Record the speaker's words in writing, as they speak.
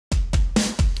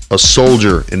a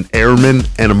soldier, an airman,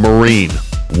 and a Marine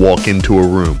walk into a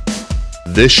room.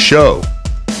 This show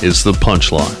is the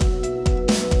punchline.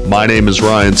 My name is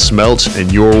Ryan Smeltz,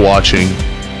 and you're watching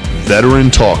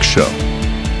Veteran Talk Show.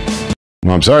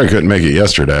 Well, I'm sorry I couldn't make it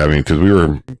yesterday. I mean, because we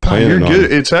were planning on...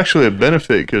 Good. It's actually a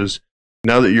benefit because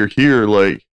now that you're here,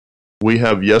 like, we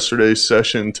have yesterday's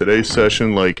session, today's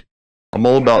session. Like, I'm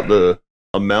all about the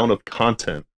amount of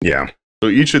content. Yeah. So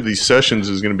each of these sessions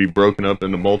is going to be broken up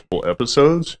into multiple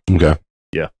episodes. Okay.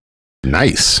 Yeah.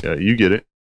 Nice. Yeah, you get it.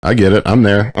 I get it. I'm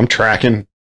there. I'm tracking,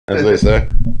 as they say.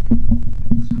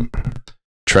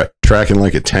 Tracking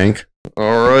like a tank.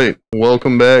 All right.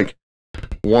 Welcome back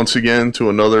once again to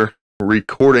another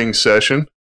recording session.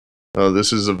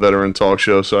 This is a Veteran Talk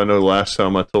Show. So I know last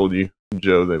time I told you,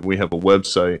 Joe, that we have a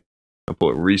website. I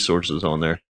put resources on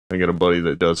there. I got a buddy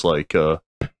that does like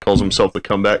calls himself the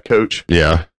comeback coach.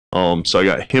 Yeah. So I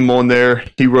got him on there.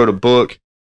 He wrote a book.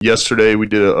 Yesterday we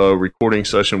did a recording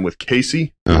session with Cayce, who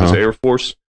was Air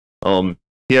Force.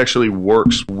 He actually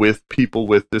works with people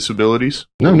with disabilities.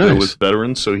 Oh, nice. With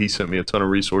veterans. So he sent me a ton of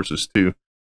resources too.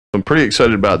 I'm pretty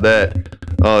excited about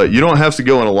that. You don't have to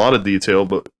go in a lot of detail,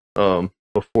 but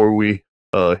before we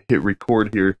hit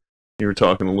record here, you were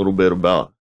talking a little bit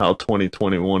about how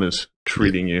 2021 is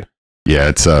treating you. Yeah,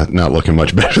 it's not looking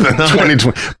much better than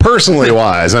 2020. Personally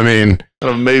wise, I mean,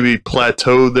 maybe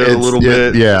plateaued there a little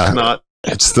bit. Yeah, it's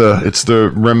not. It's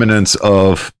the remnants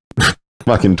of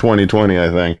fucking 2020. I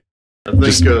think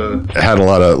just had a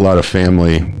lot of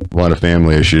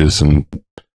family issues, and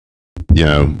you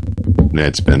know,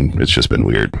 it's just been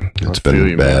weird. It's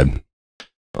been bad.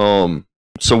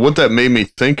 So what that made me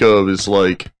think of is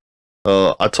like,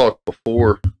 I talked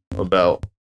before about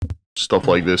stuff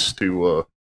like this to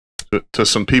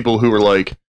some people who were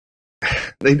like,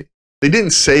 they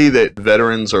didn't say that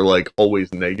veterans are like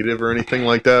always negative or anything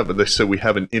like that, but they said we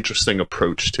have an interesting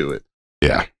approach to it.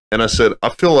 Yeah. And I said, I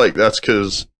feel like that's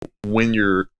because when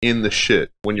you're in the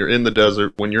shit, when you're in the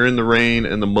desert, when you're in the rain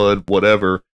and the mud,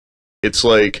 whatever, it's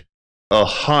like a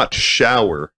hot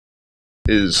shower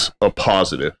is a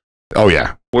positive. Oh,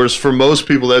 yeah. Whereas for most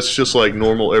people, that's just like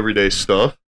normal everyday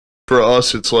stuff. For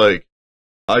us, it's like,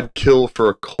 I'd kill for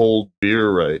a cold beer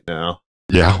right now.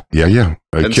 Yeah.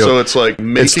 So it's like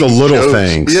it's the little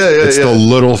things. It's the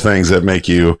little things that make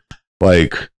you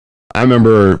like. I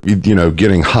remember, you know,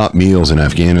 getting hot meals in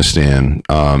Afghanistan.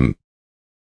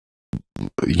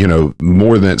 You know,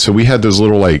 more than so we had those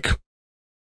little like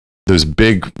those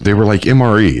big. They were like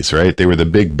MREs, right? They were the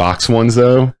big box ones,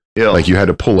 though. Yeah. Like you had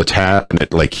to pull a tap, and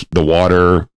it like the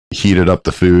water heated up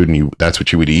the food, and that's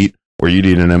what you would eat, or you'd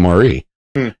eat an MRE.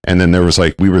 And then there was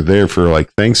like, we were there for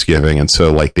like Thanksgiving. And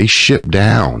so like they shipped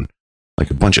down like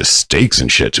a bunch of steaks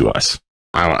and shit to us.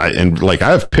 And like, I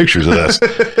have pictures of this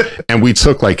and we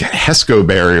took like Hesco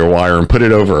barrier wire and put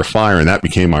it over a fire and that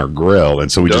became our grill.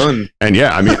 And so we I mean,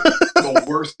 the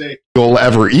worst steak you'll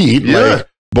ever eat. Yeah. Like,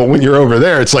 but when you're over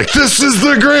there, it's like, this is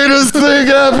the greatest thing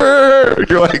ever.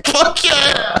 You're like, fuck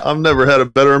yeah. I've never had a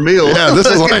better meal. Yeah. This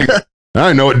is like,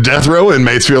 I know what death row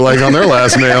inmates feel like on their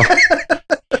last meal.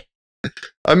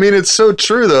 I mean, it's so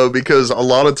true, though, because a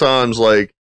lot of times,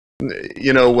 like,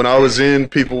 you know, when I was in,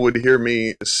 people would hear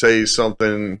me say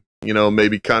something, you know,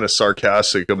 maybe kind of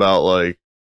sarcastic about, like,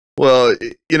 well,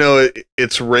 you know,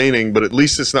 it's raining, but at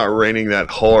least it's not raining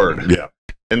that hard. Yeah.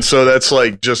 And so that's,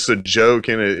 like, just a joke,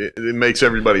 and it makes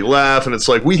everybody laugh, and it's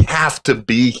like, we have to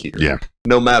be here. Yeah.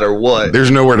 No matter what.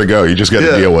 There's nowhere to go. You just got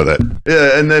to deal with it.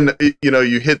 Yeah, and then, you know,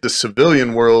 you hit the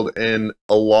civilian world, and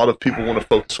a lot of people want to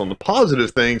focus on the positive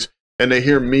things. And they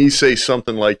hear me say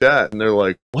something like that, and they're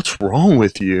like, "What's wrong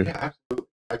with you?" Yeah,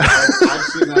 absolutely. I've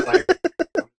seen that. Like,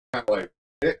 kind of like,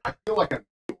 I feel like I'm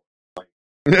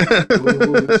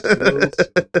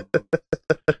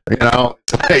you know,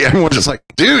 hey, everyone's just like,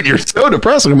 "Dude, you're so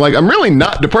depressed." And I'm like, "I'm really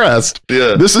not depressed.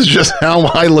 Yeah, this is just how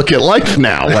I look at life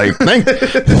now." Like,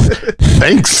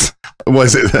 thanks.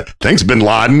 Was it? Thanks, Bin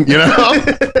Laden. You know.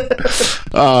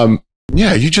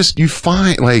 Yeah, you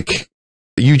find like.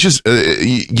 You just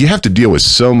you have to deal with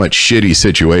so much shitty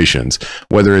situations,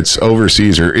 whether it's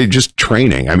overseas or just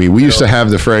training. I mean, we used to have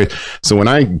the phrase. So when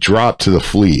I dropped to the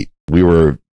fleet, we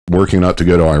were working up to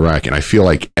go to Iraq, and I feel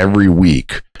like every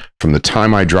week from the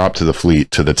time I dropped to the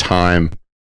fleet to the time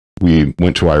we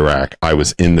went to Iraq, I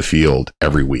was in the field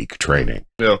every week training.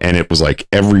 Yeah. And it was like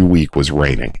every week was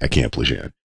raining at Camp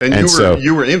Lejeune. And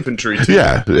you were infantry too.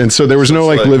 Yeah. And so there was no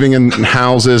like living in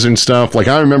houses and stuff. Like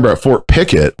I remember at Fort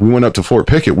Pickett, we went up to Fort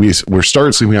Pickett. We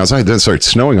started sleeping outside. Then it started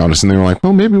snowing on us. And they were like,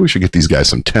 well, maybe we should get these guys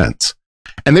some tents.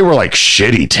 And they were like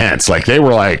shitty tents. Like they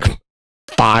were like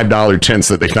 $5 tents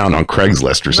that they found on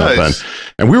Craigslist or something. Nice.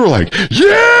 And we were like,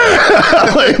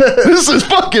 yeah, like, this is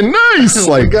fucking nice.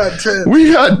 Like,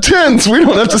 we got tents. We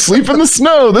don't have to sleep in the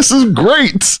snow. This is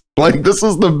great. Like, this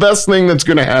is the best thing that's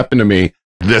going to happen to me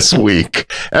this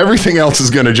week. Everything else is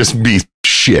going to just be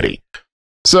shitty.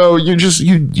 So you just,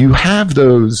 you have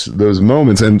those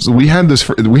moments. And we had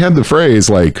the phrase,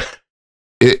 like,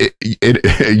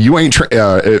 you ain't,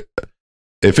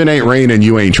 if it ain't raining,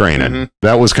 you ain't training. Mm-hmm.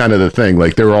 That was kind of the thing.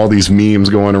 Like, there were all these memes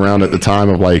going around at the time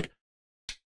of, like,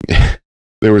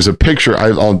 there was a picture.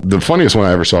 The funniest one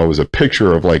I ever saw was a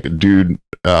picture of, like, a dude.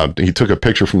 He took a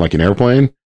picture from, like, an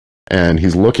airplane, and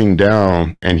he's looking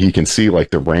down, and he can see,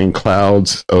 like, the rain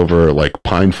clouds over, like,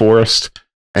 pine forest,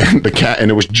 and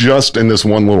and it was just in this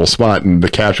one little spot, and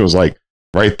the caption was like,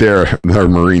 right there, our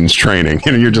Marines training,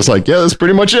 and you're just like, yeah, that's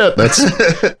pretty much it.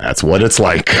 That's what it's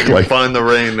like. Like, find the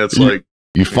rain. That's like.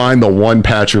 You find the one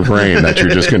patch of rain that you're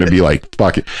just going to be like,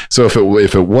 fuck it. So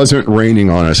if it wasn't raining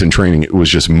on us in training, it was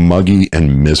just muggy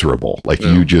and miserable. Like,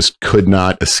 you just could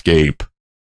not escape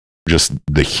just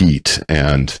the heat.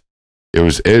 And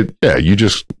everything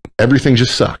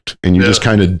just sucked. And you just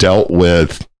kind of dealt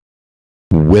with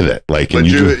it. Like, but and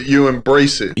you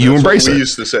embrace it. You embrace it. We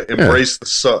used to say, embrace the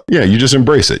suck. Yeah, you just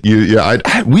embrace it.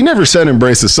 We never said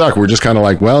embrace the suck. We're just kind of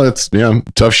like, well, it's,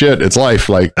 tough shit. It's life.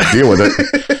 Like, deal with it.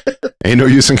 Ain't no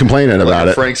use in complaining about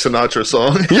it. Frank Sinatra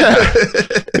song.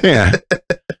 Yeah.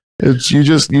 It's you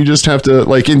just have to,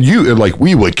 like,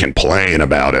 we would complain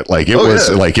about it. Like, it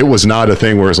was not a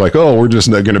thing where it's like, oh, we're just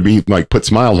not going to be like, put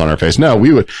smiles on our face. No,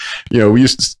 we would, we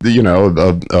used to,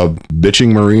 a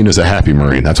bitching Marine is a happy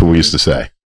Marine. That's what we used to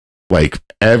say. Like,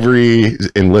 every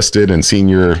enlisted and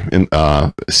senior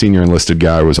enlisted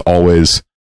guy was always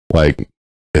like,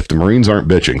 if the Marines aren't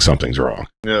bitching, something's wrong.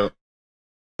 Yeah.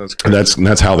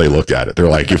 That's how they looked at it. They're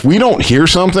like, if we don't hear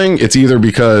something, it's either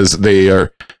because they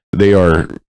are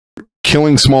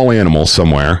killing small animals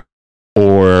somewhere,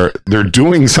 or they're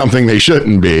doing something they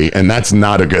shouldn't be, and that's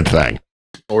not a good thing.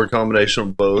 Or a combination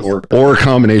of both. Or a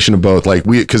combination of both. Like,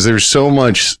 because there's so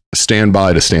much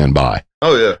standby to stand by.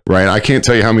 Oh yeah. Right. I can't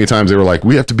tell you how many times they were like,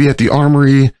 we have to be at the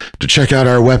armory to check out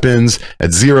our weapons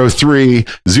at 03,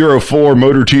 04.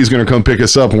 Motor T is going to come pick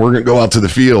us up, and we're going to go out to the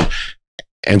field.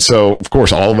 And so, of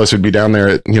course, all of us would be down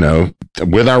there,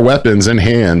 with our weapons in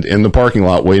hand in the parking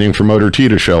lot, waiting for Motor T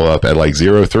to show up at like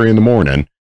 03 in the morning,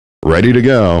 ready to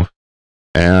go.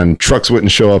 And trucks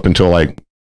wouldn't show up until like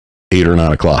 8 or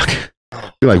 9 o'clock.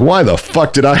 You're like, why the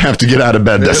fuck did I have to get out of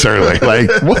bed this early? Like,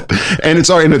 what? And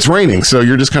it's raining. So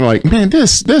you're just kind of like, man,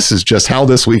 this is just how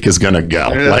this week is going to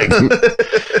go. Yeah. Like,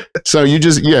 so you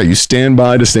just, you stand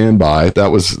by to stand by.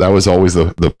 That was always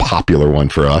the popular one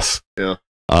for us. Yeah.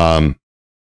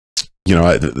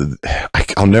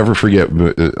 I'll never forget,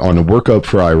 on a workup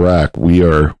for Iraq, we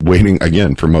are waiting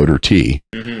again for Motor T.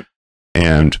 Mm-hmm.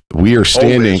 And we are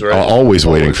standing, always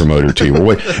waiting for Motor T.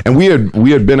 And we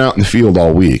had been out in the field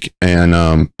all week.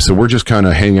 And so we're just kind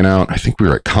of hanging out. I think we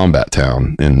were at Combat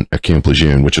Town at Camp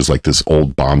Lejeune, which is like this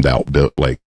old bombed out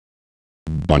like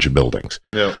bunch of buildings.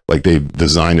 Yeah. Like, they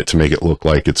designed it to make it look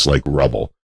like it's like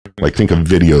rubble. Mm-hmm. Like, think of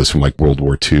videos from like World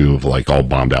War II of like all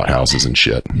bombed out houses and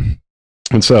shit.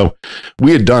 And so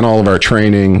we had done all of our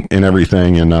training and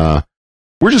everything, and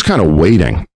we're just kind of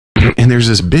waiting. And there's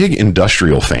this big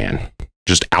industrial fan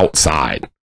just outside,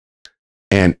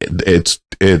 and it's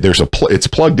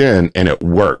plugged in and it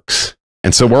works.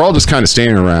 And so we're all just kind of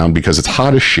standing around because it's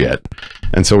hot as shit.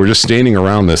 And so we're just standing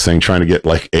around this thing trying to get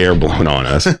like air blown on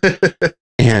us.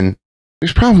 And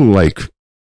there's probably like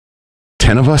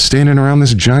 10 of us standing around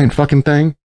this giant fucking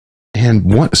thing.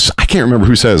 And I can't remember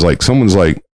who says, like, someone's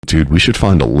like, dude, we should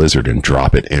find a lizard and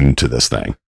drop it into this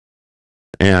thing.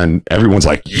 And everyone's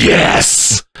like,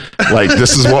 yes, like,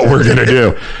 this is what we're going to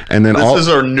do. And then this is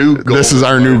our new goal. This is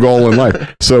our new goal in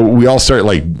life. So we all start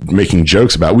like making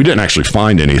jokes about it. We didn't actually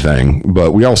find anything,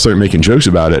 but we all start making jokes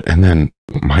about it. And then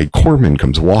my corpsman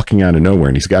comes walking out of nowhere,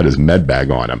 and he's got his med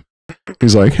bag on him.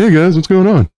 He's like, hey guys, what's going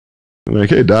on? I'm like,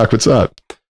 hey Doc, what's up?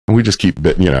 And we just keep,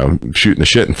 shooting the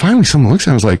shit. And finally someone looks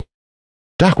at him and was like,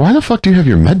 Doc, why the fuck do you have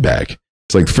your med bag?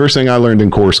 It's like the first thing I learned in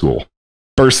Corps school.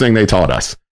 First thing they taught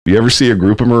us. If you ever see a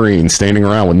group of Marines standing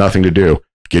around with nothing to do,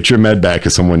 get your med bag,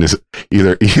 because someone is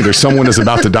either someone is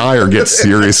about to die or gets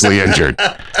seriously injured.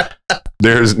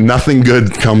 There's nothing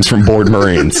good comes from bored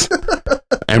Marines.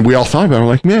 And we all thought about it. We're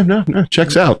like, man, no,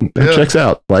 checks out. That checks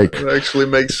out. Like, it actually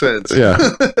makes sense. Yeah.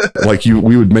 Like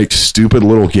we would make stupid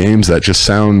little games that just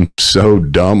sound so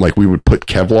dumb. Like, we would put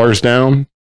Kevlars down,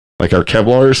 like our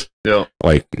Kevlars,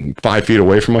 like 5 feet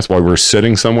away from us while we're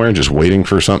sitting somewhere and just waiting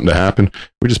for something to happen.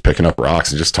 We're just picking up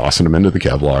rocks and just tossing them into the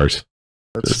Kevlars.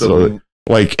 That's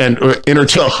Like, and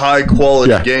it's a high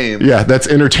quality game. Yeah, that's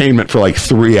entertainment for like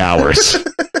 3 hours.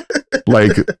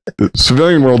 Like, the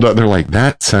civilian world, they're like,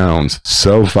 that sounds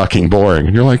so fucking boring.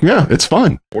 And you're like, yeah, it's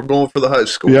fun. We're going for the high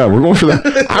score. Yeah, we're going for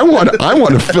that. I want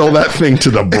to fill that thing to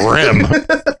the brim.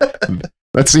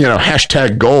 That's,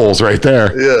 hashtag goals right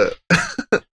there. Yeah.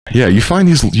 Yeah,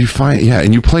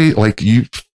 and you play like you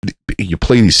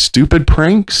play these stupid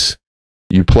pranks.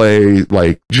 You play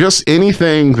like just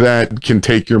anything that can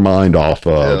take your mind off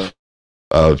of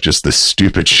just the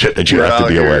stupid shit that you have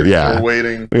to deal with. Yeah. We're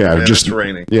waiting. Yeah. And just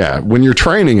training. Yeah. When you're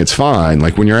training, it's fine.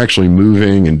 Like when you're actually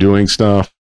moving and doing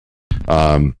stuff.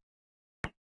 But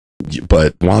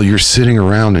while you're sitting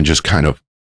around and just kind of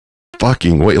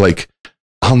fucking wait, like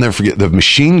I'll never forget the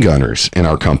machine gunners in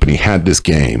our company had this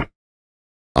game.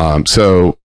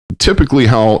 So typically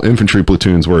how infantry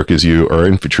platoons work is or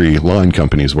infantry line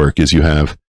companies work is you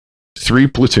have 3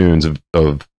 platoons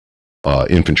of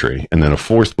infantry and then a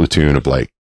 4th platoon of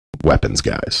like weapons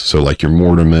guys. So like your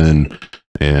mortarmen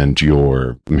and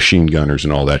your machine gunners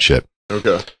and all that shit.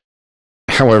 Okay.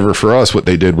 However, for us, what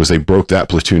they did was they broke that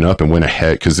platoon up and went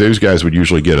ahead because those guys would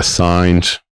usually get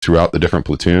assigned throughout the different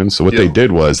platoons. So what they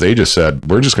did was they just said,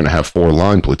 we're just going to have 4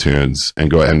 line platoons and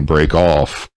go ahead and break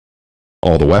off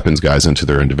all the weapons guys into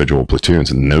their individual platoons,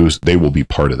 and they will be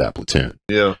part of that platoon.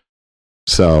 Yeah.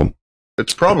 So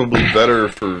it's probably better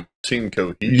for team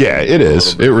cohesion. Yeah, it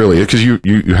is. It really is because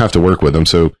you have to work with them.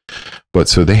 So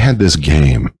they had this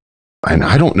game, and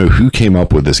I don't know who came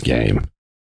up with this game.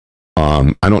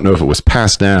 I don't know if it was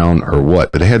passed down or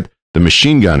what, but they had the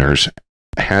machine gunners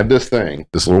had this thing,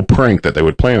 this little prank that they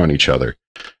would play on each other.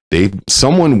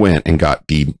 Someone went and got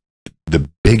the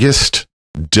biggest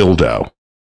dildo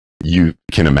you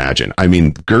can imagine. I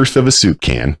mean, girth of a soup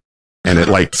can, and it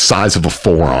like size of a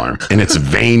forearm, and it's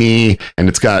veiny, and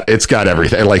it's got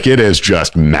everything. Like it is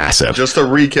just massive. Just to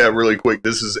recap really quick,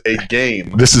 this is a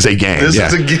game. This is a game. This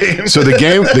is a game. So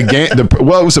it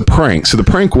was a prank. So the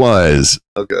prank was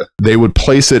they would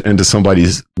place it into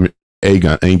somebody's a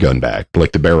gun bag,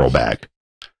 like the barrel bag,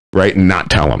 right, and not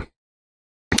tell them,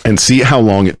 and see how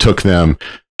long it took them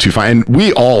to find. And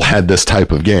we all had this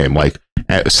type of game, like.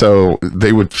 So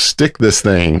they would stick this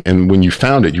thing, and when you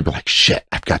found it, you'd be like, shit,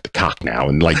 I've got the cock now.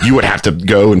 And like, you would have to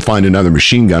go and find another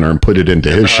machine gunner and put it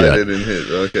into his shit.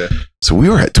 Okay. So we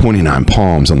were at 29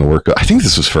 Palms on the workup. I think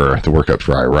this was for the workup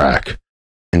for Iraq.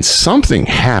 And something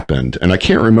happened, and I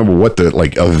can't remember what the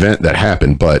like event that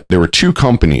happened, but there were 2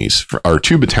 companies, or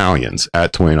 2 battalions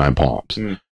at 29 Palms.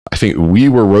 I think we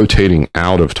were rotating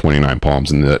out of 29 Palms,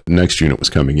 and the next unit was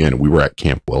coming in, and we were at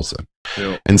Camp Wilson.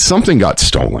 And something got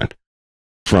stolen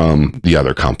from the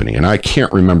other company, and I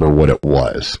can't remember what it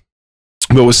was,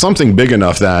 but it was something big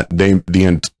enough that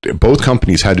both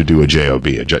companies had to do a JOB,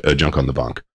 a junk on the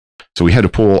bunk. So we had to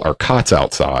pull our cots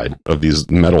outside of these of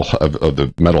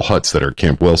the metal huts that are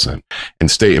Camp Wilson, and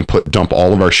stay and dump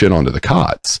all of our shit onto the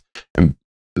cots. And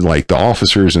like the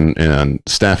officers and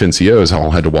staff NCOs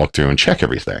all had to walk through and check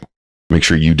everything, make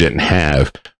sure you didn't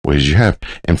have. What did you have?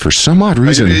 And for some odd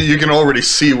reason, you can already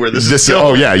see where this is going.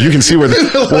 Oh yeah, you can see where.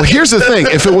 Well, here's the thing: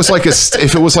 if it was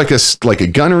like a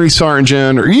gunnery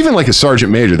sergeant or even like a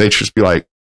sergeant major, they'd just be like,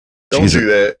 "Don't do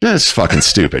that. That's fucking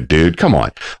stupid, dude. Come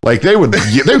on." Like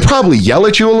they'd probably yell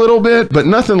at you a little bit, but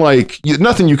nothing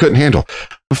you couldn't handle.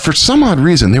 But for some odd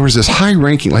reason, there was this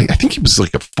high-ranking, like I think he was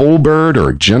like a full bird or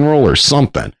a general or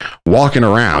something, walking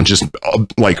around just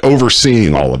like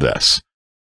overseeing all of this.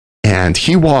 And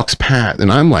he walks past,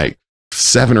 and I'm like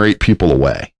 7 or 8 people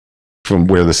away from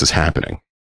where this is happening.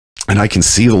 And I can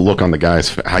see the look on the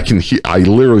guy's face. I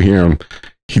literally hear him.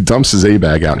 He dumps his A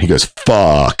bag out and he goes,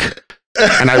 "Fuck."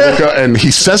 And I look up and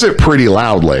he says it pretty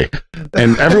loudly.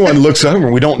 And everyone looks over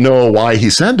and we don't know why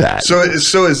he said that. So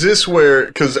is this where,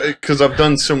 because I've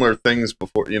done similar things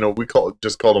before, we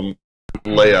just called them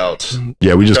layouts.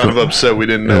 Yeah, we just kind of upset we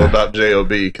didn't know about JOB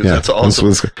because that's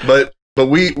awesome. But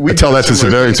we I tell that to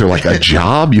civilians who are like, a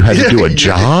job? You had to do a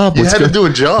job? You had to do a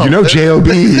job. JOB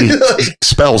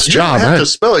spells job, right? You don't have to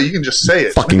spell it. You can just say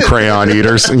it. Fucking crayon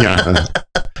eaters. Yeah.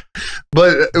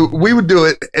 But we would do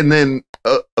it, and then,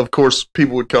 of course,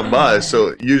 people would come by.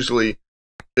 So usually,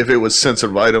 if it was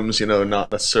sensitive items,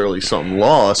 not necessarily something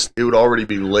lost, it would already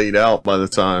be laid out by the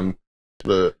time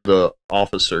the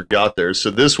officer got there. So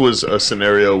this was a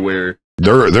scenario where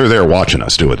they're there watching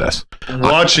us do this.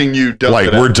 Watching you dump like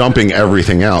it we're out. Dumping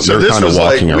everything out. So they're kind of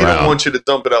walking around. We don't want you to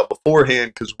dump it out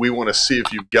beforehand because we want to see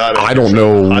if you've got it. I don't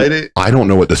know. I don't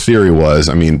know what the theory was.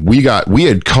 I mean, we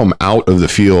had come out of the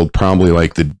field probably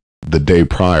like the day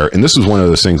prior, and this was one of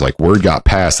those things like word got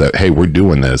passed that, hey, we're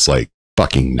doing this like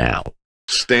fucking now.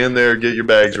 stand there, get your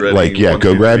bags ready. Like, yeah,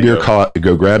 go grab your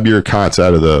cots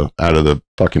out of the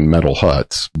fucking metal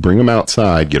huts, bring them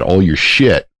outside, get all your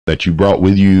shit that you brought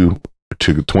with you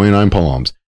to 29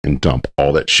 Palms, and dump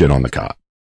all that shit on the cot.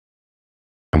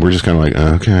 And we're just kind of like,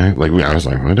 okay, like I was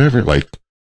like, whatever, like.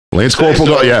 Lance Corporal,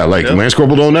 Lance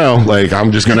Corporal don't know. Like,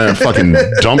 I'm just gonna fucking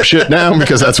dump shit down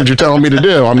because that's what you're telling me to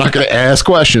do. I'm not gonna ask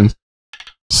questions.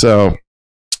 So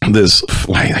this,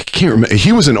 like, I can't remember.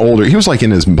 He was like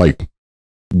in his like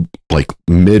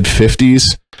mid 50s.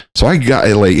 So I got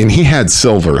like, and he had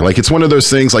silver. Like, it's one of those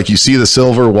things, like you see the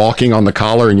silver walking on the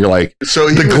collar, and you're like, so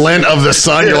the glint of the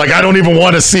sun. You're like, I don't even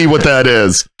want to see what that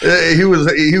is. He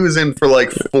was in for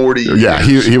like 40 years. Yeah,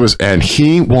 he was, and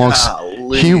he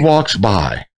walks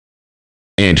by.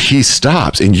 And he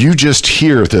stops, and you just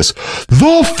hear this,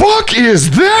 the fuck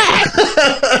is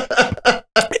that?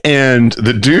 And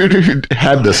the dude who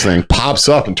had this thing pops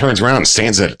up and turns around and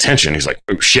stands at attention. He's like,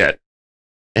 oh shit.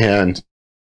 And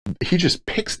he just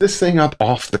picks this thing up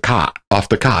off the cot,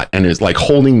 and is like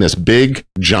holding this big,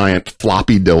 giant,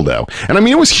 floppy dildo. And I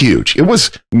mean, it was huge. It was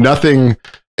nothing.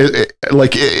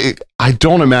 I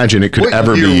don't imagine it could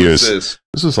ever be used.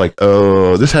 This was like,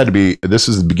 this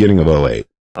is the beginning of 2008.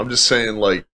 I'm just saying,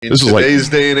 like, in today's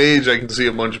day and age, I can see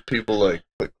a bunch of people like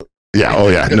yeah, oh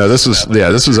yeah. No, this was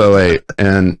 2008.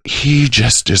 And he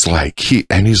just is like,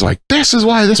 he's like, this is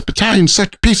why this battalion's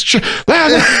such a piece of shit.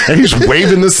 And he's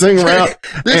waving this thing around.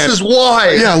 This is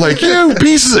why. Yeah, like, you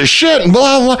pieces of shit, and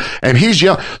blah, blah. And he's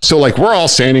yelling. So, like, we're all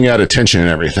standing at attention and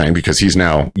everything because he's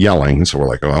now yelling. So we're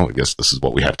like, well, I guess this is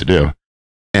what we have to do.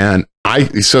 And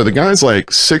so the guy's like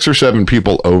 6 or 7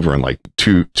 people over and like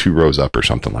two rows up or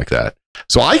something like that.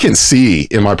 So I can see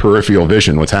in my peripheral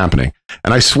vision what's happening.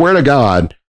 And I swear to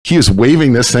God, he is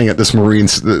waving this thing at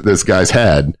this guy's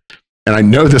head. And I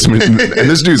know this, and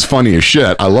this dude's funny as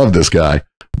shit. I love this guy,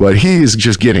 but he's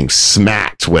just getting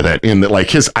smacked with it. In that,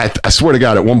 like, I swear to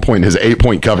God, at one point, his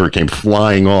 8-point cover came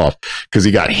flying off because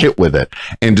he got hit with it.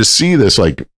 And to see this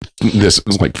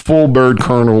full bird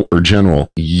colonel or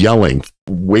general yelling,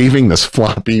 waving this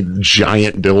floppy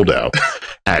giant dildo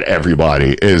at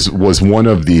everybody was one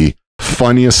of the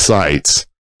funniest sights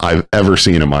I've ever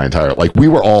seen in my entire, like, we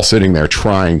were all sitting there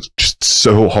trying just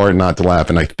so hard not to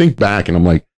laugh. And I think back and I'm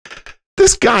like,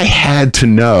 this guy had to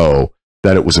know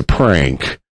that it was a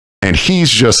prank, and he's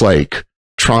just like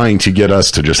trying to get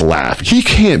us to just laugh. He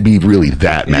can't be really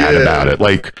that mad about it.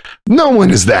 Like, no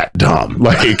one is that dumb.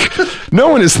 Like, no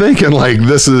one is thinking like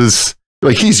this is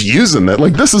like he's using that.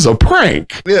 Like, this is a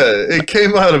prank. Yeah, it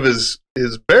came out of his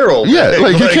barrel. Yeah,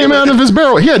 like it came out of his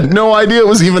barrel. He had no idea it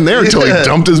was even there until he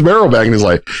dumped his barrel back, and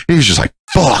he was just like,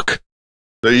 fuck.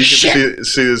 So you can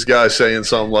see this guy saying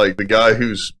something like, the guy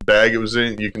whose bag it was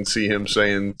in, you can see him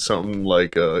saying something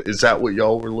like, is that what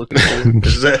y'all were looking for?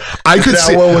 Is that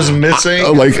what was missing?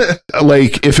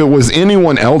 Like if it was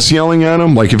anyone else yelling at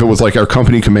him, like if it was like our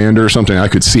company commander or something, I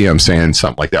could see him saying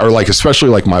something like that. Or like, especially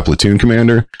like my platoon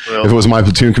commander. Well, if it was my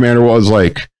platoon commander was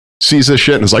like, sees this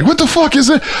shit and is like, what the fuck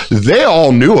is it? They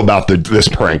all knew about this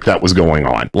prank that was going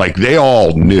on. Like, they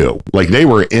all knew. Like, they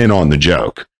were in on the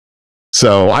joke.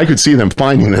 So I could see them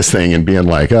finding this thing and being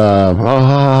like,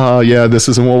 yeah, this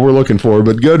isn't what we're looking for,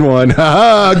 but good one.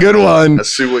 Good one. I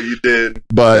see what you did.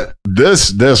 But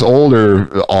this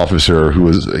older officer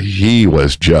he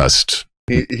was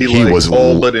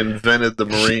all but invented the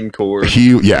Marine Corps.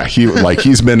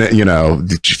 He's been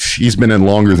in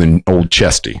longer than old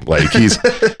Chesty. Like,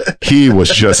 he was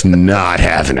just not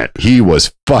having it. He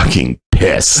was fucking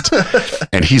pissed.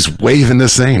 And he's waving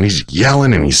this thing and he's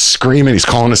yelling and he's screaming. He's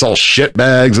calling us all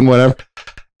shitbags and whatever.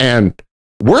 And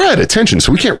we're at attention,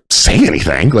 so we can't say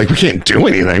anything. Like, we can't do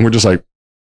anything. We're just like,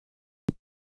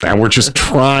 and we're just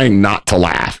trying not to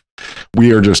laugh.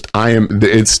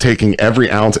 It's taking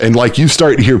every ounce. And like, you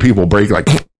start to hear people break like,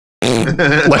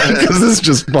 because this is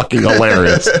just fucking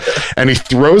hilarious. And he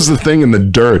throws the thing in the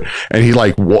dirt and he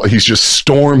just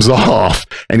storms off.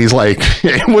 And he's like,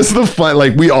 it was the fun.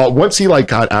 Like, once he like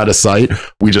got out of sight,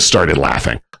 we just started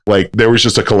laughing. Like, there was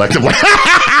just a collective like,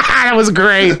 that was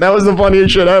great. That was the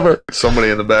funniest shit ever. Somebody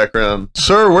in the background,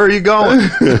 sir, where are you going?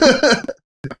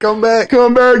 Come back,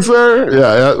 sir.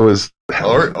 Yeah, that was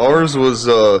ours was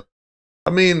I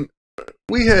mean,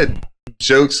 we had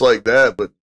jokes like that,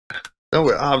 but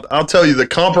I'll tell you the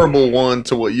comparable one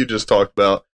to what you just talked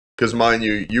about, because mind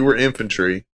you were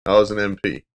infantry, I was an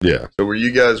MP. Yeah. So where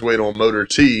you guys wait on motor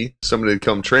T, somebody to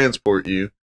come transport you,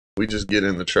 we just get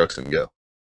in the trucks and go.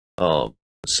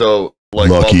 So like,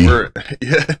 lucky.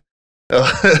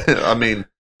 I mean,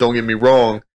 don't get me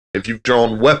wrong, if you've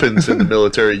drawn weapons in the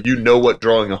military, you know what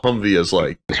drawing a Humvee is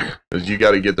like. Because you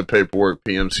got to get the paperwork,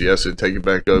 PMCS it, take it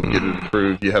back up, get it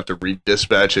approved. You have to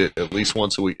redispatch it at least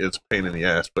once a week. It's a pain in the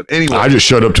ass. But anyway. I just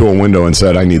showed up to a window and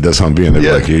said, I need this Humvee. And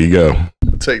they're like, here you go.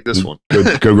 Take this one.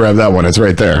 Go grab that one. It's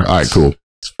right there. All right, cool.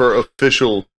 It's for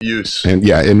official use. And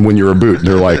yeah, and when you're a boot,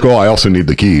 they're like, oh, I also need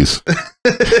the keys.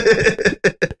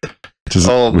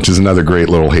 Which is another great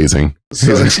little hazing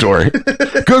story.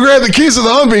 Go grab the keys of the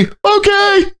Humvee.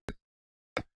 Okay.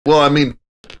 Well, I mean,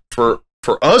 for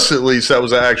us at least, that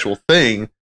was an actual thing.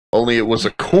 Only it was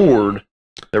a cord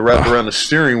that wrapped around the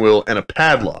steering wheel and a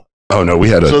padlock. Oh no, we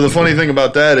had a. So the funny thing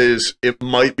about that is, it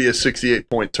might be a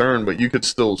 68-point turn, but you could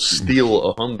still steal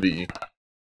a Humvee.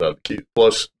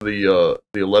 Plus, the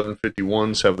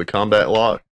 1151s have the combat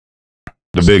lock.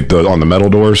 The on the metal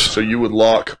doors. So you would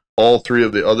lock all three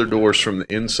of the other doors from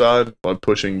the inside by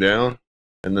pushing down,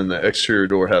 and then the exterior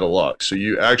door had a lock. So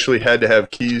you actually had to have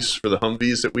keys for the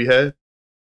Humvees that we had,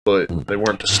 but they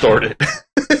weren't to start it.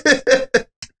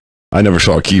 I never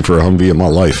saw a key for a Humvee in my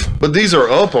life. But these are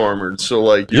up armored, so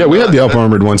like yeah, we had the up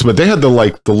armored ones, but they had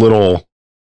the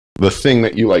thing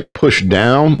that you like push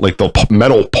down, like the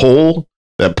metal pole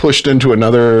that pushed into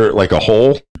another like a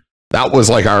hole. That was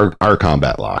like our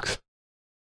combat locks.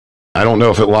 I don't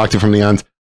know if it locked it from the ends.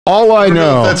 All I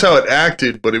know that's how it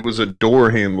acted, but it was a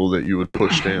door handle that you would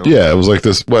push down. Yeah, it was like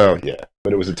this. Well, yeah,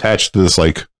 but it was attached to this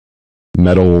like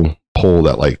metal pole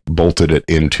that like bolted it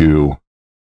into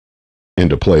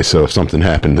place. So if something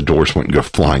happened, the doors wouldn't go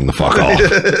flying the fuck off.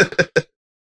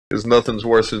 Because nothing's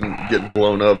worse than getting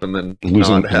blown up and then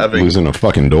not having losing a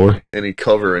fucking door, any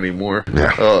cover anymore.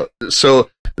 Yeah.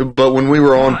 But when we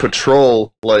were on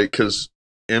patrol, like, because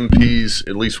MPs,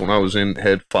 at least when I was in,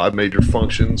 had 5 major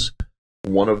functions.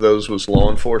 One of those was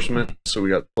law enforcement, so we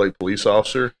got to play police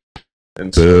officer.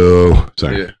 And so,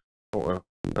 sorry. Yeah. Oh,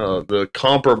 well. The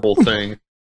comparable thing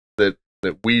that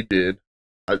we did,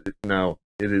 now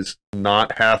it is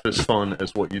not half as fun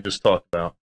as what you just talked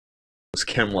about, was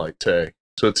chem-light tag.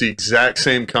 So it's the exact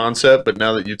same concept, but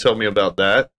now that you tell me about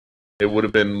that, it would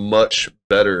have been much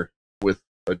better with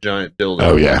a giant dildo.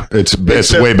 Oh yeah, it's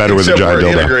way better with a giant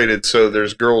dildo. Integrated, so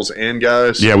there's girls and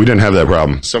guys. Yeah, we didn't have that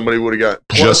problem. Somebody would have got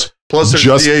plus there's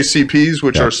the ACPs,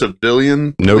 which are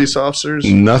civilian police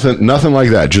officers. Nothing like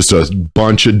that. Just a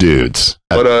bunch of dudes.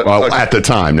 At the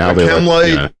time, now they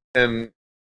chem-light, and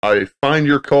I find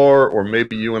your car, or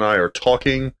maybe you and I are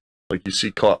talking, like you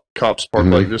see cops park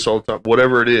like this all the time,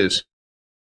 whatever it is.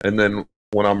 And then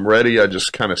when I'm ready, I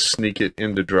just kind of sneak it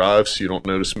into drive so you don't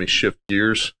notice me shift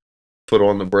gears, foot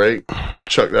on the brake,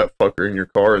 chuck that fucker in your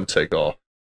car and take off.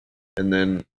 And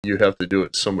then you have to do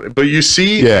it somebody. But you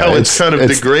see how it's kind of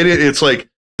degraded? It's like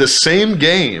the same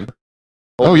game.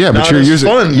 Oh yeah, but you're using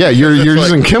you're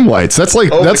using chem lights. That's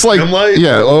like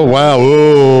yeah. Oh wow.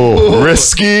 Oh,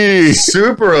 risky.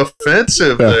 Super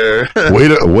offensive there.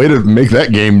 way to make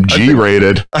that game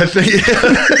G-rated.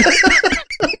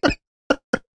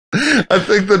 I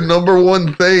think the number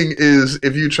one thing is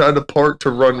if you tried to park to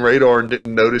run radar and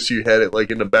didn't notice you had it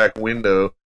like in the back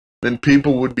window, then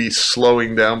people would be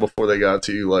slowing down before they got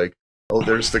to you, like, oh,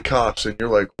 there's the cops. And you're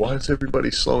like, why is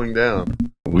everybody slowing down?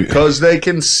 Because they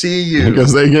can see you.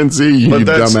 Because they can see you, but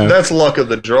that's luck of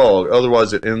the draw.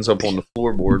 Otherwise, it ends up on the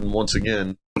floorboard. And once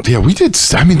again... Yeah, we did...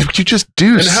 I mean, you just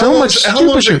do so much How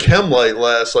long does a chem light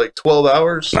last? Like 12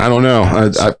 hours? I don't know.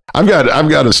 I've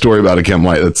got a story about a chem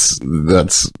light that's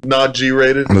not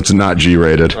G-rated? That's not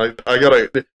G-rated. I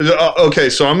gotta... Okay,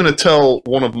 so I'm going to tell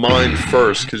one of mine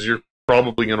first, because you're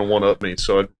probably going to one-up me,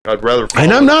 so I'd rather...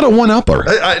 And I'm not a one-upper.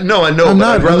 No, I know,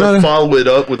 I'd rather follow it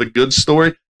up with a good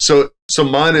story. So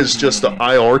mine is just the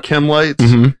IR chem lights.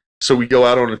 Mm-hmm. So we go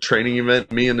out on a training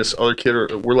event. Me and this other kid,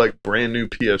 we're like brand new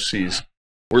PFCs.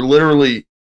 We're literally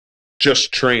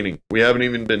just training. We haven't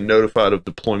even been notified of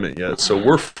deployment yet. So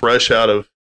we're fresh out of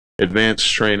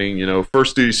advanced training,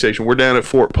 first duty station. We're down at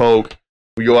Fort Polk.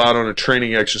 We go out on a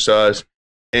training exercise.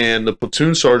 And the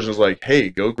platoon sergeant is like, hey,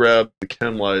 go grab the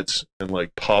chem lights and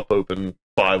like pop open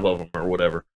 5 of them or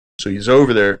whatever. So he's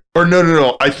over there. Or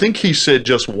no. I think he said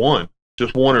just one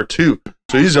or two.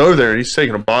 So he's over there and he's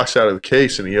taking a box out of the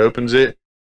case and he opens it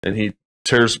and he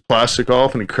tears the plastic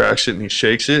off and he cracks it and he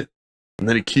shakes it and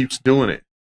then he keeps doing it.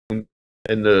 And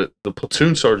the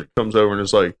platoon sergeant comes over and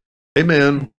is like, hey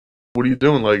man, what are you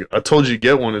doing? Like, I told you to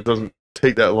get one. It doesn't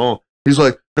take that long. He's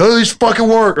like, no, these fucking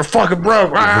work. They're fucking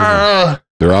broke. Ah!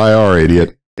 They're IR,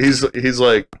 idiot. He's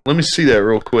like, let me see that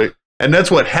real quick. And that's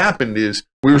what happened is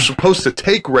we were supposed to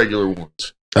take regular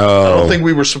ones. I don't think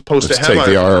we were supposed to have take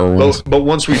the RR ones. But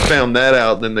once we found that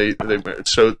out, then they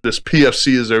so this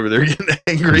PFC is over there getting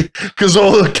angry because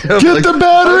all the the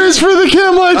batteries for the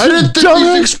chem lights. I didn't think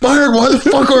these expired. Why the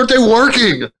fuck aren't they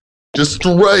working?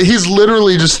 He's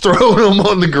literally just throwing them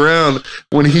on the ground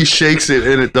when he shakes it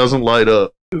and it doesn't light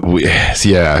up.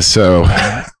 Yeah. So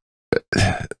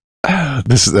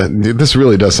this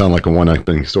really does sound like a one-night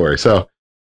thing story. So.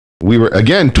 We were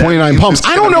again 29 Palms.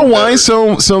 I don't know why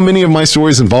so many of my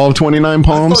stories involve 29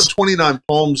 Palms. I thought 29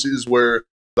 Palms is where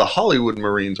the Hollywood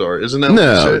Marines are, isn't that?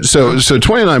 No, what you said? so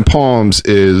 29 Palms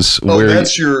is where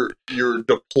that's your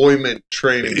deployment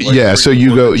training. Like so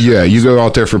you go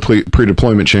out there for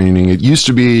pre-deployment training. It used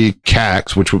to be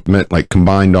CAX, which meant like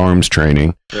combined arms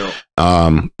training. Yeah.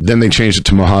 Then they changed it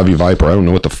to Mojave Viper. I don't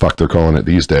know what the fuck they're calling it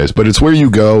these days, but it's where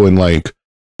you go and like.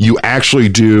 You actually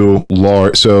do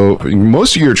large. So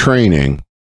most of your training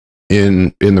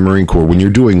in the Marine Corps, when you're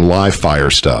doing live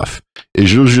fire stuff,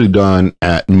 is usually done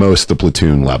at most the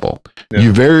platoon level. Yeah.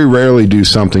 You very rarely do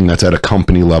something that's at a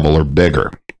company level or bigger,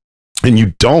 and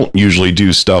you don't usually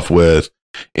do stuff with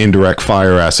indirect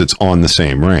fire assets on the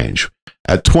same range.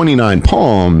 At 29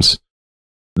 Palms,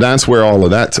 that's where all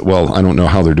of that. Well, I don't know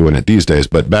how they're doing it these days,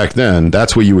 but back then,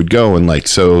 that's where you would go and like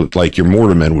your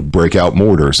mortarmen would break out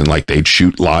mortars and like they'd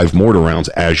shoot live mortar rounds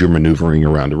as you're maneuvering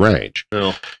around a range.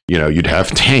 Yeah. You know, you'd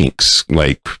have tanks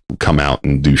like come out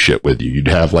and do shit with you. You'd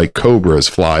have like Cobras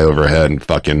fly overhead and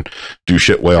fucking do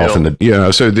shit way off in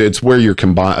the. So it's where you're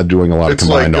doing a lot of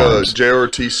combined arms. It's like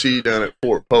JRTC down at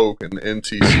Fort Polk and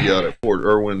NTC out at Fort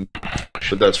Irwin,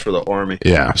 but that's for the Army.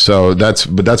 Yeah, so that's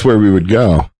where we would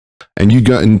go. And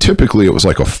and typically it was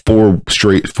like a 4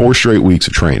 straight weeks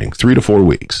of training, 3 to 4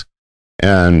 weeks.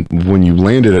 And when you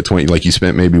landed at 20, like you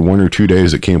spent maybe 1 or 2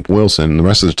 days at Camp Wilson, and the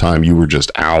rest of the time you were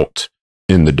just out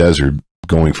in the desert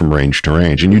going from range to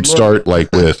range. And you'd start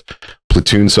like with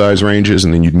platoon size ranges,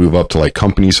 and then you'd move up to like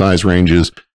company size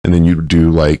ranges, and then you'd do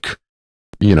like,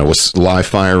 a live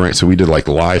fire range. So we did like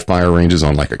live fire ranges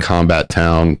on like a combat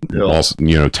town, also,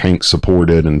 tank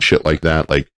supported and shit like that.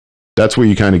 Like that's where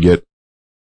you kind of get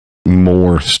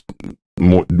more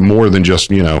than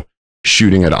just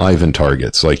shooting at Ivan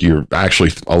targets. Like you're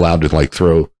actually allowed to like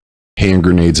throw hand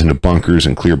grenades into bunkers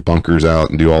and clear bunkers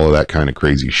out and do all of that kind of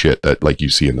crazy shit that like you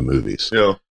see in the movies.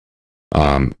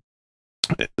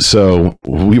 So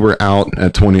we were out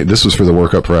at 20. This was for the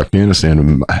workup for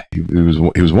Afghanistan. He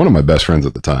was one of my best friends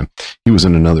at the time. He was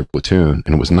in another platoon,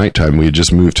 and it was nighttime. We had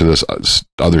just moved to this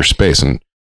other space, and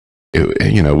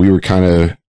we were kind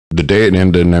of. The day it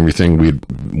ended and everything, we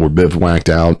were bivouacked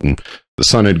out and the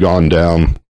sun had gone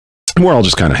down. We're all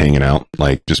just kind of hanging out,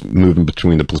 like just moving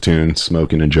between the platoons,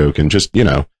 smoking and joking. Just,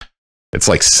 it's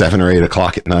like 7 or 8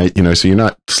 o'clock at night, so you're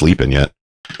not sleeping yet.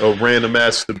 Oh, random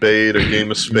ass debate or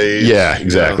game of spades. Yeah,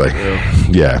 exactly.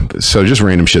 Yeah. So just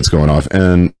random shit's going off.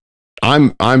 And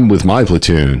I'm with my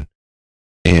platoon,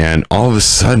 and all of a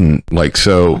sudden, like,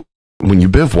 so when you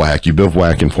bivouac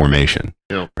in formation.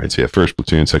 Yeah. Right. So you have first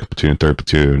platoon, second platoon, third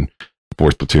platoon,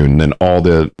 fourth platoon, and then all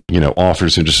the,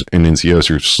 officers and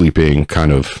NCOs are sleeping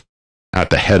kind of at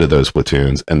the head of those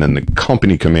platoons. And then the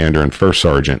company commander and first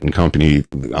sergeant and company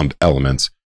elements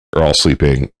are all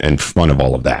sleeping in front of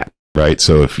all of that. Right.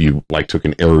 So if you like took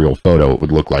an aerial photo, it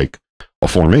would look like a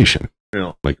formation,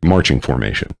 like marching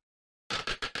formation.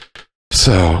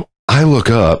 So I look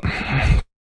up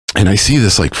and I see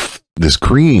this like this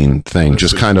green thing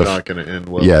just kind of not going to end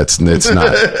well. Yeah, it's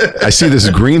not. I see this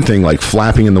green thing like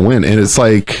flapping in the wind, and it's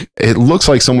like it looks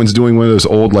like someone's doing one of those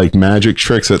old like magic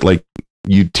tricks that like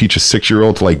you teach a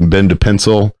 6-year-old to like bend a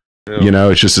pencil. Yeah.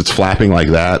 It's flapping like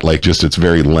that, like just it's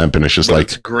very limp, and it's just like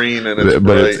it's green and it's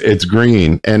bright. It's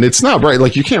green and it's not bright.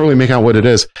 Like you can't really make out what it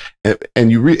is, and then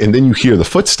you hear the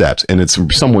footsteps, and it's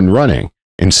someone running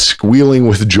and squealing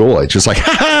with joy, just like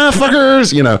ha ha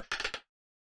fuckers,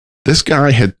 This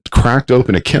guy had cracked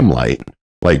open a chem light,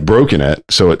 like broken it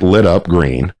so it lit up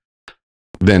green,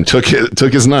 then took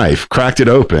his knife, cracked it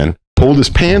open, pulled his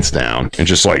pants down, and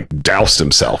just like doused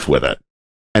himself with it.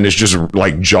 And it's just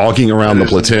like jogging around the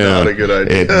platoon. Not a good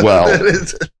idea.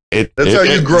 That's how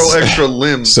you grow extra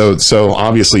limbs. So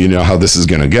obviously you know how this is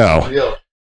gonna go.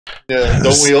 Yeah,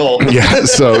 don't we all? Yeah,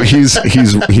 so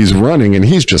he's running and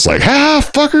he's just like,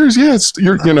 fuckers, yes,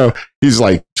 he's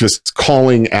like just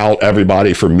calling out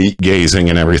everybody for meat gazing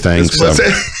and everything. So,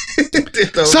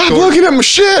 stop looking at my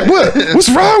shit. What's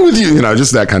wrong with you?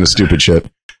 Just that kind of stupid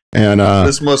shit. And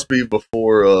this must be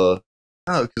before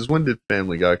because when did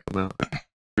Family Guy come out?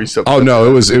 Oh no,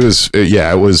 it was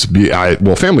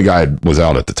Family Guy was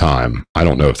out at the time. I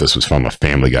don't know if this was from a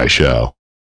Family Guy show.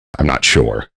 I'm not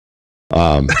sure.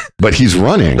 But he's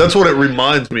running. That's what it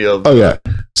reminds me of. Oh yeah.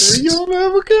 You're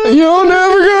never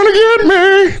gonna get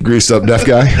me. Greased up deaf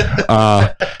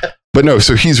guy. But no,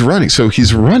 so he's running. So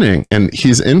he's running and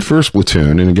he's in first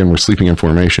platoon. And again, we're sleeping in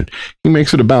formation. He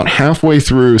makes it about halfway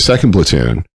through second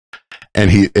platoon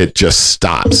and it just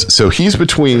stops. So he's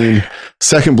between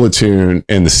second platoon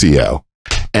and the CO.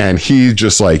 And he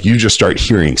just like, you just start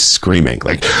hearing screaming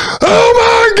like, oh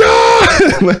my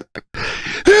God,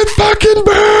 it fucking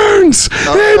burns.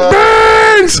 It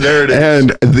burns. There it is.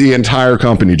 And the entire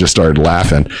company just started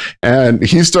laughing. And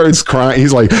he starts crying.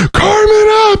 He's like, Carmen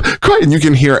up. And you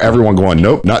can hear everyone going,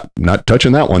 nope, not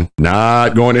touching that one.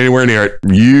 Not going anywhere near it.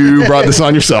 You brought this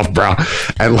on yourself, bro.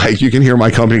 And like, you can hear my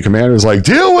company commander is like,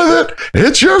 deal with it.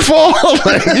 It's your fault.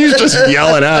 Like, he's just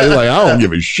yelling out. He's like, I don't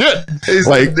give a shit. He's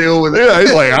like, deal with it. Yeah,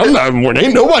 he's like,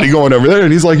 ain't nobody going over there.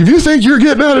 And he's like, if you think you're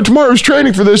getting out of tomorrow's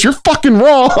training for this, you're fucking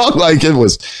wrong. Like it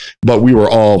was, but we were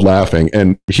all laughing.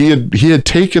 And he had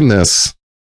taken this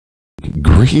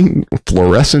green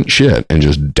fluorescent shit and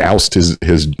just doused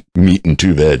his meat and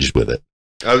 2 veg with it.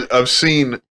 I've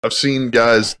seen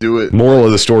guys do it. Moral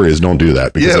of the story is don't do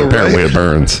that because apparently it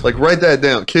burns. Like write that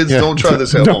down. Kids, don't try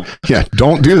this at home. Yeah,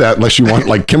 don't do that unless you want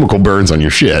like chemical burns on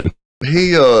your shit.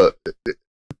 He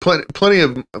plenty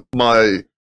of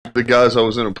the guys I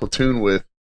was in a platoon with,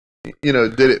 you know,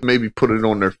 did it, maybe put it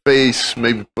on their face,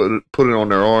 maybe put it on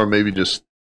their arm, maybe just,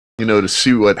 you know, to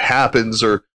see what happens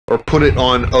or put it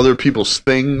on other people's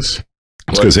things.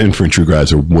 It's because infantry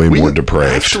grads are way more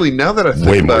depraved. Actually, now that I think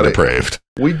way about more it, depraved.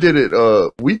 We did it.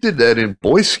 We did that in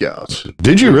Boy Scouts.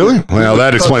 Did you really? Well,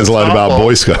 that explains a lot about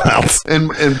Boy Scouts.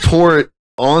 And pour it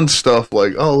on stuff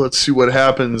like, oh, let's see what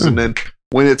happens, and then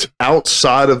when it's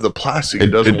outside of the plastic, it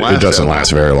doesn't last. It doesn't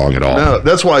last very long at all. No,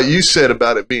 that's why you said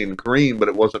about it being green, but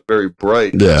it wasn't very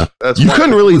bright. Yeah, you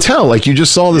couldn't really tell. Like you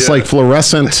just saw this like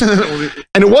fluorescent,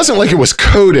 and it wasn't like it was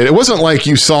coated. It wasn't like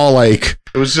you saw like.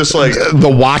 It was just like the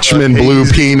Watchmen blue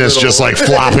penis just like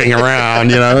flopping around,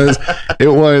 you know. It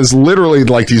was literally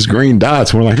like these green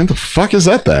dots. We're like, what the fuck is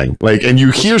that thing? Like, and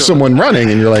you hear someone running,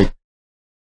 and you're like,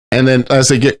 and then as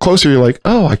they get closer, you're like,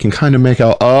 oh, I can kind of make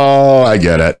out. Oh, I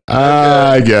get it.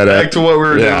 I get it. Back to what we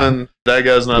were doing. That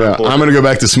guy's not important. I'm gonna go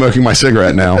back to smoking my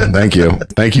cigarette now. Thank you.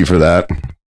 Thank you for that.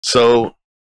 So,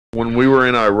 when we were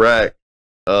in Iraq,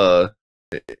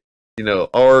 you know,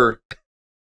 our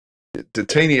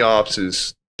detainee ops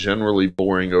is generally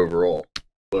boring overall,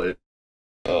 but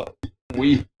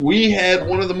we had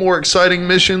one of the more exciting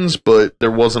missions, but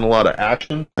there wasn't a lot of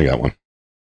action. I got one.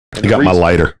 I got my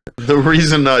lighter. The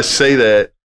reason I say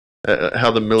that,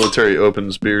 how the military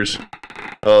opens beers,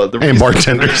 and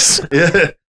bartenders.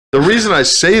 Yeah, the reason I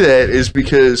say that is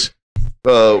because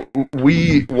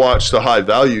we watched the high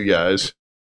value guys,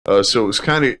 so it was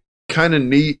kind of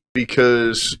neat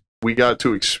because we got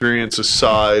to experience a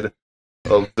side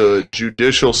of the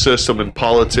judicial system and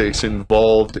politics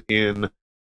involved in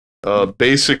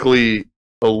basically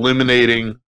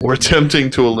eliminating or attempting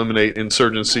to eliminate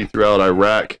insurgency throughout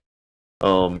Iraq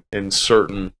and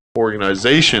certain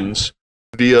organizations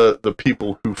via the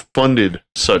people who funded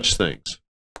such things.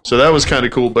 So that was kind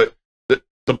of cool, but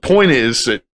the point is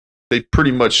that they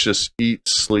pretty much just eat,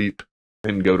 sleep,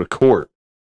 and go to court.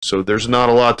 So there's not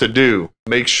a lot to do.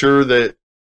 Make sure that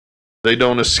they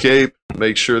don't escape.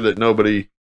 Make sure that nobody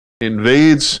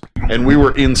invades. And we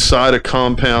were inside a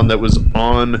compound that was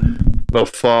on a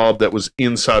fob that was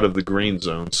inside of the green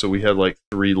zone. So we had like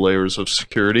 3 layers of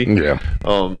security. Yeah.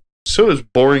 So it was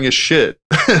boring as shit.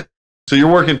 So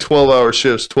you're working 12-hour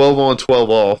shifts, 12 on, 12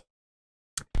 off.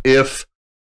 If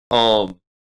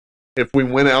we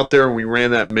went out there and we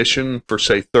ran that mission for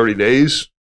say 30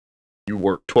 days, you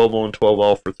work 12 on, 12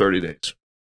 off for 30 days.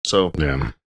 So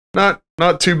yeah. Not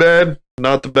too bad,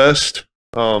 not the best.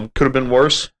 Could have been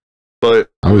worse, but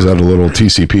I was at a little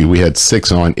TCP. We had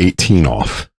 6 on, 18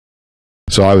 off.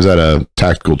 So I was at a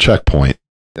tactical checkpoint.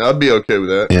 Yeah, I'd be okay with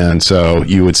that. And so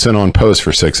you would sit on post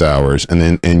for 6 hours, and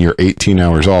then in your 18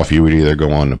 hours off, you would either go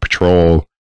on a patrol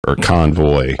or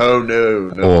convoy. Oh no!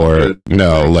 Or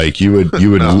no, like you would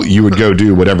you would go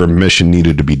do whatever mission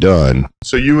needed to be done.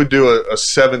 So you would do a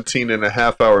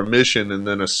 17.5-hour mission and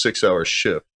then a 6-hour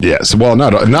shift. Yes, well,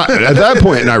 not at that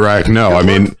point in Iraq. No, I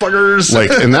mean,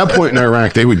 like in that point in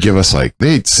Iraq, they would give us like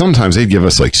sometimes they'd give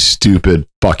us like stupid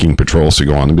fucking patrols to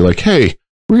go on and be like, hey,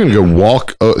 we're gonna go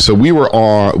walk. So we were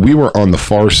on the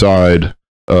far side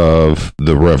of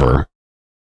the river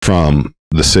from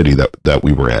the city that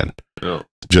we were in. Oh.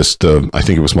 Just I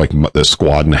think it was like the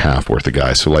squad and a half worth of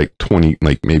guys, so like 20,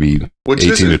 like maybe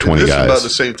 18 to 20 guys. About the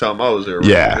same time I was there.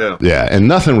 Right? Yeah, and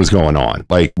nothing was going on.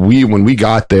 Like when we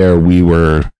got there, we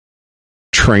were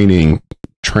training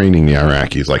training the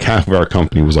Iraqis. Like half of our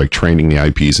company was like training the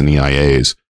IPs and the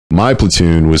IAs. My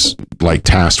platoon was like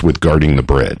tasked with guarding the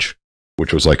bridge,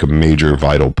 which was like a major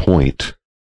vital point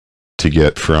to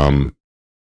get from,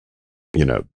 you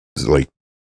know, like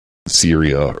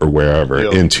Syria or wherever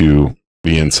into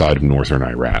the inside of northern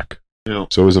Iraq.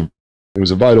 So it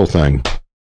was a vital thing.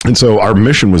 And so our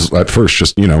mission was at first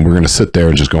just, you know, we're going to sit there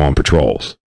and just go on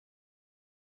patrols.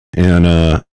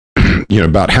 And, you know,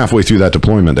 about halfway through that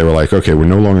deployment, they were like, okay, we're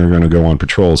no longer going to go on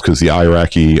patrols because the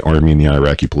Iraqi army and the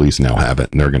Iraqi police now have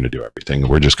it, and they're going to do everything.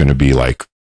 We're just going to be like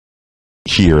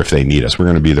here if they need us. We're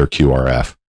going to be their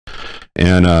QRF.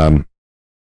 And,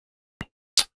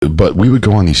 but we would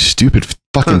go on these stupid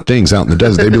fucking things out in the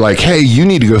desert. They'd be like, hey, you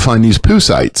need to go find these poo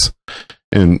sites.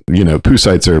 And, you know, poo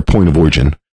sites are a point of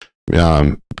origin.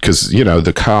 Because, you know,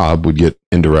 the Cobb would get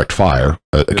indirect fire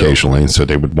occasionally. And so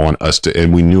they would want us to,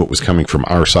 and we knew it was coming from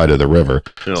our side of the river.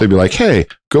 So they'd be like, hey,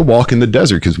 go walk in the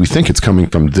desert because we think it's coming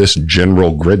from this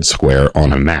general grid square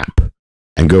on a map.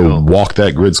 And go walk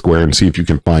that grid square and see if you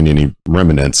can find any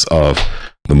remnants of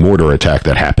the mortar attack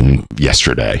that happened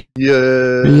yesterday.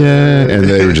 And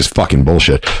they were just fucking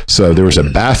bullshit. So there was a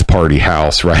bath party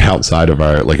house right outside of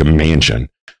our, like a mansion,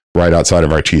 right outside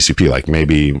of our TCP, like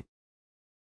maybe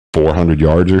 400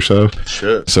 yards or so.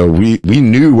 Shit. So we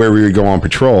knew where we would go on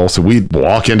patrol. So we'd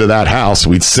walk into that house.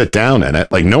 We'd sit down in it.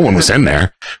 Like no one was in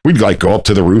there. We'd like go up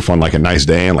to the roof on like a nice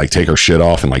day and like take our shit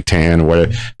off and like tan or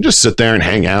whatever. And just sit there and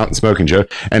hang out and smoke and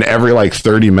joke. And every like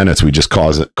 30 minutes, we just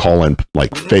call in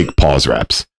like fake pause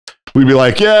reps. We'd be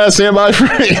like, yeah, stand by for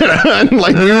you know? And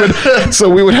like we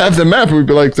would have the map and we'd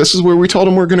be like, this is where we told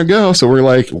them we're going to go. So we're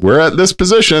like, we're at this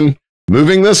position,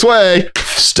 moving this way,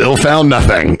 still found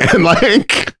nothing. And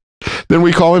like, then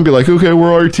we call and be like, okay,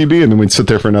 we're RTB. And then we'd sit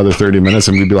there for another 30 minutes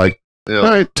and we'd be like, all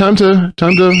right, time to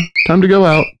go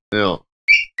out. Yeah.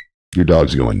 Your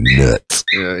dog's going nuts.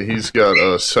 Yeah. He's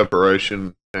got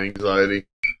separation anxiety.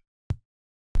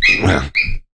 Yeah.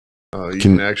 You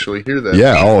can actually hear that.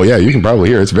 Yeah. Oh yeah. You can probably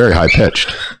hear it. It's very high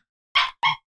pitched.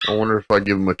 I wonder if I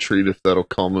give him a treat, if that'll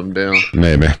calm him down.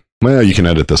 Maybe. Well, you can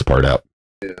edit this part out.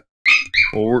 Yeah.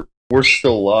 Well, we're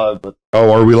still live, but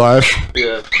are we live?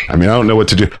 Yeah. I mean, I don't know what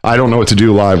to do. I don't know what to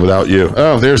do live without you.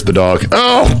 Oh, there's the dog.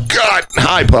 Oh God!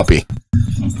 Hi, puppy.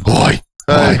 Hi.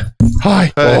 Hi. Hi.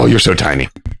 Hey. Oh, you're so tiny.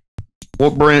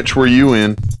 What branch were you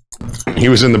in? He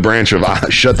was in the branch of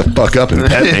shut the fuck up and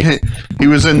pet me. He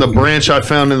was in the branch I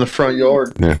found in the front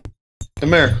yard. Yeah. Come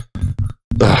here.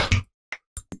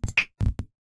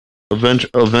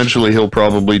 Eventually, he'll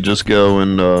probably just go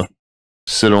and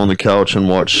sit on the couch and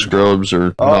watch Scrubs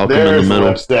or Malcolm in the Middle.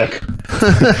 Lipstick.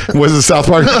 Was it South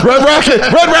Park? Red Rocket!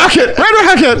 Red Rocket! Red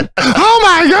Rocket! Oh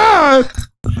my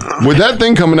God! With that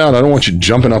thing coming out, I don't want you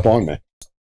jumping up on me.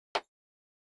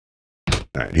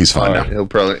 All right, he's fine now. He'll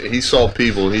probably. He saw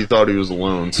people. He thought he was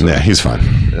alone. So. Yeah, he's fine.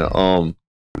 Yeah.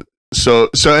 So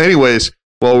anyways,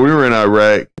 while we were in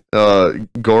Iraq,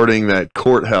 guarding that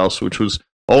courthouse, which was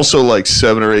also like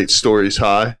 7 or 8 stories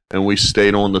high, and we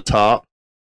stayed on the top.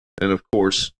 And of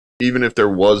course, even if there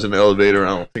was an elevator, I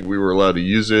don't think we were allowed to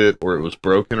use it, or it was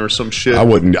broken or some shit. I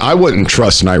wouldn't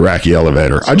trust an Iraqi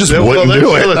elevator. I just wouldn't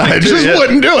do it. I just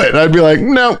wouldn't do it. I'd be like,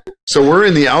 no. So we're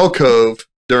in the alcove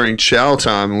during chow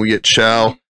time, and we get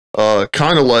chow.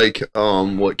 Kind of like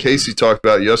what Casey talked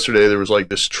about yesterday. There was like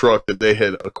this truck that they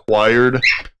had acquired.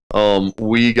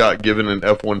 We got given an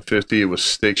F-150. It was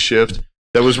stick shift.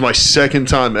 That was my second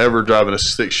time ever driving a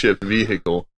stick shift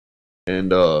vehicle,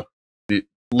 and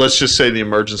let's just say the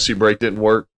emergency brake didn't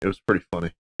work. It was pretty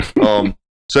funny.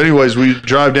 So anyways, we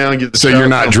drive down and get the. So you're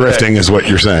not drifting, is what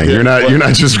you're saying. Yeah, you're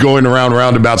not just going around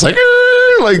roundabouts like.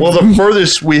 Well, the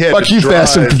furthest we had. Fuck you, drive,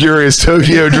 Fast and Furious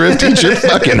Tokyo Drift. Eat your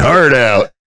fucking heart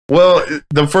out. Well,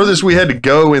 the furthest we had to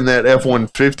go in that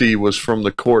F-150 was from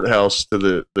the courthouse to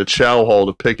the chow hall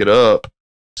to pick it up,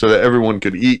 so that everyone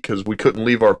could eat, because we couldn't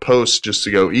leave our posts just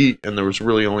to go eat, and there was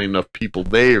really only enough people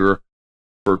there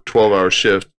for 12-hour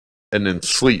shift. And then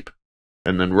sleep,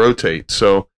 and then rotate.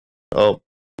 So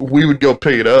we would go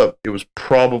pick it up. It was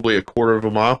probably a quarter of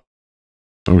a mile.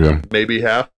 Okay. Maybe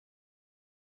half.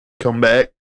 Come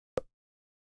back.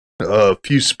 A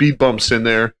few speed bumps in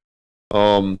there.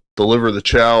 Deliver the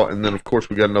chow, and then of course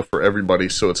we got enough for everybody.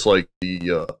 So it's like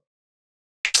the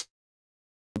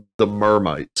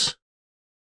mermites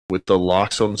with the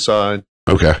locks on the side.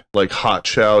 Okay. Like hot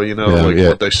chow,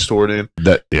 what they stored in.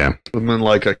 Yeah. And then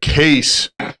like a case.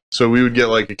 So we would get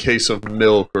like a case of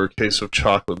milk, or a case of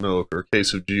chocolate milk, or a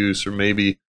case of juice, or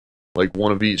maybe like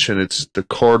one of each, and it's the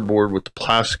cardboard with the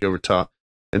plastic over top.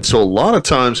 And so a lot of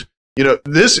times,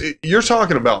 this, you're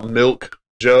talking about milk,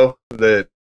 Joe, that,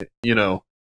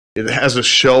 it has a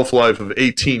shelf life of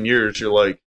 18 years. You're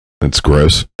like, that's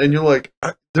gross. And you're like,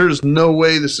 there's no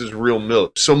way this is real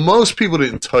milk. So most people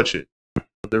didn't touch it.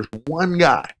 But there's one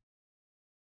guy,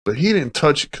 but he didn't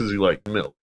touch it because he liked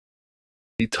milk.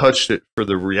 He touched it for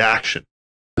the reaction.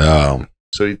 Oh.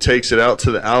 So he takes it out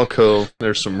to the alcove.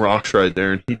 There's some rocks right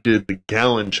there, and he did the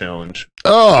gallon challenge.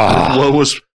 Oh. What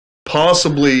was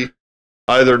possibly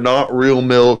either not real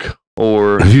milk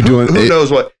or who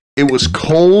knows what. It was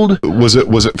cold. Was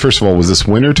it first of all, was this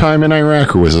wintertime in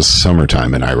Iraq or was this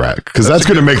summertime in Iraq? Because that's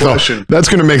going to make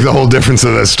the whole difference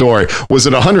of this story. Was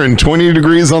it 120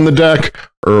 degrees on the deck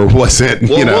or was it,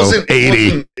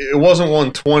 80? It wasn't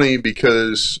 120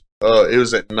 because it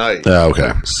was at night. Oh,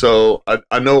 okay. So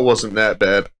I know it wasn't that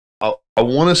bad. I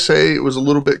want to say it was a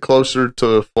little bit closer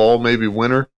to fall, maybe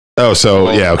winter. Oh,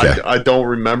 so yeah, okay. I don't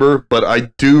remember, but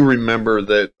I do remember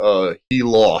that he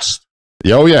lost.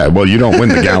 Oh, yeah. Well, you don't win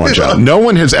the gallon challenge. No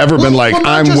one has ever been like,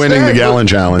 I'm winning the gallon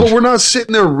challenge. But we're not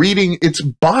sitting there reading its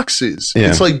boxes. Yeah.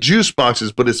 It's like juice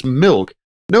boxes, but it's milk.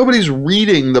 Nobody's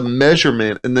reading the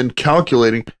measurement and then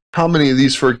calculating how many of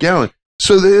these for a gallon.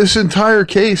 So this entire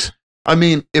case, I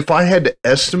mean, if I had to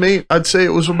estimate, I'd say it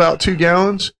was about 2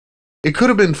 gallons. It could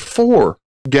have been 4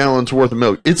 gallons worth of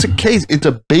milk. It's a case. It's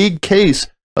a big case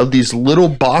of these little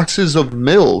boxes of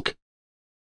milk.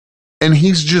 And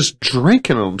he's just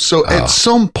drinking them. So at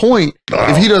some point,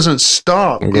 if he doesn't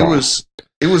stop, it was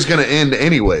going to end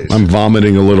anyways. I'm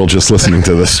vomiting a little just listening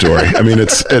to this story. I mean,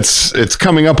 it's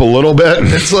coming up a little bit.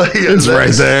 It's like it's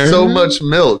right there. So much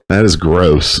milk. That is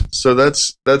gross. So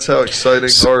that's how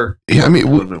exciting our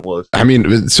deployment was. I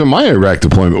mean, so my Iraq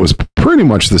deployment was pretty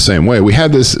much the same way. We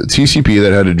had this TCP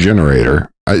that had a generator.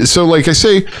 So like I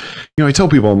say, I tell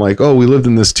people, I'm like, oh, we lived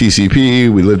in this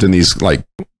TCP. We lived in these like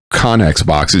Connex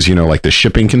boxes, like the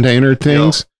shipping container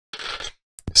things. Yeah.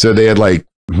 So they had like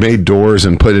made doors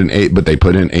and put in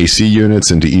AC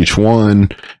units into each one,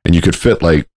 and you could fit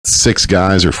like 6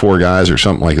 guys or 4 guys or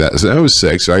something like that. So that was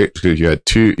 6, right? Because you had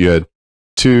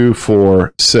 2,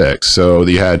 4, 6. So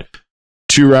you had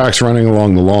 2 racks running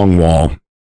along the long wall,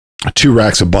 2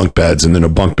 racks of bunk beds, and then a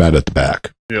bunk bed at the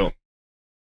back. Yeah.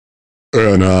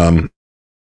 And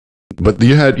but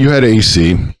you had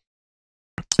AC,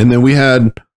 and then we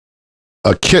had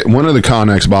a kit. One of the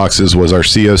Connex boxes was our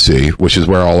COC, which is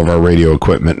where all of our radio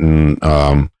equipment and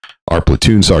our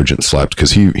platoon sergeant slept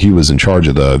because he was in charge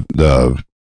of that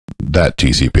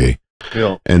TCP.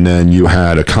 Yeah. And then you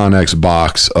had a Connex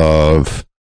box of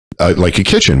like a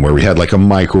kitchen where we had like a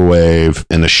microwave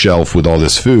and a shelf with all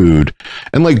this food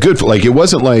and like good, like it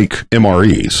wasn't like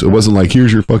MREs. It wasn't like,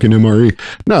 here's your fucking MRE.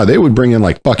 No, they would bring in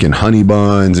like fucking honey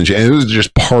buns and shit. And it was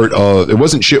just part of, it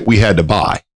wasn't shit we had to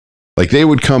buy. Like they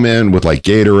would come in with like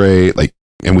Gatorade, like,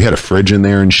 and we had a fridge in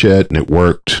there and shit and it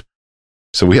worked.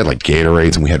 So we had like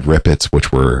Gatorades and we had Rippets,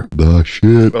 which were the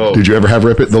shit. Oh, did you ever have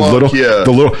Rippet? The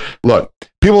little, look,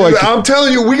 people dude, like, I'm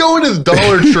telling you, we go into the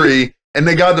Dollar Tree and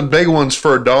they got the big ones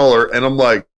for $1. And I'm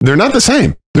like, they're not the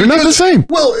same. They're not the same.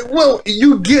 Well,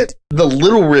 you get the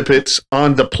little Rippets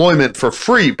on deployment for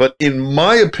free. But in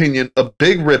my opinion, a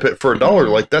big Rippet for $1,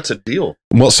 like that's a deal.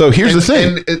 Well, so here's the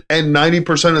thing. And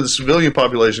 90% of the civilian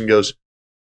population goes,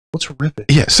 what's a Rippet?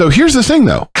 Yeah. So here's the thing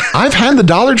though. I've had the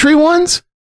Dollar Tree ones.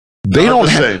 They don't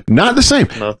have, not the same.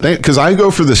 Because I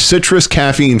go for the citrus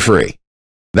caffeine free.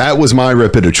 That was my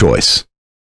Rippet of choice.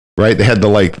 Right? They had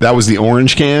that was the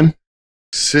orange can.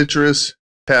 Citrus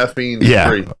caffeine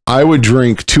free. I would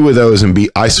drink 2 of those and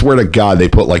I swear to God, they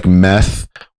put like meth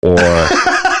or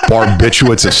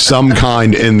barbiturates of some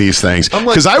kind in these things.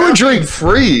 Because I would drink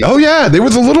free. Oh yeah, they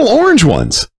were the little orange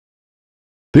ones.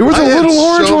 They were the little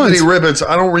orange ones. So many Ribbits,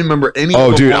 I don't remember any.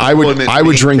 Oh, dude, I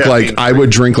would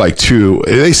drink like 2.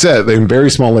 They said they in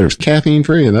very small letters, caffeine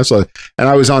free, and that's like. And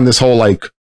I was on this whole like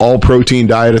all protein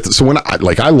diet. So when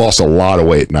I lost a lot of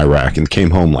weight in Iraq and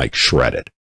came home like shredded,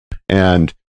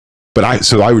 but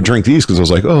I would drink these because I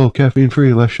was like, oh, caffeine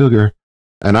free, less sugar.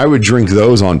 And I would drink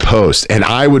those on post, and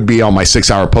I would be on my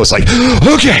 6-hour post like,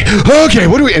 okay,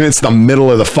 what do we? And it's the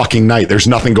middle of the fucking night. There's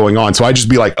nothing going on. So I'd just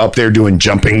be like up there doing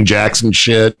jumping jacks and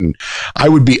shit. And I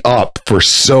would be up for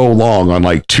so long on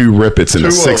like 2 Rippets in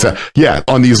a 6 hour. Yeah.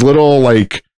 On these little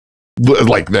like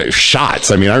the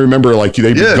shots. I mean, I remember like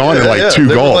they'd be gone in like 2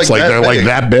 gulps. Like they're like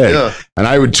that big. Yeah. And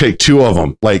I would take 2 of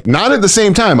them, like not at the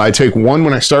same time. I'd take one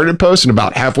when I started post, and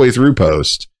about halfway through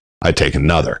post, I'd take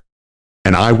another.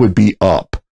 And I would be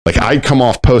up. Like I'd come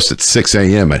off post at 6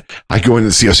 a.m. and I'd go into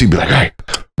the COC and be like, hey,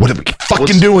 What are we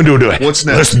fucking doing to it? What's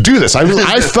next? Let's do this.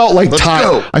 I felt like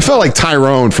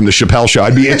Tyrone from the Chappelle Show.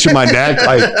 I'd be itching my neck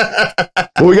like,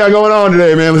 what we got going on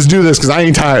today, man? Let's do this because I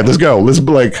ain't tired. Let's go. Let's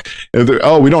be like,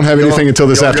 oh, we don't have anything until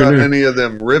this afternoon. Got any of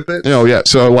them rip it? Yeah.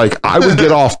 So like I would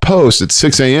get off post at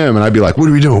 6 a.m. and I'd be like, what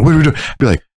are we doing? I'd be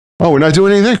like, oh, we're not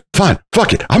doing anything? Fine.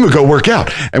 Fuck it. I'm going to go work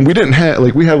out. And we didn't have,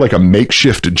 like, we had like a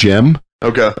makeshift gym.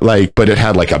 Okay. Like, but it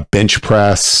had like a bench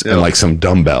press and like some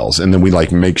dumbbells. And then we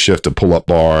like makeshift a pull-up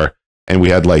bar. And we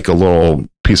had like a little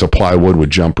piece of plywood with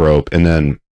jump rope. And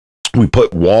then we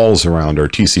put walls around our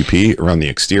TCP, around the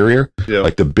exterior.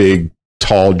 Like the big,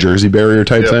 tall Jersey barrier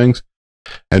type things.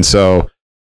 And so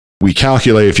we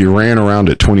calculate if you ran around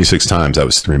it 26 times, that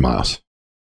was 3 miles.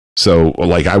 So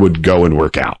like I would go and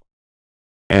work out.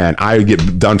 And I would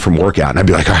get done from workout and I'd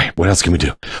be like, all right, what else can we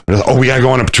do? Oh, we got to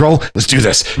go on a patrol. Let's do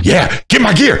this. Yeah. Get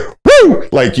my gear. Woo.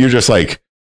 Like you're just like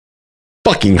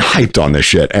fucking hyped on this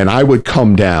shit. And I would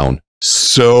come down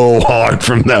so hard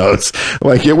from those.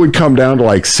 Like it would come down to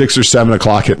like 6 or 7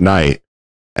 o'clock at night.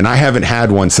 And I haven't had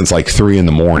one since like 3 in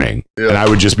the morning. And I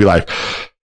would just be like,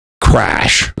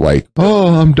 crash. Like,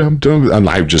 oh, I'm dumb. And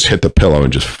I would just hit the pillow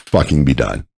and just fucking be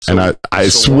done. So, and I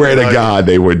swear to God,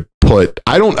 they would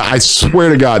I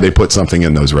swear to God, they put something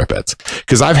in those Rip-Its.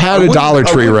 Because I've had a Dollar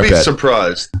Tree Rip-It. I would be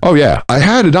surprised. Oh, yeah. I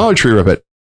had a Dollar Tree Rip-It.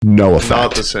 No effect.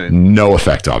 Not the same. No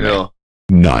effect on me.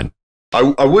 None.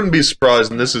 I wouldn't be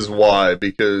surprised, and this is why,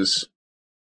 because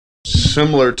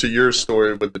similar to your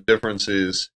story, but the difference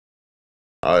is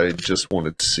I just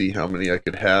wanted to see how many I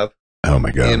could have. Oh,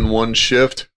 my God. In one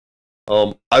shift.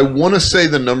 I want to say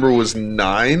the number was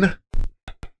 9.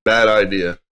 Bad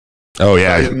idea. Oh,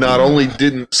 yeah. I not only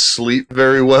didn't sleep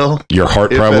very well. Your heart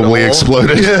probably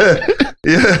exploded.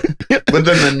 Yeah. But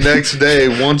then the next day,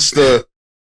 once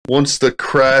the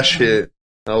crash hit,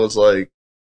 I was like,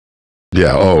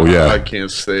 yeah, oh, yeah. I can't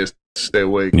stay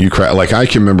awake. Like, I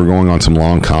can remember going on some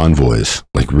long convoys,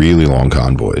 like really long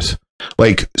convoys,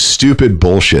 like stupid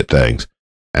bullshit things.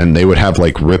 And they would have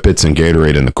like Rip-Its and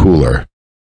Gatorade in the cooler.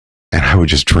 And I would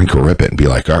just drink a Rip-It and be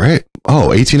like, all right,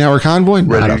 18-hour convoy?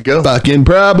 Ready to go. Fucking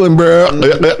problem, bro.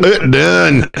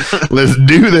 Done. Let's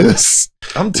do this.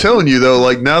 I'm telling you, though,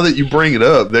 like, now that you bring it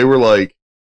up, they were like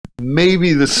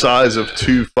maybe the size of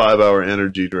 2 5-hour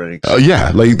energy drinks. Oh,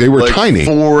 yeah. Like, they were like tiny.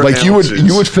 4 like, ounces.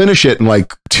 you would finish it in,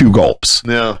 like, 2 gulps.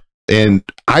 Yeah. And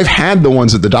I've had the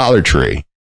ones at the Dollar Tree,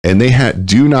 and they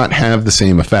do not have the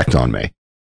same effect on me.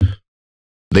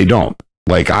 They don't.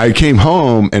 Like I came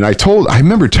home and I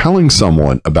remember telling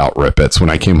someone about Rip-Its when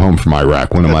I came home from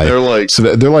Iraq. They're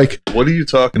like, what are you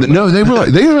talking about? No, they were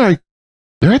like,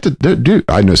 they're at dude,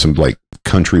 I know some like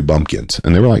country bumpkins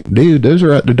and they were like, dude, those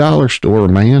are at the dollar store,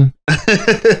 man.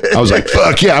 I was like,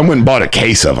 fuck yeah. I went and bought a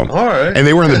case of them. All right. And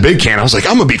they were in the big can. I was like,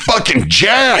 I'm going to be fucking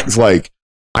jacked. Like,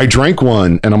 I drank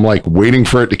one and I'm like waiting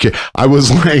for it to kick. It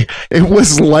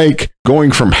was like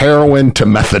going from heroin to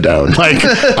methadone. Like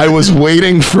I was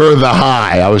waiting for the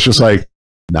high. I was just like,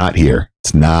 not here.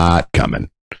 It's not coming.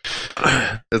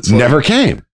 It's never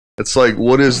came. It's like,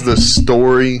 what is the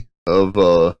story of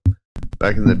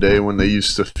back in the day when they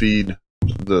used to feed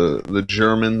the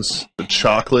Germans the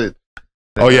chocolate?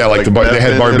 Oh yeah, like they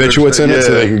had barbiturates in it,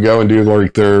 so they could go and do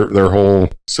like their whole.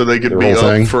 So they could be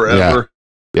up forever.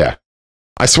 Yeah.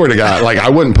 I swear to God, like I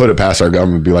wouldn't put it past our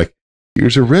government to be like,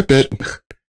 here's a Rip-It.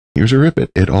 Here's a Rip-It.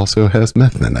 It also has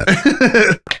meth in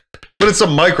it. But it's a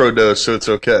microdose, so it's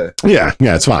okay. Yeah,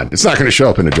 it's fine. It's not going to show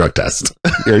up in a drug test.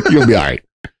 You'll be all right.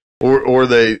 Or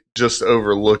they just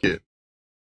overlook it.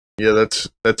 Yeah, that's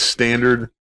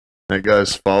standard. That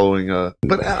guy's following.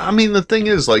 But I mean, the thing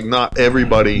is, like, not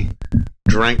everybody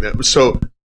drank that.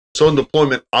 So in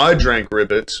deployment, I drank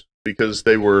Rip-Its because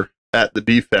they were at the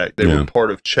DFAC. They were part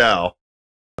of Chow.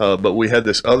 But we had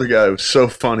this other guy who was so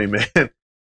funny, man.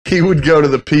 He would go to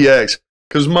the PX.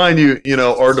 Because mind you,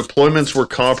 our deployments were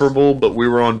comparable, but we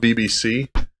were on BBC.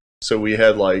 So we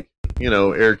had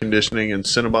air conditioning and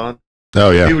Cinnabon.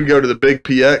 Oh, yeah. He would go to the big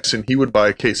PX and he would buy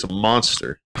a case of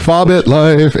Monster. Fobbit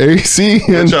Life, AC.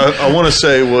 Which I want to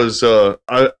say was,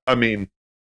 I mean,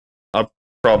 I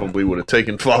probably would have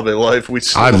taken Fobbit Life.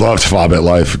 I loved Fobbit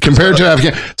Life compared to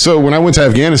Afghanistan. So when I went to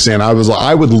Afghanistan, I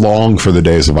would long for the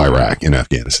days of Iraq in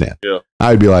Afghanistan. Yeah.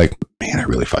 I'd be like, man, I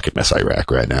really fucking miss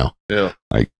Iraq right now. Yeah.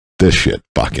 Like, this shit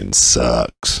fucking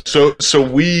sucks. So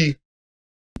we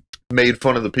made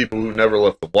fun of the people who never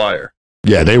left the wire.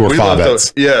 Yeah, they were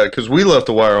Fobbits. Yeah, because we left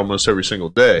the wire almost every single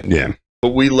day. Yeah.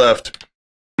 But we left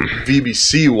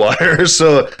VBC wire.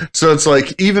 So it's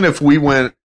like, even if we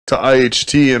went to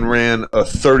IHT and ran a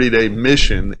 30-day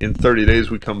mission, in 30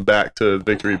 days we come back to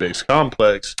Victory Base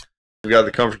Complex. We got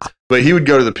the comfort. But he would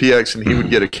go to the PX and he would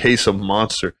get a case of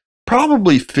Monster.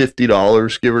 probably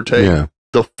 $50, give or take,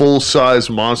 the full-size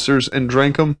monsters and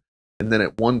drank them. And then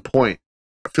at one point,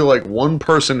 I feel like one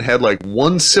person had like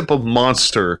one sip of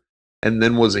Monster and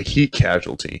then was a heat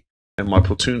casualty. And my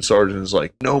platoon sergeant is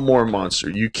like, no more Monster.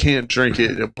 You can't drink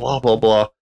it, blah, blah, blah.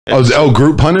 And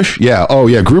group punish? Yeah. Oh,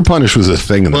 yeah. Group punish was a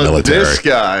thing in the military. This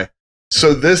guy,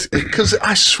 because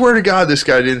I swear to God, this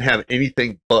guy didn't have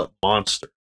anything but Monster.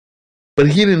 But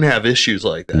he didn't have issues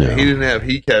like that. Yeah. He didn't have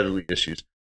heat casualty issues.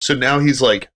 So now he's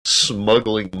like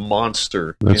smuggling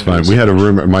Monster. That's fine. We had a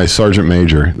rumor. My sergeant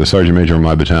major, the sergeant major of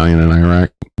my battalion in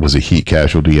Iraq, was a heat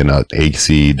casualty in a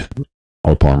AC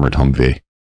up-armored Humvee.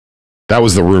 That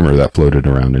was the rumor that floated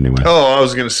around anyway. Oh, I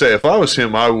was going to say, if I was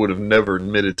him, I would have never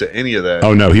admitted to any of that.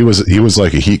 Oh no, he was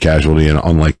like a heat casualty in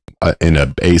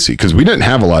a AC, because we didn't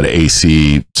have a lot of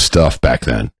AC stuff back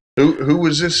then. Who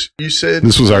was this? You said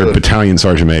this was our battalion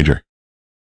sergeant major.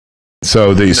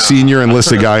 So the senior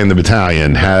enlisted guy in the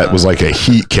battalion was like a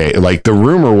heat case. Like the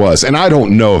rumor was, and I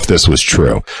don't know if this was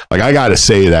true. Like I got to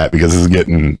say that because this is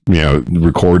getting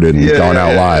recorded and gone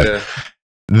out live. Yeah.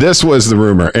 This was the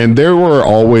rumor, and there were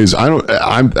always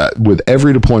with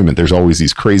every deployment, there's always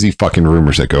these crazy fucking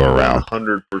rumors that go around.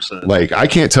 100%. Like I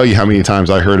can't tell you how many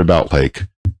times I heard about like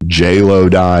J-Lo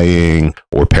dying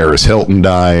or Paris Hilton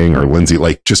dying or Lindsay.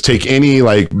 Like just take any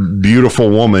like beautiful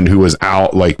woman who was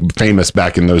out like famous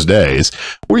back in those days,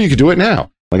 or you could do it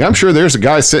now. Like I'm sure there's a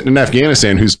guy sitting in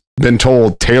Afghanistan who's been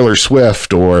told Taylor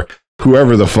Swift or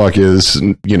whoever the fuck is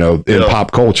in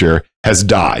pop culture has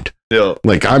died. Yeah.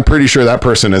 Like I'm pretty sure that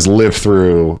person has lived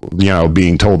through,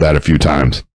 being told that a few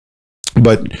times.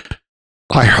 But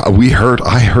I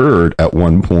heard at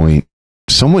one point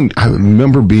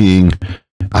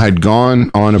I had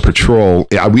gone on a patrol.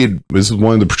 Yeah, this is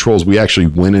one of the patrols we actually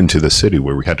went into the city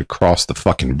where we had to cross the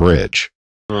fucking bridge.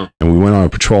 And we went on a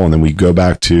patrol, and then we go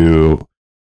back to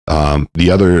the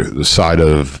other side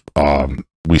of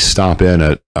we stop in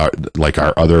at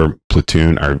our other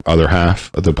platoon, our other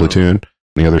half of the platoon.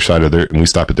 The other side of and we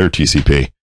stop at their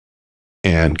TCP,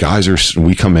 and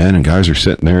we come in and guys are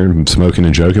sitting there and smoking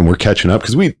and joking. We're catching up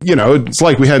because it's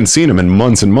like we hadn't seen them in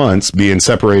months and months, being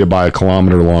separated by a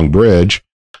kilometer-long bridge,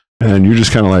 and you're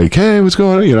just kind of like, hey, what's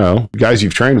going on? Guys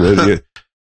you've trained with.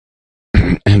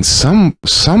 And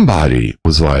somebody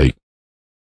was like,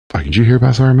 did you hear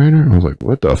about Sergeant Major? I was like,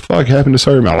 what the fuck happened to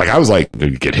Sergeant Major? Like, I was like,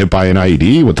 did you get hit by an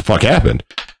IED? What the fuck happened?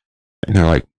 And they're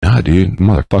like, nah, dude, the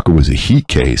motherfucker was a heat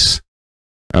case.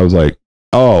 I was like,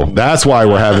 oh, that's why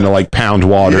we're having to like pound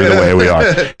water the way we are.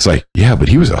 It's like, yeah, but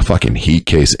he was a fucking heat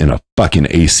case in a fucking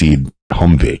AC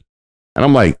Humvee. And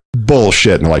I'm like,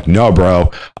 bullshit. And they're like, no,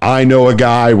 bro, I know a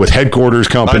guy with headquarters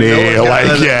company. A guy.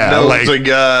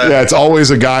 Yeah, it's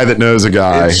always a guy that knows a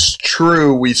guy. It's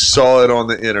true. We saw it on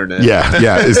the internet.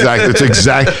 Yeah, exactly. It's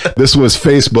exact. This was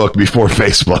Facebook before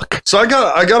Facebook. So I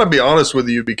gotta be honest with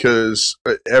you, because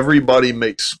everybody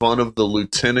makes fun of the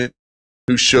lieutenant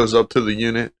who shows up to the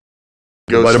unit,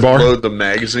 goes to load the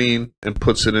magazine and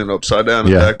puts it in upside down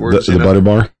and backwards. The butter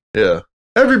bar. Yeah,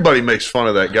 everybody makes fun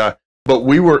of that guy. But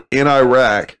we were in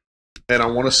Iraq, and I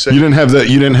want to say you didn't have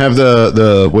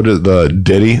the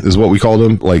ditty is what we called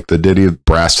them, like the ditty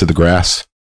brass to the grass.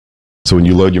 So when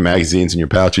you load your magazines in your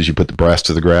pouches, you put the brass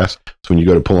to the grass. So when you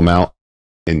go to pull them out,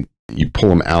 and you pull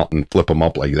them out and flip them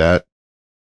up like that,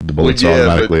 the bullets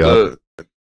automatically up.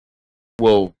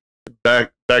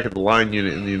 Back at the line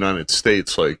unit in the United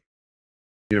States, like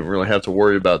you didn't really have to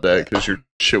worry about that because your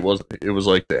shit it was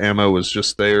like the ammo was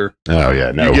just there. Oh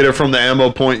yeah, no. You get it from the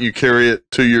ammo point, you carry it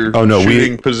to your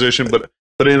shooting position. But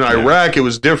in Iraq, it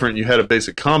was different. You had a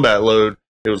basic combat load.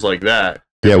 It was like that.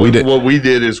 Yeah, we did. What we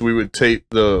did is we would tape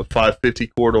the 550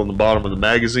 cord on the bottom of the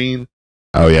magazine.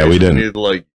 Oh yeah, we didn't.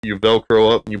 You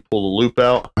Velcro up and you pull the loop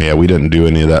out. Yeah, we didn't do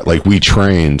any of that. Like we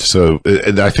trained. So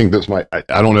I think that's I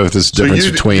don't know if this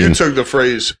difference between. You took the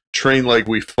phrase "train like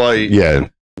we fight." Yeah.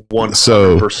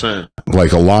 100%.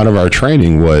 Like a lot of our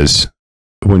training was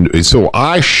so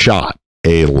I shot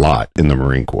a lot in the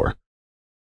Marine Corps,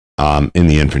 in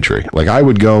the infantry. Like I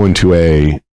would go into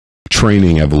a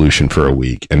training evolution for a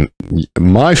week, and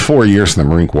my 4 years in the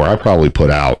Marine Corps, I probably put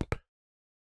out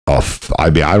I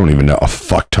don't even know, a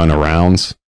fuck ton of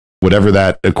rounds, whatever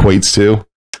that equates to.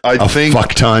 I think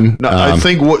fuck ton. No, I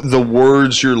think what the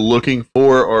words you're looking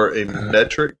for are a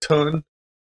metric ton.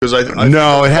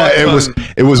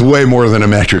 It was way more than a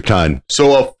metric ton.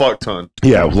 So a fuck ton.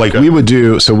 Yeah, like we would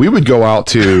go out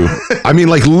to, I mean,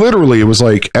 like literally it was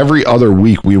like every other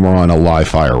week we were on a live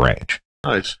fire range.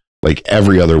 Nice. Like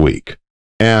every other week.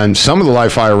 And some of the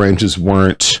live fire ranges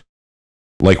weren't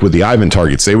like with the Ivan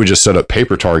targets. They would just set up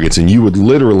paper targets, and you would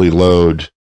literally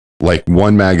load like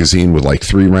one magazine with like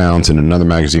 3 rounds and another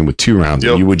magazine with 2 rounds,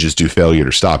 and you would just do failure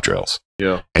to stop drills.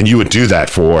 Yeah. And you would do that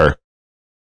for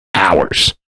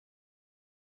hours.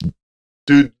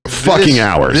 Dude, fucking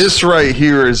hours. This right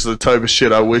here is the type of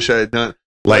shit I wish I had done.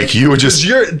 Like you would just,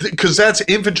 because that's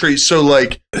infantry. So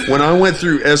like when I went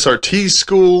through SRT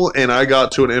school and I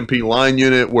got to an MP line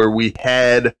unit where we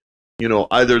had, you know,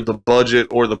 either the budget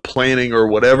or the planning or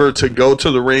whatever to go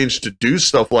to the range to do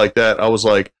stuff like that, I was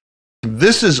like,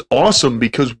 this is awesome,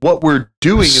 because what we're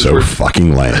doing is so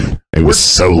fucking lame. It was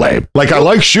so lame. Like I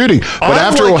like shooting, but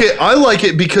I like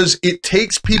it because it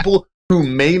takes people who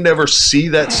may never see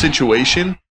that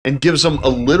situation and gives them a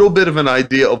little bit of an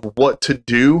idea of what to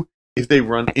do if they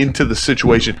run into the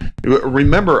situation.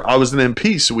 Remember, I was an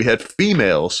MP, so we had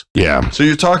females. Yeah. So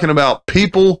you're talking about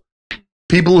people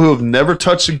who have never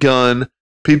touched a gun,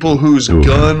 people whose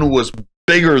gun was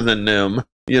bigger than them,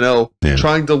 you know,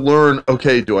 trying to learn,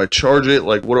 okay, do I charge it?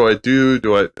 Like, what do I do?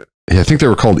 I think they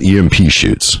were called EMP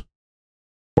shoots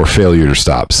or failure to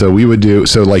stop. So we would do,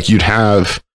 so like you'd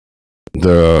have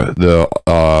the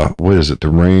what is it? The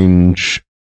range,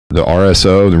 the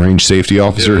RSO, the range safety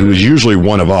officer, who was usually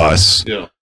one of us. Yeah.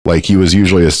 Like he was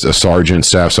usually a sergeant,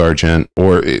 staff sergeant,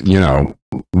 or, you know,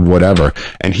 whatever.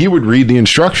 And he would read the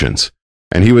instructions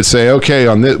and he would say, okay,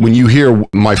 on this, when you hear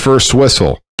my first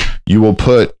whistle, you will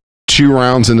put 2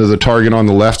 rounds into the target on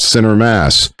the left center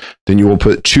mass. Then you will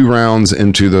put 2 rounds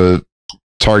into the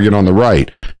target on the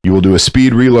right. You will do a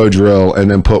speed reload drill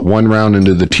and then put 1 round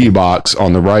into the T box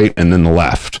on the right and then the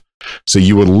left. So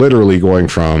you would literally going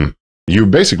from, you're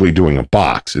basically doing a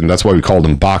box, and that's why we called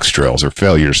them box drills or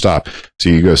failure to stop. So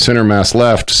you go center mass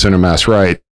left, center mass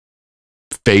right,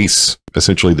 face,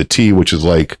 essentially the T, which is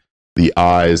like the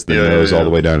eyes, the nose, all the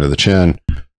way down to the chin.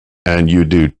 And you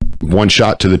do 1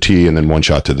 shot to the T and then 1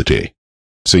 shot to the T.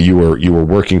 So you were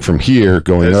working from here,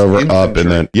 going over, up,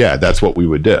 and then, that's what we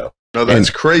would do. No, that's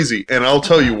crazy. And I'll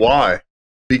tell you why.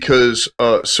 Because,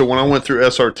 so when I went through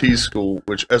SRT school,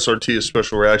 which SRT is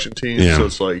Special Reaction Team, so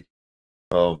it's like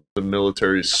the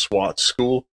military SWAT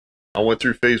school. I went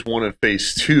through phase 1 and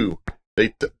phase 2.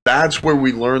 That's where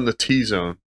we learned the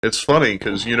T-zone. It's funny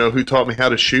because you know who taught me how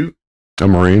to shoot? A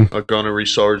Marine. A gunnery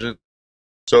sergeant.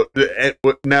 So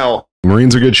now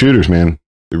Marines are good shooters, man.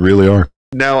 They really are.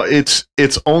 Now it's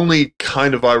only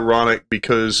kind of ironic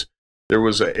because there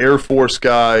was an Air Force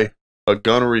guy, a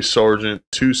gunnery sergeant,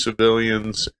 2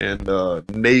 civilians, and a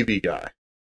Navy guy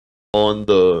on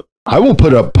the. I will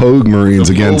put up Pogue Marines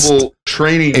against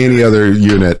training any other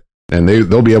unit, and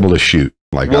they'll be able to shoot.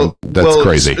 Like that's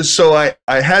crazy. So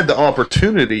I had the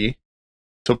opportunity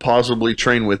to possibly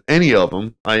train with any of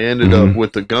them. I ended up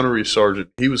with the gunnery sergeant.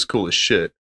 He was cool as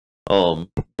shit.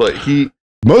 But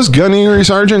most gunnery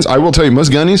sergeants, I will tell you,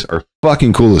 most gunnies are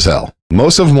fucking cool as hell.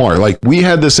 Most of them are. Like, we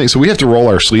had this thing, so we have to roll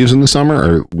our sleeves in the summer,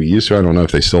 or we used to, I don't know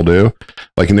if they still do.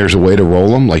 Like, and there's a way to roll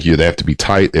them. Like, they have to be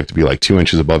tight. They have to be like 2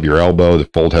 inches above your elbow. The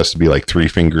fold has to be like 3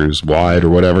 fingers wide or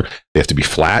whatever. They have to be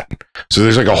flat. So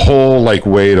there's like a whole like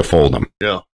way to fold them.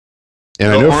 Yeah.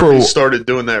 And I know Army started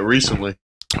doing that recently.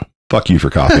 Fuck you for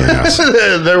copying us.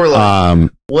 They were like,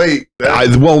 wait.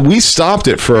 We stopped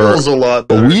it for a lot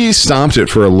better. We stopped it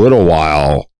for a little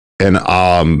while, and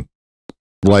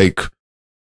like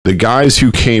the guys who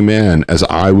came in as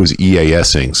I was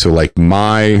EASing, so like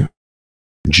my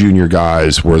junior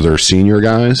guys were their senior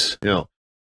guys. Yeah.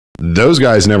 Those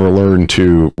guys never learned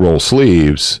to roll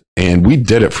sleeves, and we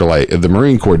did it for like the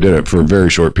Marine Corps did it for a very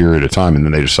short period of time, and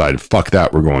then they decided, fuck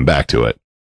that, we're going back to it.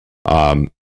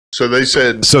 So they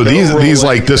said. So these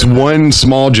like this one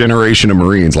small generation of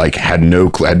Marines like had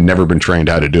never been trained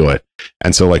how to do it,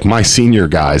 and so like my senior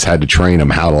guys had to train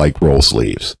them how to like roll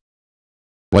sleeves.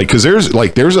 Like, because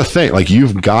there's a thing like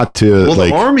you've got to. Well, like,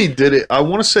 the Army did it. I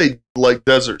want to say like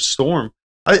Desert Storm.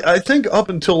 I think up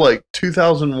until like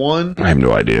 2001. I have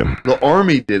no idea. The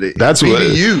Army did it. That's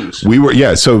BDUs. We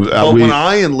were So when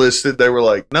I enlisted, they were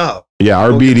like, no. Yeah, our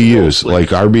BDUs,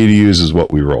 like our BDUs is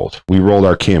what we rolled. We rolled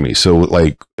our camis. So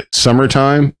like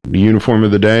summertime, the uniform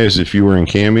of the day is if you were in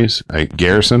camis, like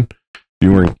garrison,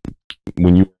 you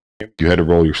had to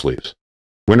roll your sleeves.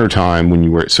 Wintertime when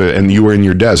you were and you were in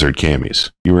your desert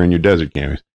camis.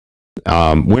 Wintertime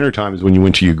is when you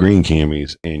went to your green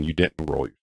camis and you didn't roll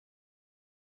your.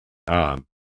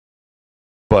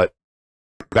 But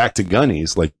back to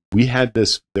gunnies, like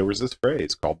there was this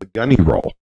phrase called the gunny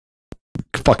roll.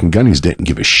 Fucking gunnies didn't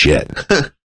give a shit.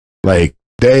 Like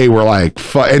they were like,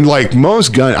 and like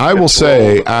most I will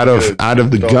say out of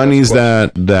the gunnies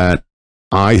that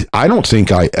I don't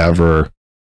think I ever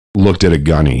looked at a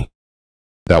gunny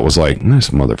that was like, this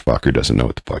motherfucker doesn't know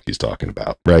what the fuck he's talking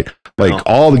about, right? Like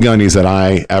all the gunnies that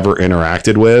I ever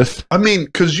interacted with. I mean,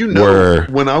 because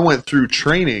when I went through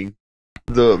training,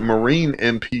 the Marine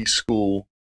MP school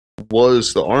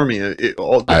was the Army. The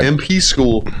MP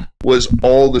school was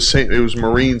all the same. It was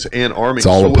Marines and Army. It's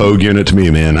all a Pogue unit to me,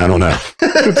 man. I don't know.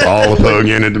 It's all a Pogue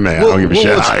unit to me. I don't give a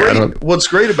shit. What's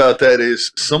great about that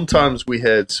is sometimes we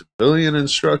had civilian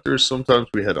instructors, sometimes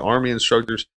we had Army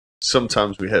instructors,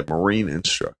 sometimes we had Marine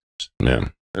instructors. Yeah.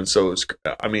 And so it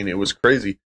was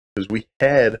crazy because we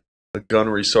had a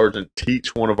gunnery sergeant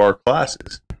teach one of our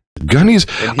classes. Gunnies,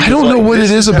 I don't know what it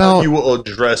is about. You will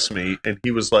address me, and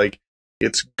he was like,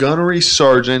 "It's gunnery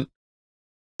sergeant.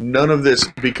 None of this,"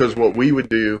 because what we would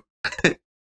do,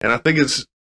 and I think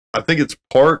it's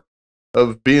part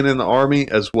of being in the Army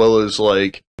as well as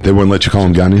like they wouldn't let you call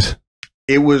them gunnies.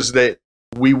 It was that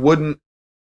we wouldn't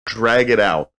drag it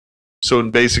out. So in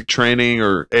basic training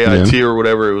or AIT or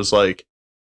whatever, it was like,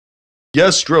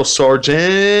 "Yes, drill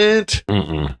sergeant,"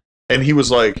 and he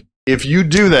was like, "If you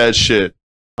do that shit,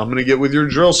 I'm going to get with your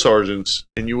drill sergeants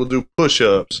and you will do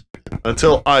push-ups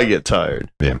until I get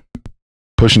tired." Yeah.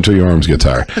 Push until your arms get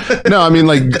tired. No, I mean,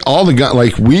 like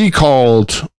like we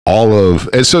called all of,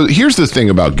 and so here's the thing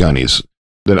about gunnies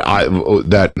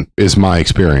that is my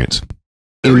experience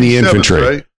in the infantry.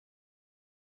 Right?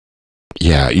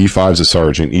 Yeah. E5 is a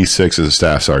sergeant. E6 is a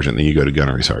staff sergeant. Then you go to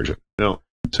gunnery sergeant. No.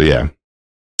 So yeah.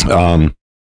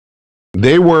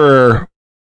 They were,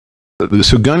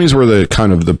 so gunnies were the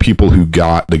kind of the people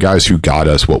the guys who got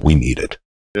us what we needed.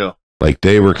 Yeah. Like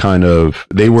they were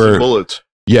bullets.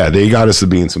 Yeah, they got us the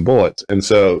beans and bullets. And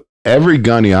so every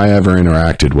gunny I ever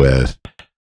interacted with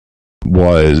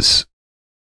was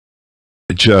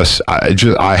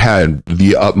I had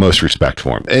the utmost respect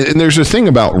for him. And there's a thing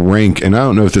about rank, and I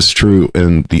don't know if this is true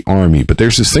in the Army, but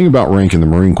there's this thing about rank in the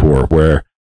Marine Corps where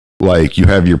like you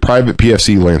have your private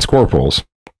PFC Lance Corporals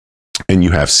and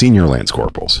you have senior Lance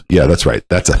Corporals. Yeah, that's right.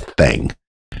 That's a thing.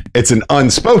 It's an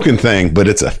unspoken thing, but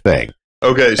it's a thing.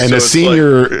 Okay, and so a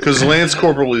senior, because Lance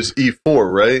Corporal is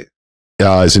E4, right?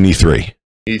 Is an E3.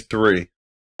 E3.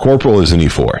 Corporal is an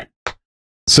E4.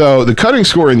 So the cutting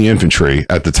score in the infantry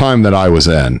at the time that I was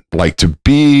in, like to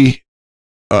pick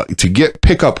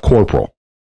up corporal,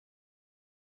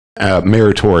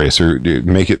 meritorious, or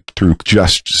make it through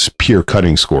just pure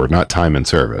cutting score, not time in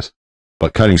service,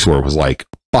 but cutting score was like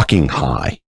fucking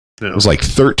high. Yeah. It was like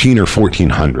 13 or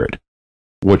 1400,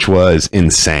 which was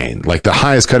insane. Like the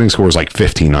highest cutting score was like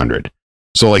 1500.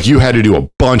 So like you had to do a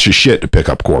bunch of shit to pick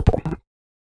up corporal.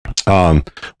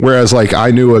 Whereas like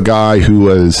I knew a guy who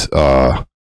was a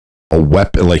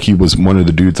weapon, like he was one of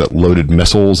the dudes that loaded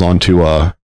missiles onto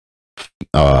a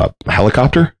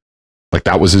helicopter. Like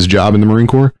that was his job in the Marine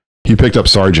Corps. He picked up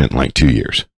sergeant in like 2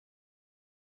 years.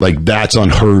 Like that's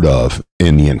unheard of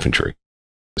in the infantry,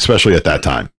 especially at that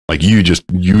time. Like you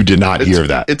did not hear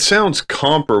that. It sounds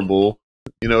comparable.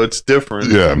 You know, it's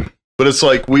different. Yeah. But it's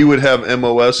like we would have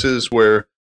MOSs where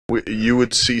you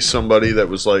would see somebody that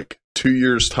was like 2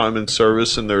 years time in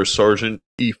service and they're a sergeant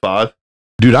E5.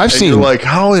 Dude, I've seen. You're like,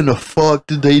 how in the fuck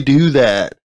did they do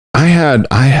that?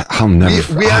 I'll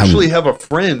never. We actually have a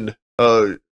friend.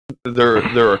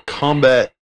 They're a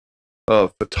combat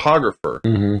photographer.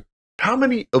 Mm-hmm. How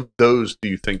many of those do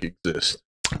you think exist?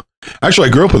 Actually,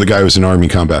 I grew up with a guy who was an Army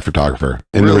combat photographer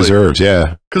in the reserves.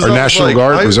 Yeah, or National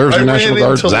Guard, reserves or National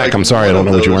Guard. Zach, like, I'm sorry, I don't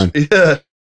know what you're wearing. Yeah,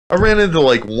 I ran into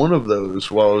like one of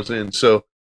those while I was in. So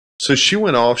she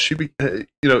went off. She made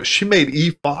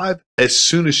E5 as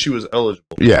soon as she was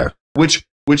eligible. Yeah, which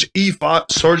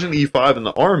E5 Sergeant E5 in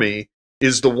the Army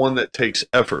is the one that takes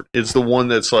effort. It's the one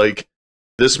that's like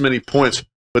this many points.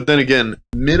 But then again,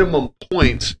 minimum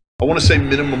points. I want to say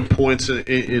minimum points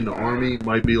in the Army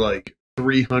might be like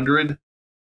 300.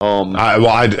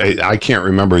 I can't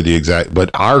remember the exact, but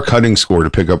our cutting score to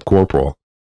pick up corporal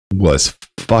was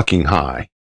fucking high.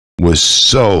 Was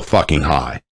so fucking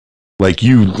high. Like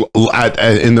in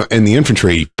the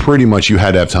infantry, pretty much you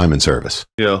had to have time in service.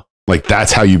 Yeah. Like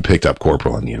that's how you picked up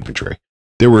corporal in the infantry.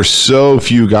 There were so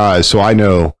few guys. So I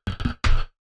know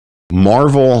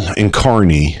Marvel and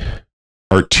Carney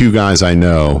are two guys I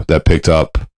know that picked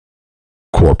up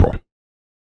corporal.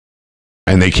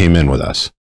 And they came in with us.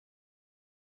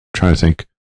 I'm trying to think.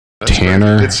 That's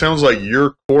Tanner. Right. It sounds like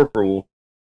your corporal,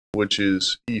 which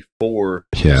is E4,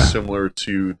 is similar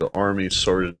to the Army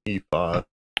Sergeant E5.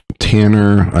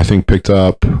 Tanner, I think, picked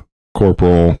up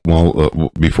corporal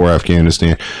before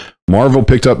Afghanistan. Marvel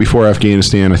picked up before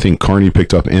Afghanistan. I think Carney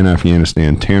picked up in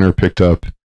Afghanistan. Tanner picked up,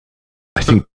 I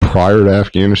think, prior to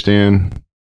Afghanistan.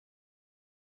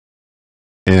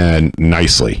 And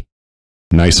nicely.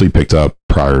 nicely picked up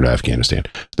prior to Afghanistan.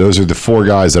 Those are the 4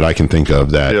 guys that I can think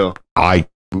of that I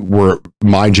were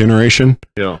my generation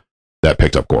that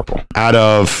picked up corporal. Out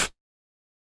of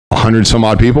 100 some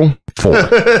odd people, 4.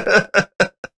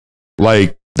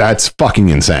 Like, that's fucking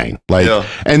insane. Like,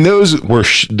 and those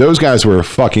guys were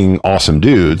fucking awesome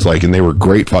dudes. Like, and they were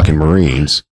great fucking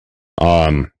Marines.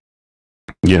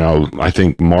 You know, I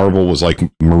think Marvel was like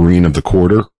Marine of the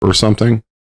Quarter or something.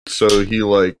 So he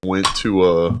like went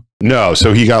to no,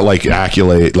 so he got like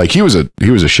accolade. Like he was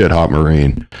a shit hot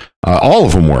Marine. All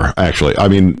of them were actually. I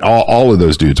mean, all of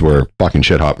those dudes were fucking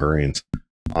shit hot Marines.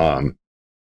 But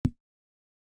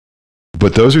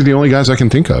those are the only guys I can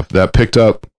think of that picked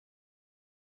up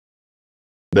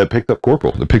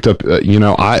corporal. That picked up. You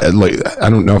know, I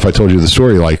don't know if I told you the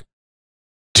story. Like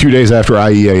 2 days after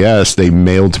IEAS, they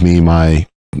mailed me my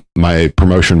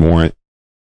promotion warrant.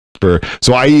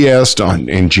 So I ES'd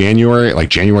in January, like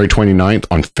January 29th.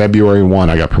 On February 1,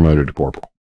 I got promoted to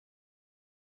corporal.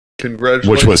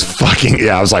 Congratulations. Which was fucking,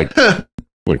 I was like, I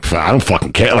don't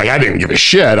fucking care. Like, I didn't give a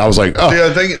shit. I was like, oh.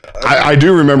 See, I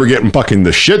do remember getting fucking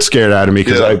the shit scared out of me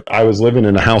because I was living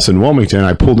in a house in Wilmington.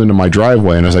 I pulled into my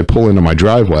driveway, and as I pull into my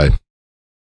driveway,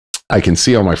 I can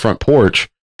see on my front porch,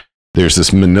 there's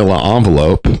this manila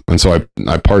envelope. And so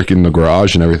I park in the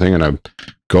garage and everything, and I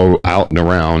go out and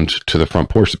around to the front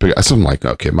porch to pick up. So I'm like,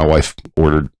 okay, my wife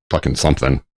ordered fucking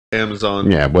something. Amazon.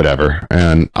 Yeah, whatever.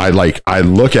 And I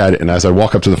look at it, and as I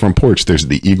walk up to the front porch, there's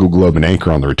the Eagle, Globe, and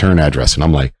Anchor on the return address. And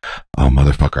I'm like, oh,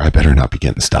 motherfucker, I better not be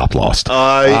getting stop lost.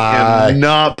 I am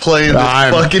not playing this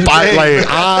fucking game. Like,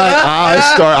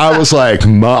 I was like,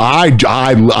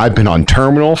 I've been on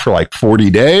terminal for like 40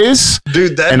 days.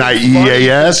 Dude, and I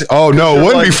EAS. Oh, no, it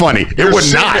wouldn't be funny. It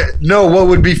would not. No, what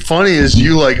would be funny is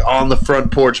you like on the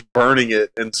front porch burning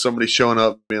it and somebody showing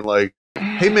up and being like,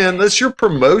 hey, man, that's your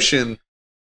promotion.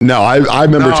 No, I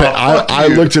remember. I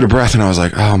looked at a breath and I was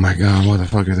like, "Oh my god, what the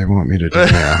fuck do they want me to do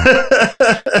now?"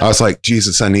 I was like,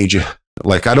 "Jesus, I need you.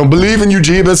 Like, I don't believe in you,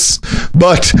 Jeebus,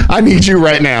 but I need you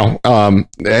right now."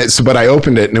 But I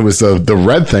opened it and it was the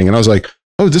red thing, and I was like,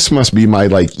 "Oh, this must be my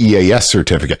like EAS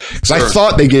certificate," because I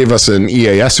thought they gave us an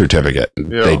EAS certificate.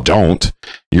 Yeah. They don't.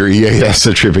 Your EAS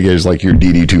certificate is like your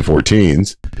DD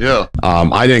 214s. Yeah.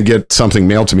 I didn't get something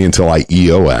mailed to me until I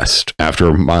EOS'd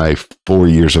after my 4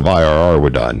 years of IRR were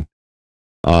done.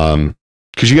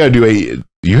 Because you got to do in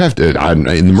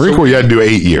the Marine Corps, you had to do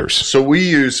 8 years. So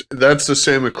that's the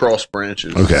same across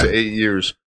branches. Okay. It's 8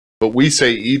 years. But we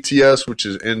say ETS, which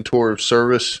is end tour of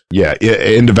service. Yeah,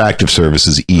 end of active service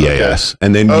is EAS. Okay.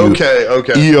 And then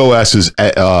okay. EOS is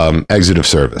exit of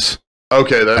service.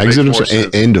 Okay, that makes more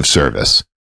sense. End of service.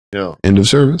 Yeah. End of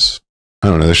service? I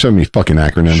don't know. There's so many fucking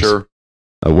acronyms. Sure.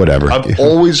 Whatever. I've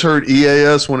always heard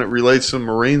EAS when it relates to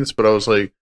Marines, but I was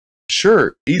like,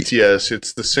 sure, ETS,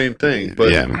 it's the same thing.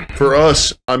 But for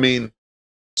us, I mean,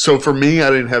 so for me, I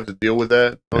didn't have to deal with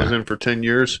that. I was in for 10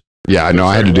 years. Yeah, I know.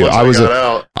 I had to do. I was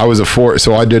a 4.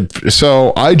 So I did.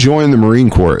 So I joined the Marine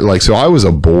Corps. Like, so I was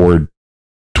a bored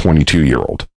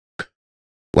 22-year-old.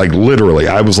 Like, literally,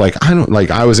 I was like,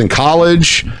 I was in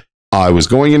college. I was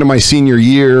going into my senior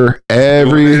year.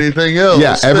 Anything else?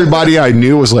 Yeah, everybody I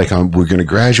knew was like, we're going to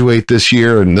graduate this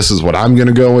year, and this is what I'm going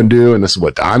to go and do, and this is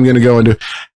what I'm going to go and do.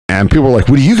 And people were like,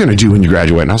 "What are you going to do when you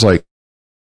graduate?" And I was like,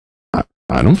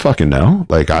 I don't fucking know.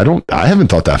 Like, I haven't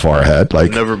thought that far ahead.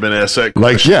 Like, never been asked that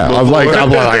question. Like, yeah, I'm like,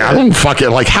 I don't fucking,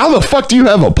 like, how the fuck do you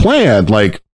have a plan?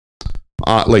 Like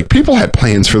people had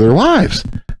plans for their lives.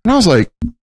 And I was like,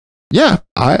 yeah,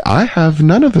 I have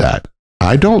none of that.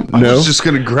 I don't know. I was just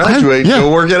going to graduate and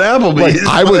go work at Applebee's.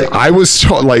 Like, I was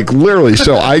so, like, literally,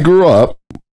 so I grew up.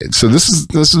 So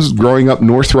this is growing up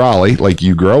North Raleigh. Like,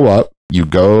 you grow up, you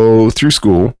go through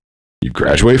school, you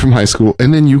graduate from high school,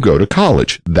 and then you go to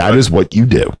college. That is what you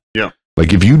do. Yeah.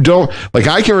 Like, if you don't, like,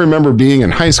 I can remember being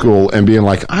in high school and being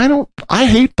like, I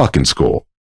hate fucking school.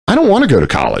 I don't want to go to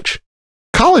college.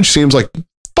 College seems like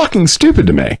fucking stupid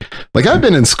to me. Like, I've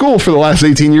been in school for the last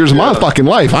 18 years of my fucking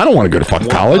life. I don't want to go to fucking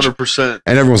college. 100%.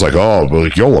 And everyone's like, oh, well,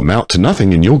 you'll amount to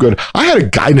nothing and you'll go to, I had a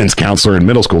guidance counselor in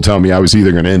middle school telling me I was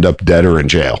either going to end up dead or in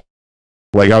jail.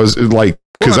 Like, I was like,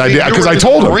 because I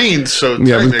told them. Marines, so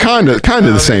yeah, kind of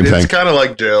the same thing. It's kind of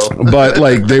like jail. But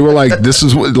like, they were like, this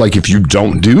is what, like, if you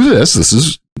don't do this,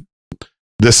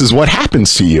 this is what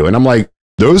happens to you. And I'm like,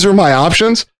 those are my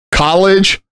options: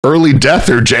 college, early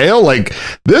death, or jail. Like,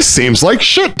 this seems like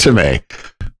shit to me.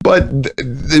 But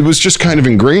it was just kind of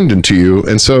ingrained into you.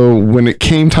 And so when it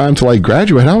came time to like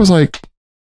graduate, I was like,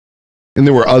 and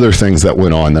there were other things that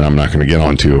went on that I'm not going to get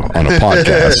onto on a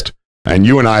podcast. And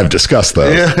you and I have discussed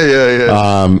those.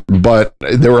 Yeah. But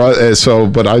there were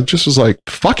but I just was like,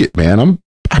 fuck it, man.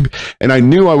 and I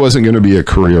knew I wasn't going to be a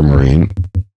career Marine.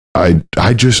 I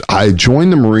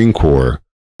joined the Marine Corps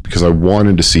because I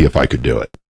wanted to see if I could do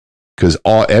it. Because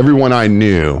everyone I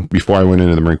knew before I went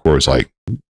into the Marine Corps was like,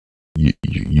 you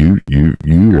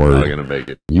were not going to make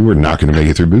it. You were not going to make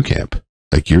it through boot camp.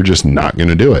 Like, you're just not going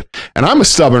to do it. And I'm a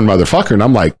stubborn motherfucker. And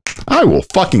I'm like, I will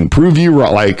fucking prove you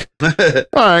wrong. Like, all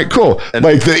right, cool. And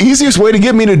like, the easiest way to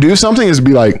get me to do something is to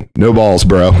be like, no balls,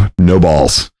 bro. No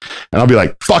balls. And I'll be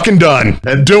like, fucking done.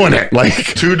 And doing it. Like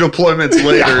 2 deployments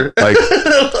later. Yeah, like,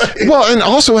 well, and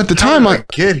also at the time, I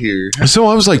get here. So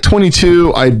I was like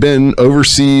 22. I'd been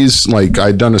overseas. Like,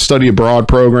 I'd done a study abroad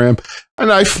program.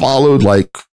 And I followed, like,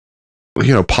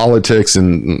 you know, politics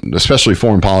and especially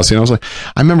foreign policy. And I was like,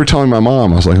 I remember telling my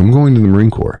mom, I was like, I'm going to the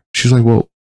Marine Corps. She's like, well,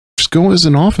 just go as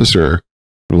an officer.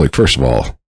 I'm like, first of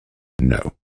all,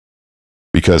 no.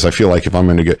 Because I feel like if I'm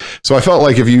going to get, so I felt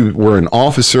like if you were an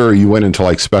officer, or you went into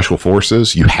like special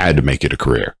forces, you had to make it a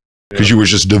career because you were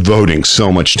just devoting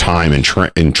so much time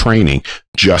in training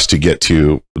just to get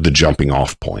to the jumping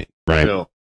off point. Right. Yeah.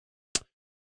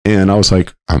 And I was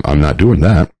like, I'm not doing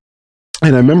that.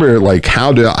 And I remember like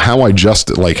how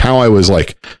I was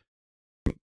like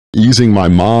using my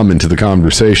mom into the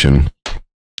conversation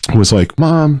was like,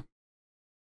 Mom,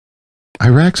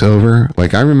 Iraq's over.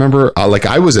 Like, I remember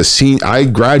I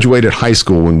graduated high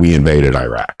school when we invaded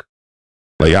Iraq.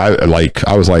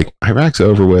 I was like, Iraq's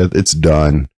over with. It's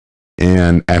done.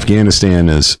 And Afghanistan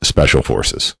is special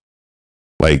forces.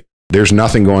 Like, there's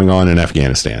nothing going on in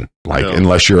Afghanistan. Like,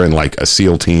 unless you're in like a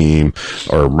SEAL team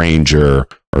or a Ranger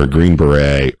or a Green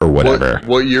Beret or whatever.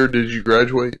 What year did you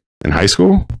graduate? In high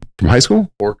school? From high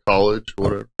school? Or college,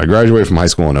 whatever. I graduated from high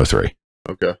school in 2003.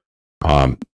 Okay.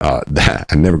 I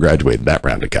never graduated that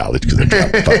round of college because I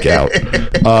dropped the fuck out.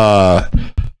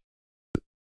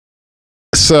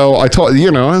 So I told,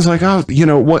 you know, I was like, oh, you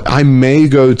know what? I may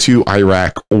go to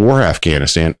Iraq or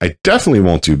Afghanistan. I definitely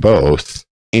won't do both.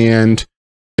 And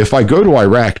if I go to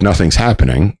Iraq, nothing's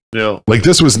happening. Yeah. Like,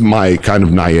 this was my kind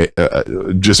of naive,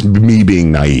 just me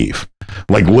being naive,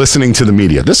 like listening to the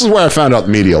media. This is where I found out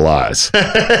the media lies.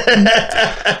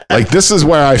 Like, this is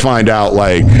where I find out,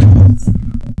 like,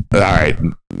 all right,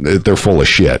 they're full of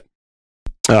shit.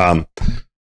 And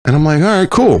I'm like, all right,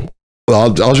 cool.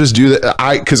 Well, I'll just do that.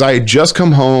 Because I had just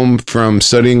come home from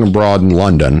studying abroad in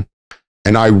London,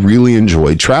 and I really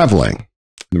enjoyed traveling.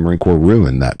 The Marine Corps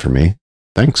ruined that for me.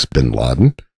 Thanks, Bin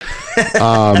Laden.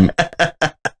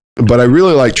 But I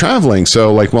really like traveling.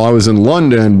 So like while I was in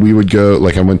London, we would go,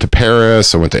 like I went to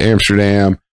Paris, I went to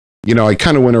Amsterdam, you know, I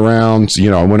kind of went around,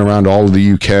 you know, I went around all of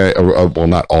the UK, well,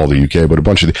 not all the UK, but a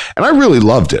bunch of and I really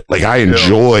loved it. Like, I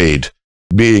enjoyed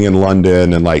being in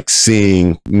London and like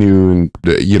seeing new,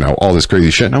 you know, all this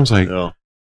crazy shit. And I was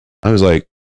like,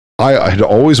 I had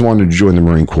always wanted to join the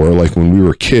Marine Corps. Like, when we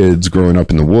were kids growing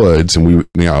up in the woods and we'd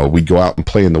go out and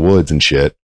play in the woods and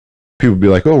shit. People would be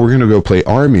like, oh, we're going to go play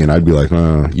Army. And I'd be like,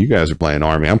 oh, you guys are playing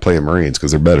Army. I'm playing Marines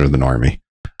because they're better than Army.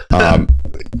 And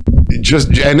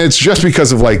it's just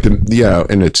because of like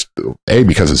and it's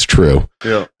because it's true.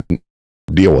 Yeah.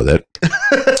 Deal with it.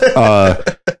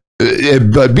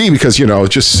 But B, because, you know,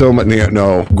 just so much, you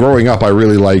know, growing up, I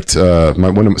really liked, some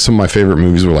of my favorite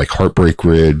movies were like Heartbreak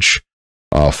Ridge,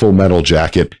 Full Metal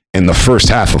Jacket, and the first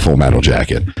half of Full Metal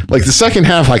Jacket. Like, the second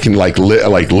half, I can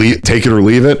take it or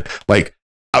leave it. Like,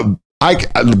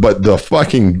 but the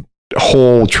fucking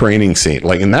whole training scene,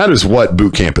 like, and that is what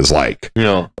boot camp is like.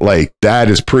 Yeah. Like, that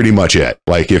is pretty much it.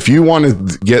 Like, if you want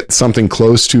to get something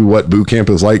close to what boot camp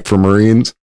is like for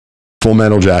Marines, Full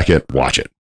Metal Jacket, watch it.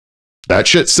 That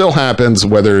shit still happens,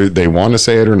 whether they want to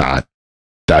say it or not.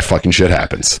 That fucking shit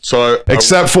happens. So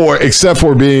except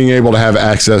for being able to have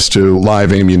access to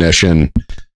live ammunition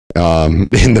in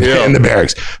the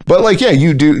barracks. But like,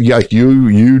 you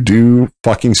do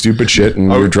fucking stupid shit,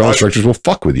 and your drill instructors will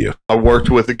fuck with you. I worked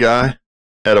with a guy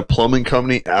at a plumbing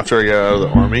company after I got out of the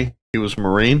Army. He was a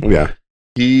Marine. Yeah.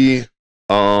 He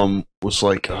was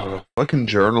like a fucking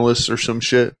journalist or some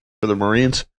shit for the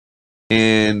Marines.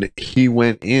 And he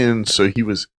went in, so he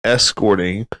was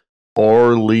escorting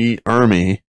Lee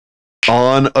Army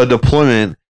on a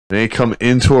deployment, and they come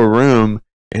into a room,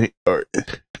 and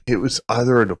it was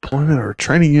either a deployment or a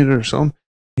training unit or something.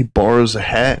 He borrows a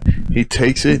hat, he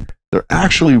takes it. They're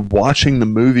actually watching the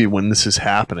movie when this is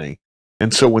happening.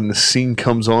 And so when the scene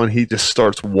comes on, he just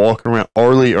starts walking around.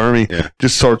 Lee Army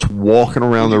just starts walking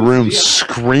around the room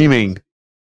screaming.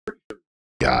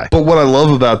 Guy. But what I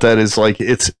love about that is, like,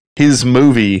 it's his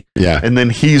movie, and then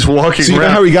he's walking around, you know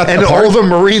how he got and all the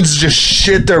Marines just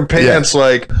shit their pants,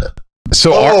 like,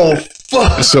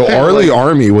 fuck. So Lee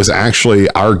Army was actually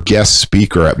our guest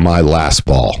speaker at my last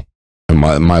ball,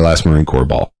 my last Marine Corps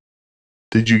ball.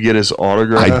 Did you get his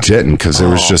autograph? I didn't, because there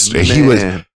was just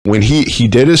when he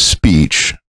did his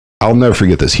speech. I'll never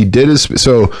forget this. He did his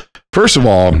so. First of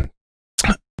all,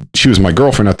 she was my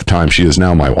girlfriend at the time. She is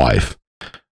now my wife.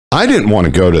 I didn't want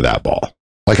to go to that ball.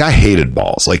 Like, I hated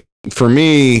balls. Like, for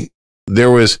me,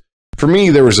 there was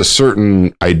a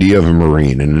certain idea of a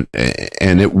Marine,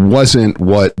 and it wasn't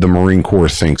what the Marine Corps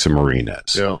thinks a Marine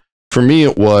is. Yeah. For me,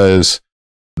 it was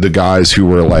the guys who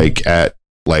were like at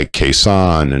like Cayce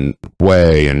and Hue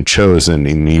and Chosin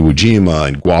and Iwo Jima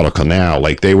and Guadalcanal.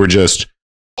 Like, they were just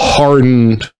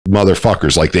hardened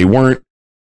motherfuckers. Like, they weren't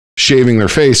shaving their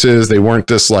faces. They weren't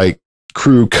this like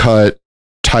crew cut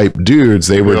type dudes.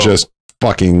 They were just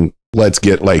fucking, let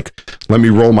me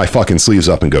roll my fucking sleeves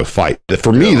up and go fight.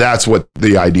 For me, that's what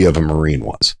the idea of a Marine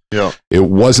was. Yeah. It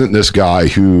wasn't this guy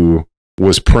who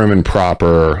was prim and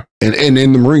proper. And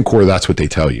in the Marine Corps, that's what they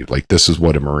tell you. Like, this is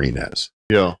what a Marine is.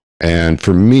 Yeah. And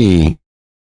for me,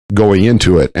 going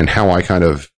into it and how I kind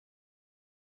of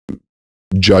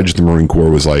judged the Marine Corps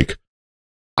was like,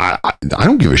 I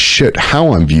don't give a shit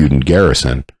how I'm viewed in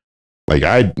garrison. Like,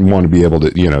 I want to be able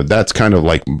to, that's kind of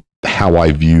like how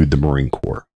I viewed the Marine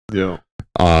Corps. Yeah.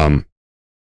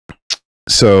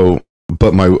 So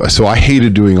I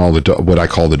hated doing all what I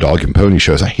call the dog and pony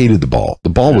shows. I hated the ball. The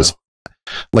ball was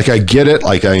like, I get it.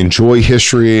 Like, I enjoy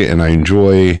history and I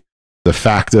enjoy the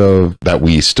fact of that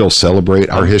we still celebrate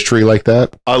our history like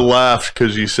that. I laughed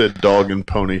because you said dog and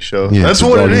pony show. Yeah, that's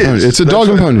what it is. It's a dog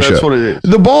and pony show. That's what it is.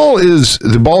 The ball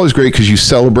is great because you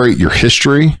celebrate your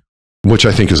history, which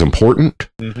I think is important.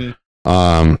 Mm-hmm.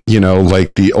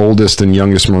 Like the oldest and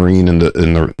youngest Marine in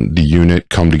the unit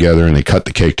come together and they cut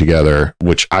the cake together,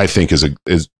 which I think is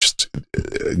just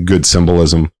good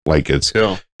symbolism. Like, it's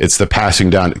the passing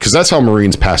down, because that's how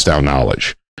Marines pass down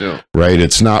knowledge. Yeah. Right.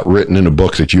 It's not written in a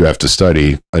book that you have to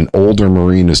study. An older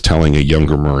Marine is telling a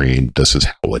younger Marine, this is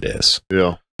how it is.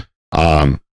 Yeah.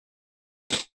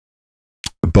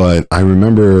 But I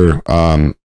remember,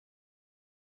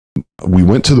 we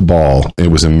went to the ball.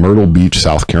 It was in Myrtle Beach,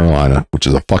 South Carolina, which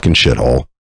is a fucking shithole.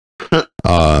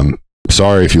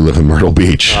 Sorry if you live in Myrtle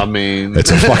Beach. I mean, it's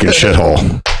a fucking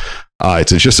shithole.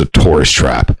 It's just a tourist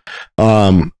trap.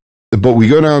 But we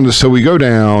go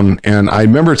down, and I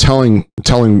remember telling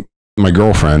my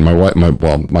girlfriend, my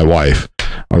wife,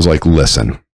 I was like,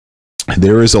 listen,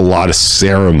 there is a lot of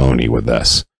ceremony with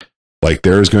this. Like,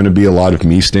 there's going to be a lot of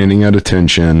me standing at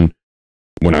attention.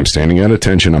 When I'm standing at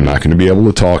attention, I'm not going to be able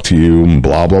to talk to you,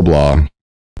 blah, blah, blah.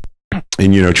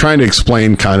 And, trying to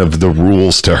explain kind of the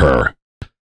rules to her.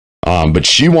 But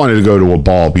she wanted to go to a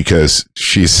ball because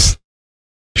she's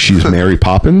Mary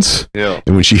Poppins. Yeah.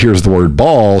 And when she hears the word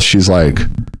ball, she's like,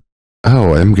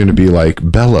 oh, I'm going to be like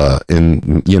Bella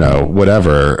in,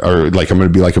 whatever. Or like, I'm going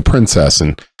to be like a princess.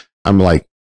 And I'm like,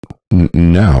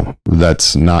 no,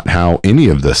 that's not how any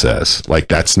of this is. Like,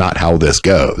 that's not how this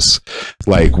goes.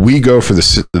 Like, we go for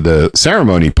the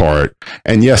ceremony part.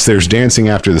 And yes, there's dancing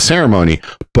after the ceremony,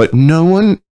 but no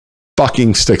one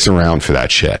fucking sticks around for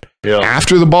that shit. Yeah.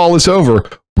 After the ball is over,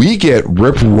 we get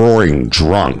rip-roaring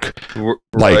drunk,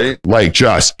 like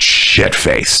just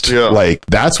shit-faced. Yeah. Like,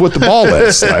 that's what the ball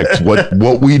is. Like,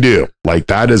 what we do. Like,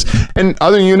 that is, and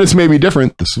other units may be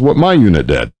different. This is what my unit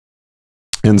did.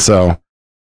 And so,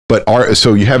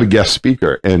 so you have a guest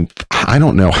speaker, and I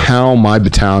don't know how my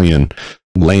battalion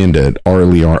landed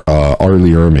Arlie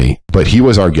Ermy, but he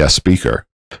was our guest speaker.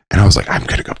 And I was like, I'm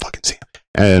going to go fucking see him.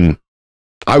 And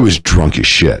I was drunk as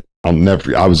shit. I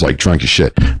was like drunk as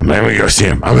shit. I'm going to go see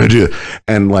him. I'm going to do it.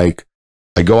 And like,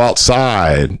 I go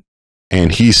outside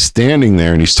and he's standing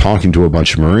there and he's talking to a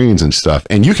bunch of Marines and stuff.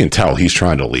 And you can tell he's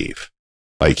trying to leave.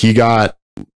 Like, he got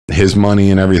his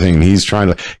money and everything. And he's trying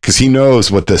to, because he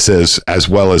knows what this is, as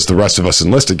well as the rest of us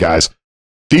enlisted guys.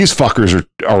 These fuckers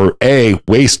are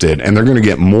wasted, and they're going to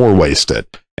get more wasted.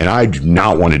 And I do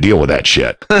not want to deal with that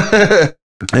shit.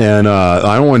 And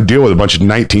I don't want to deal with a bunch of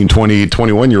 19, 20,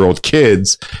 21-year-old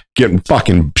kids getting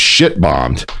fucking shit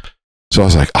bombed. So I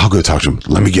was like, I'll go talk to him.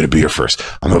 Let me get a beer first.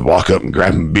 I'm going to walk up and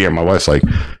grab him a beer. My wife's like,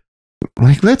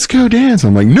 let's go dance.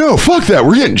 I'm like, no, fuck that.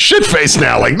 We're getting shit-faced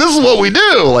now. Like, this is what we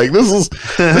do. Like, this is,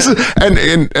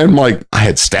 and like, I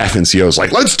had staff NCOs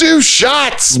like, let's do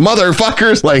shots,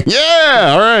 motherfuckers. Like,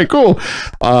 yeah, all right, cool.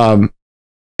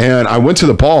 And I went to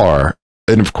the bar.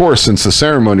 And of course, since the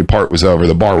ceremony part was over,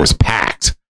 the bar was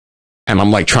packed. And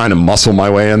I'm like trying to muscle my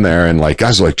way in there. And like,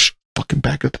 guys are like, fucking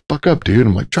back the fuck up, dude.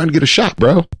 I'm like trying to get a shot,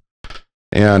 bro.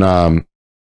 And,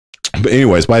 but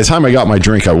anyways, by the time I got my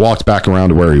drink, I walked back around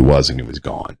to where he was and he was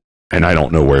gone. And I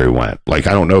don't know where he went. Like,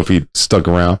 I don't know if he stuck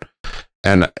around.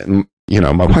 And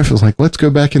my wife was like, let's go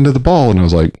back into the ball. And I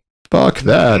was like, fuck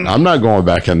that. I'm not going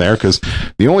back in there because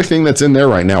the only thing that's in there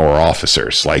right now are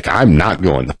officers. Like, I'm not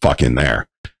going the fuck in there.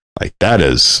 Like, that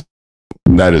is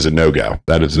a no-go.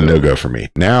 That is a no-go for me.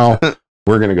 Now,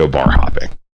 we're going to go bar hopping.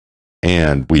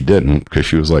 And we didn't because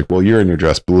she was like, well, you're in your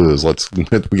dress blues. We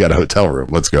got a hotel room.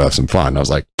 Let's go have some fun. I was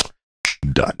like,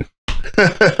 done.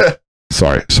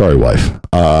 Sorry, wife.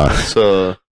 It's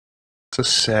a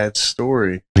sad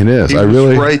story. It is. He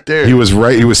was right there. He was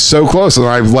right. He was so close. And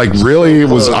I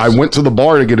I went to the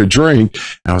bar to get a drink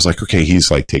and I was like, okay, he's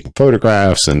like taking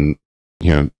photographs and,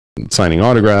 signing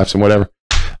autographs and whatever.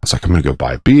 I was like, I'm going to go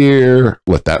buy a beer,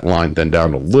 let that line then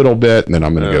down a little bit. And then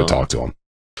I'm going to go talk to him.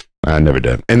 I never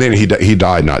did. And then he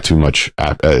died not too much.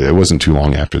 It wasn't too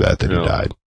long after that he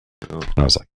died. And I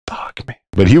was like, fuck, man.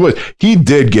 But he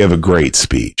did give a great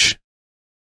speech.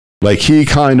 Like, he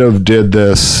kind of did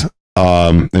this.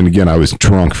 And again, I was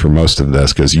drunk for most of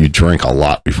this because you drink a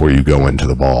lot before you go into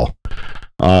the ball.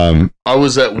 I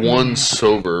was at one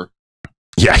sober.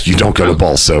 Yeah, you don't go to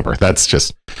ball sober. That's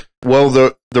just... Well,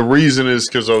 the reason is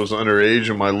because I was underage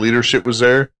and my leadership was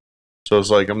there. So I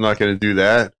was like, I'm not going to do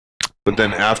that. But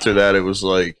then after that, it was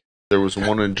like, there was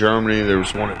one in Germany, there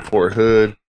was one at Fort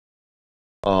Hood.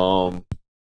 I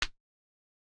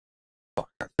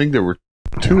think there were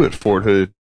two at Fort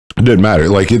Hood. It didn't matter.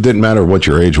 Like, it didn't matter what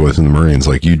your age was in the Marines.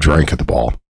 Like, you drank at the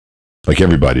ball. Like,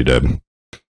 everybody did.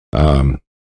 And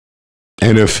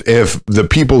if the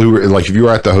people who were, like, if you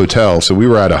were at the hotel, so we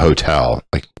were at a hotel,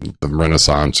 like the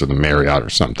Renaissance or the Marriott or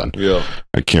something. Yeah.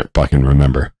 I can't fucking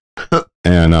remember.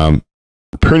 And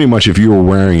pretty much if you were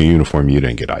wearing a uniform, you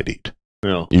didn't get ID'd.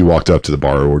 Yeah. You walked up to the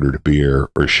bar, ordered a beer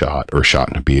or a shot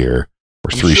in a beer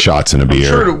or three shots in a beer.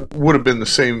 I'm sure it would have been the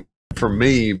same for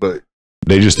me, but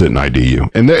they just didn't ID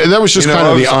you. And that was just kind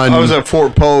of I was at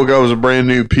Fort Polk. I was a brand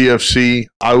new PFC.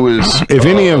 I was...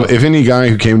 If any guy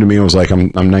who came to me and was like,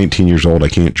 I'm 19 years old, I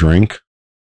can't drink,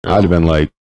 I'd have been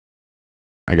like,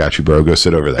 I got you, bro. Go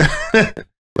sit over there.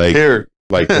 Like, here.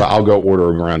 Like, I'll go order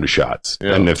a round of shots.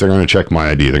 Yeah. And if they're going to check my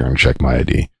ID, they're going to check my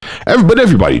ID. But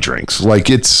everybody drinks. Like,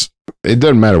 it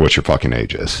doesn't matter what your fucking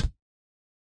age is.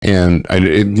 And,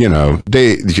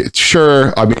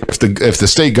 sure, I mean, if the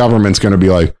state government's going to be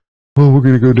like, oh, we're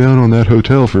going to go down on that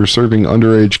hotel for serving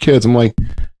underage kids. I'm like,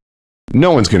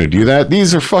 no one's going to do that.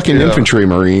 These are fucking infantry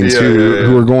Marines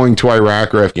who are going to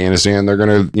Iraq or Afghanistan. They're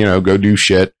going to, go do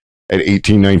shit at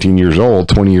 18, 19 years old,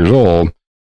 20 years old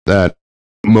that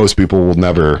most people will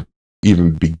never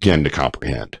even begin to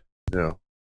comprehend. Yeah.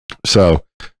 So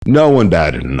no one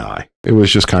batted an eye. It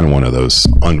was just kind of one of those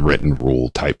unwritten rule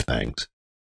type things.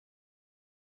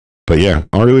 But yeah,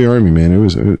 Arlie Army, man. It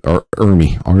was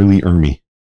Arlie Army.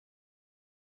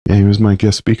 Yeah, he was my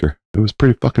guest speaker. It was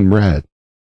pretty fucking rad.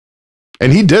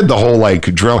 And he did the whole like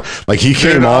drill. Like he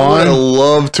came on. I would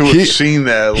love to have seen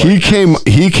that. Like,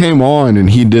 he came on and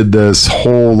he did this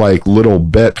whole like little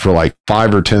bit for like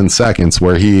 5 or 10 seconds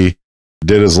where he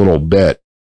did his little bit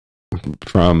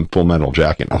from Full Metal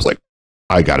Jacket. I was like,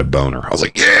 I got a boner. I was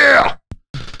like, yeah.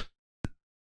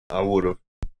 I would have.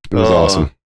 It was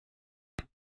awesome.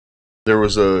 There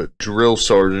was a drill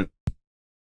sergeant.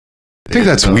 I think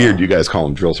that's weird. You guys call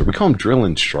them drill sergeants. We call them drill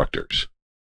instructors.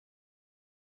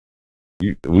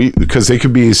 Because they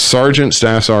could be sergeant,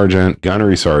 staff sergeant,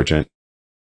 gunnery sergeant.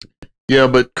 Yeah,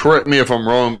 but correct me if I'm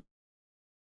wrong.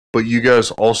 But you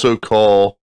guys also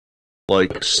call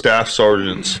like staff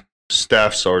sergeants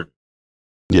staff sergeant.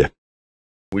 Yeah.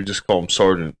 We just call them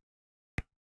sergeant.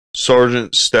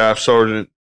 Sergeant, staff sergeant,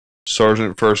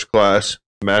 sergeant first class,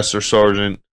 master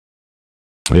sergeant.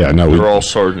 Yeah, no, they're all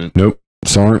sergeant. Nope.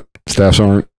 Sergeant, staff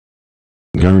sergeant,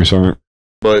 gunnery sergeant,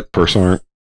 but first sergeant.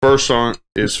 First sergeant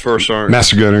is first sergeant.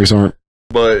 Master gunnery sergeant.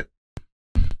 But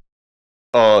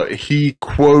he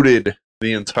quoted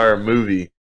the entire movie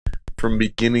from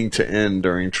beginning to end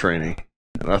during training,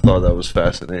 and I thought that was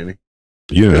fascinating.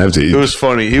 You didn't have to. It was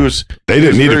funny. They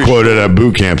didn't need to quote it at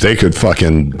boot camp. They could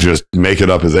fucking just make it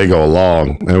up as they go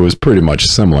along. It was pretty much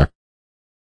similar.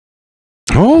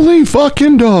 Holy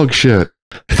fucking dog shit.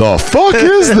 The fuck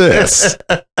is this?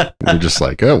 You're just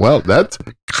like, oh, well, that's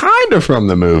kind of from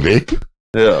the movie.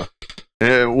 Yeah.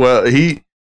 And, well, he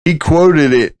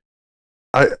quoted it.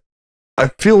 I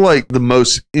feel like the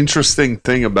most interesting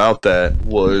thing about that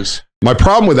was... My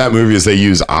problem with that movie is they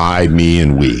use I, me,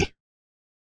 and we.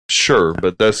 Sure,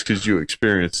 but that's because you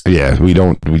experienced it. Yeah, you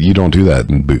don't do that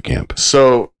in boot camp.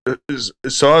 So I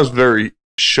was very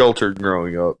sheltered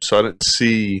growing up, so I didn't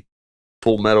see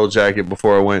Full Metal Jacket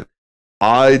before I went.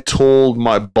 I told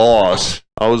my boss,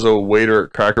 I was a waiter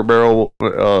at Cracker Barrel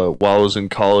while I was in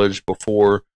college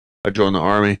before I joined the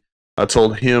Army. I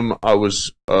told him I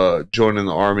was joining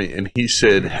the Army, and he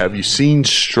said, have you seen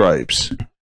Stripes?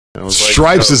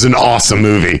 Stripes is an awesome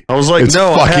movie. I was like, it's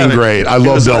fucking great. I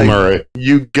love Bill Murray.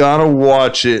 You gotta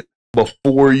watch it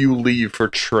before you leave for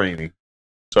training.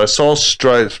 So I saw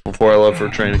Stripes before I left for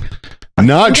training.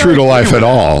 Not true to life at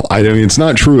all. I mean, it's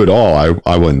not true at all.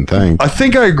 I wouldn't think. I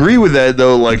think I agree with that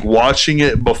though. Like watching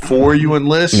it before you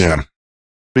enlist. Yeah.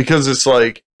 Because it's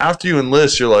like after you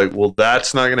enlist, you're like, well,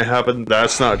 that's not going to happen.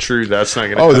 That's not true. That's not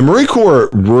going to happen. The Marine Corps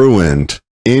ruined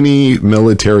any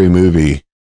military movie.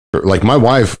 Like my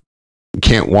wife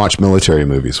can't watch military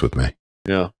movies with me.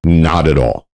 Yeah. Not at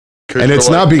all. And it's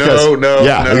not because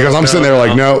because I'm sitting there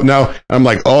like, no. And I'm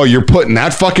like, oh, you're putting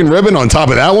that fucking ribbon on top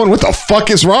of that one? What the fuck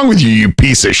is wrong with you, you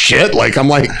piece of shit? Like, I'm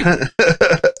like,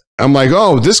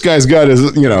 oh, this guy's got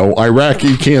his,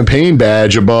 Iraqi campaign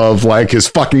badge above like his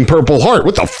fucking Purple Heart.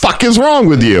 What the fuck is wrong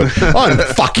with you?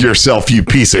 Unfuck yourself, you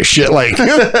piece of shit. Like,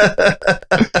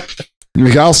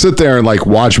 I'll sit there and like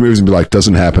watch movies and be like,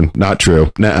 doesn't happen. Not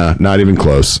true. Nuh-uh, not even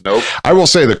close. Nope. I will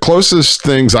say the closest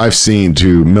things I've seen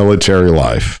to military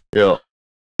life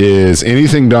is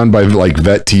anything done by like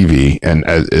Vet TV, and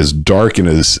as dark and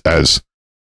as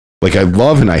like I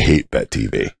love and I hate Vet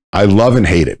TV. I love and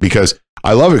hate it because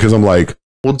I love it because I'm like,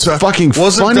 well, it's fucking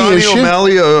wasn't funny as shit.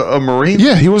 O'Malley a Marine?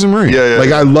 Yeah, he was a Marine. Yeah.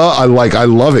 Like I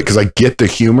love it because I get the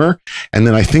humor, and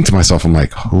then I think to myself, I'm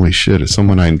like, holy shit, is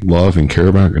someone I love and care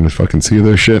about going to fucking see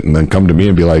this shit, and then come to me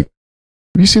and be like,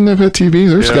 have you seen that Vet TV?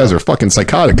 Those guys are fucking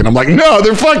psychotic, and I'm like, no,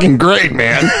 they're fucking great,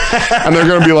 man. And they're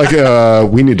gonna be like,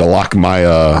 we need to lock my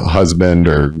husband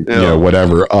or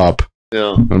whatever up.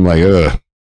 Yeah, I'm like, ugh.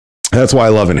 That's why I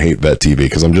love and hate Vet TV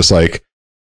because I'm just like,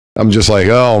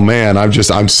 oh man,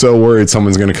 I'm so worried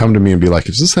someone's going to come to me and be like,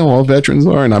 is this how all veterans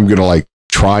are? And I'm going to like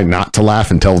try not to laugh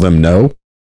and tell them no.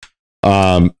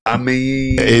 I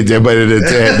mean, it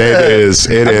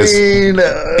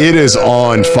is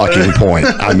on fucking point.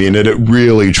 I mean, it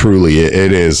really, truly,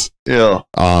 it is. Yeah.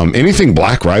 Anything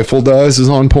Black Rifle does is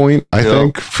on point. I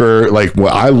think for like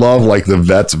what I love, like the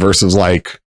vets versus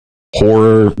like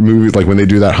horror movies, like when they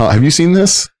do that. Have you seen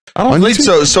this? I don't think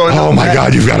so. Oh my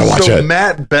God, you've got to watch it.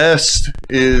 Matt Best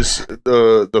is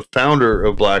the founder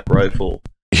of Black Rifle.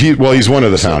 He's one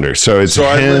of the founders. So it's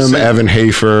him, Evan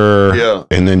Hafer,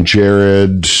 and then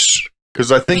Jared.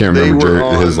 Because I think they were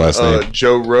on his last name.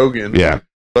 Joe Rogan. Yeah.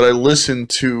 But I listened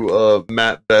to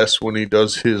Matt Best when he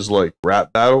does his like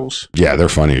rap battles. Yeah, they're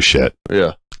funny as shit.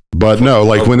 Yeah. But no,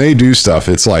 like when they do stuff,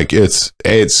 it's like it's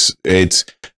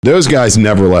those guys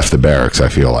never left the barracks, I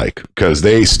feel like, because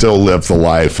they still live the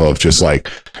life of just like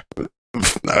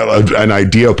an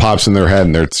idea pops in their head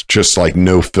and there's just like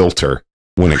no filter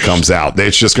when it comes out.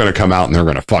 It's just going to come out and they're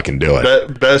going to fucking do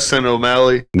it. Best and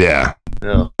O'Malley. Yeah.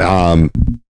 Yeah. I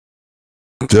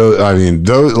mean,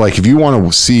 those, like, if you want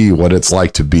to see what it's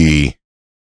like to be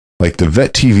like the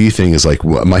Vet TV thing is like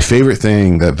my favorite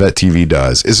thing that Vet TV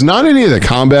does is not any of the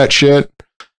combat shit.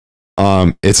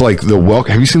 It's like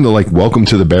have you seen the like Welcome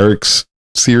to the Barracks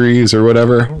series or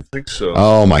whatever? I don't think so.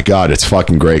 Oh my God, it's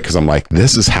fucking great because I'm like,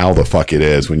 this is how the fuck it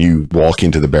is when you walk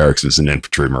into the barracks as an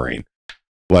infantry Marine.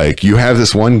 Like you have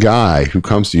this one guy who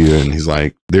comes to you and he's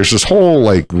like, there's this whole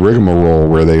like rigmarole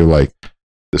where they like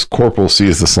this corporal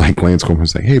sees this like Lance corporal and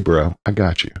say, hey bro, I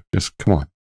got you. Just come on.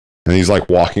 And he's like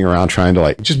walking around trying to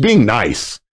like just being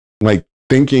nice, like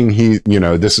thinking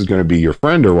this is going to be your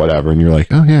friend or whatever. And you're like,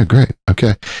 oh yeah, great.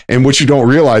 Okay. And what you don't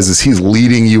realize is he's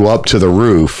leading you up to the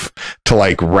roof to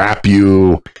like wrap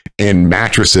you in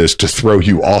mattresses to throw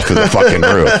you off of the fucking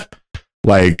roof.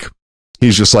 Like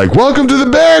he's just like, welcome to the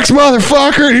barracks,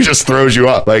 motherfucker. And he just throws you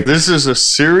up. Like this is a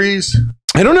series.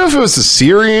 I don't know if it was a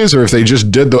series or if they just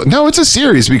did no, it's a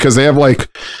series because they have like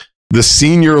the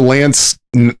senior Lance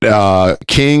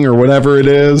King or whatever it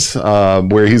is,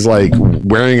 where he's like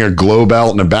wearing a glow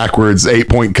belt and a backwards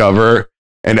 8-point cover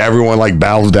and everyone like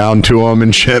bows down to him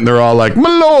and shit. And they're all like, my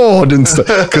lord, and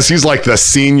stuff. Cause he's like the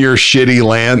senior shitty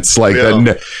Lance. Like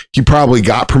he probably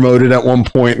got promoted at one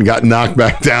point and got knocked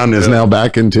back down and is now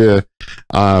back into,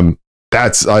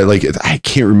 that's I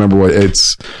can't remember what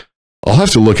it's, I'll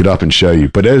have to look it up and show you,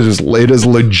 but it is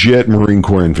legit Marine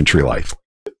Corps infantry life.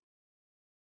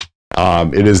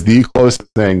 It is the closest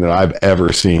thing that I've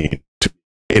ever seen to,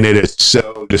 and it is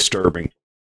so disturbing.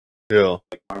 Yeah.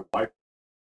 Like my wife.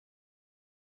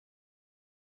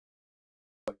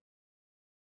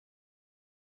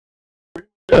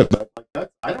 Yeah,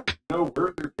 I don't know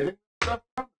where they're getting stuff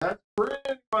from. That's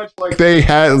pretty much like they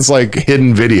had it's like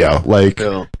hidden video. Like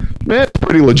it's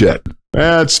pretty legit.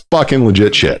 That's fucking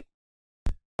legit shit.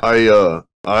 I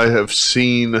have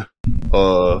seen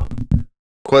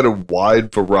quite a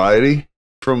wide variety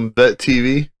from Vet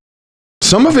TV.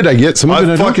 Some of it I get, some of it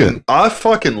I don't get. I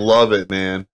fucking love it,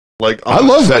 man. Like honestly,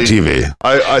 I love that TV.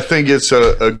 I think it's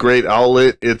a great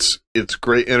outlet. It's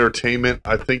great entertainment.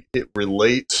 I think it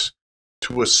relates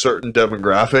to a certain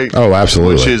demographic. Oh,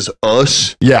 absolutely. Which is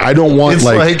us. Yeah, I don't want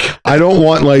I don't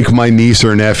want like my niece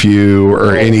or nephew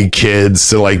or any kids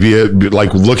to like be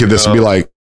like look at this and be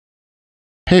like,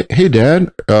 Hey,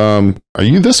 Dad, are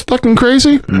you this fucking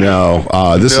crazy?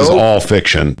 No, this is all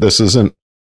fiction. This isn't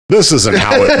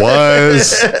how it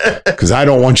was. Because I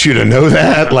don't want you to know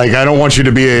that. Like, I don't want you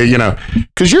to be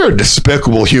because you're a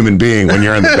despicable human being when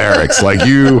you're in the barracks. Like,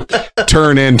 you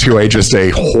turn into just a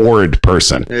horrid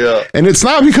person. Yeah. And it's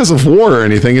not because of war or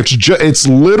anything. It's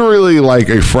literally like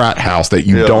a frat house that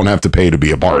you don't have to pay to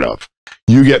be a part of.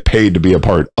 You get paid to be a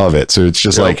part of it. So it's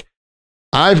just like,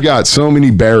 I've got so many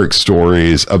barrack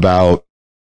stories about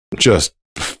just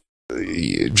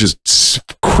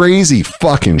crazy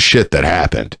fucking shit that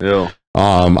happened. Yeah.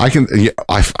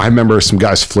 I remember some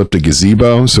guys flipped a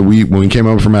gazebo. So when we came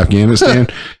over from Afghanistan,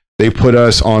 they put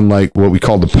us on like what we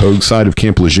call the Pogue side of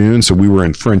Camp Lejeune. So we were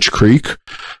in French Creek,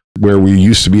 where we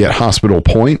used to be at Hospital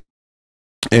Point,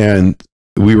 and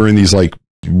we were in these like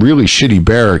really shitty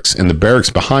barracks, and the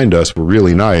barracks behind us were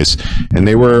really nice, and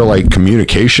they were like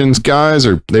communications guys,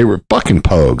 or they were fucking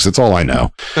Pogues. That's all I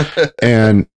know.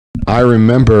 And I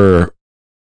remember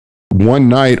one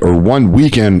night or one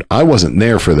weekend, I wasn't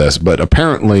there for this, but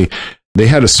apparently they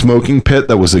had a smoking pit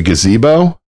that was a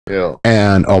gazebo. Yeah.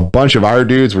 And a bunch of our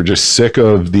dudes were just sick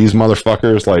of these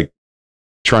motherfuckers like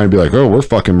trying to be like, oh, we're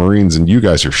fucking Marines and you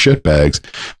guys are shitbags.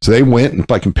 So they went and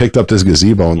fucking picked up this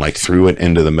gazebo and like threw it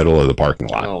into the middle of the parking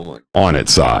lot on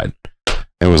its side.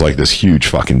 It was like this huge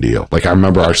fucking deal. Like, I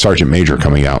remember our sergeant major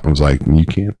coming out and was like, you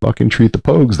can't fucking treat the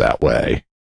Pogues that way.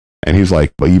 And he's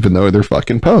like, but even though they're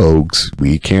fucking Pogues,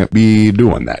 we can't be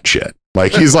doing that shit.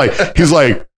 Like, he's like,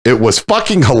 it was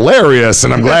fucking hilarious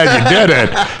and I'm glad you did it.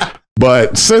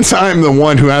 But since I'm the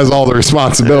one who has all the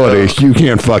responsibility, you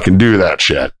can't fucking do that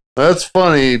shit. That's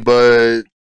funny, but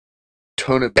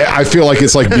tone it back. I feel like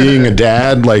it's like being a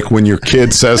dad, like when your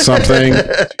kid says something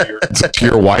to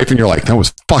your wife and you're like, that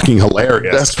was fucking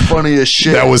hilarious. That's funny as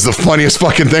shit. That was the funniest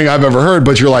fucking thing I've ever heard.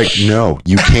 But you're like, no,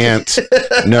 you can't.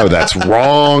 No, that's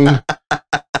wrong.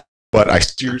 But I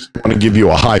seriously want to give you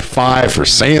a high five for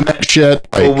saying that shit.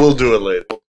 Like, well, we'll do it later.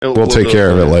 We'll take care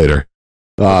of it later.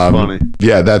 Funny.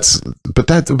 Yeah, but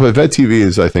Vet TV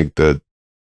is, I think,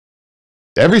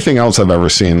 everything else I've ever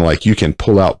seen, like you can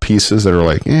pull out pieces that are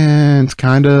like, it's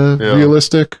kind of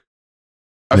realistic.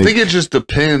 I think it just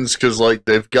depends, because like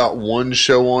they've got one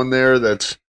show on there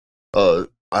that's,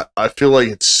 I feel like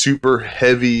it's super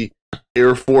heavy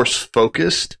Air Force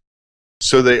focused.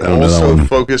 So they also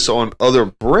focus on other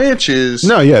branches.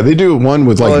 No, yeah, they do one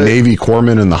with like Navy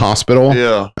corpsmen in the hospital.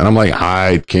 Yeah, and I'm like,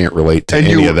 I can't relate to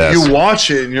any of this. You watch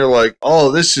it and you're like,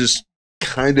 oh, this is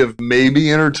kind of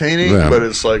maybe entertaining, but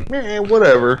it's like,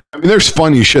 whatever. I mean, there's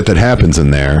funny shit that happens in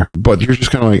there, but you're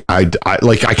just kind of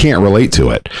like, I can't relate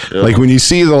to it. Yeah. Like when you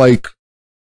see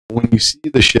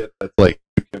the shit that's like,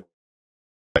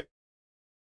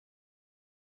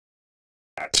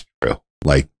 that's true.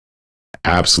 Like,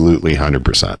 absolutely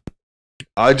 100%.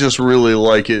 I just really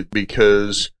like it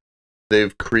because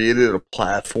they've created a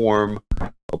platform,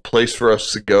 a place for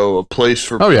us to go, a place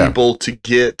for people to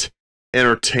get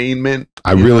entertainment.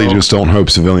 I really just don't hope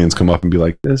civilians come up and be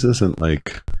like, this isn't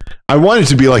like, I want it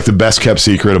to be like the best kept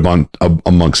secret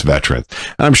amongst veterans.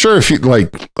 And I'm sure if you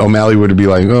like O'Malley would be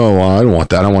like, oh, well, I don't want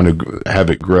that. I want to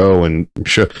have it grow and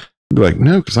shit. I'd be like,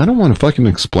 no, because I don't want to fucking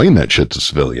explain that shit to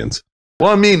civilians.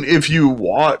 Well, I mean, if you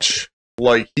watch,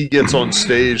 like he gets on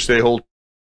stage, they hold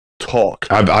talk.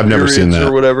 I've never seen that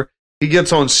or whatever. He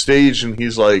gets on stage and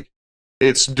he's like,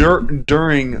 it's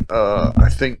during I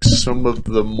think some of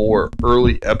the more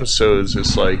early episodes.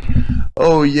 It's like,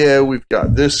 oh yeah, we've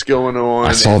got this going on.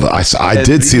 I saw that. I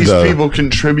did see the people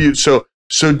contribute. So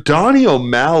Donnie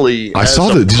O'Malley. I saw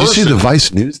the. Did you see the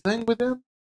Vice News thing with him?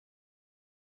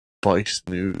 Vice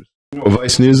News. You know what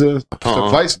Vice News is? So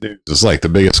Vice News is like the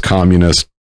biggest communist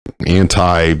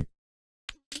anti.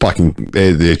 Fucking.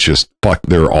 It's just fuck.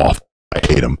 They're awful. I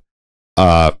hate them.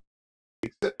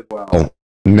 Well.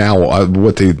 Now,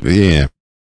 they're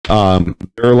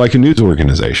like a news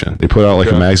organization. They put out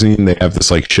like a magazine. They have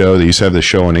this like show. They used to have this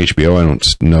show on HBO. I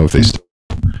don't know if they still,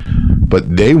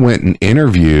 but they went and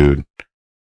interviewed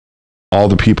all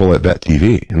the people at Vet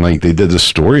TV, and like they did the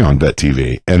story on Vet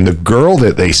TV. And the girl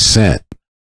that they sent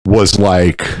was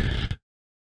like,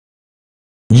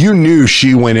 you knew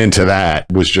she went into that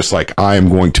was just like, I am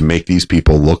going to make these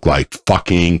people look like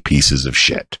fucking pieces of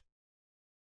shit.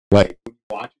 Like,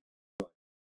 what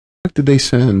did they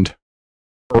send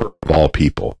her of all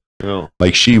people? Yeah.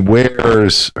 Like she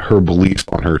wears her beliefs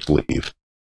on her sleeve.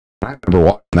 I remember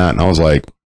watching that, and I was like,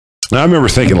 and I remember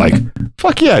thinking, like,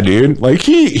 fuck yeah, dude. Like,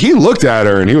 he looked at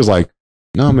her, and he was like,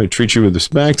 no, I'm going to treat you with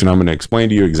respect, and I'm going to explain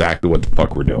to you exactly what the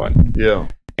fuck we're doing. Yeah.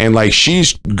 And, like,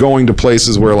 she's going to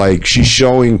places where, like, she's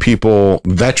showing people,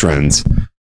 veterans,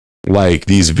 like,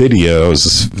 these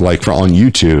videos, like, on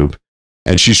YouTube,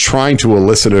 and she's trying to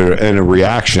elicit a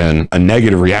reaction, a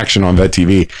negative reaction on Vet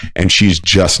TV, and she's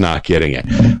just not getting it.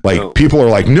 Like, people are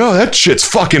like, no, that shit's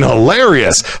fucking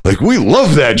hilarious. Like, we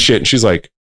love that shit. And she's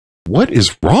like, what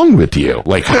is wrong with you?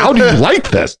 Like, how do you like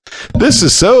this? This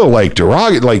is so, like,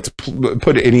 derogatory, like,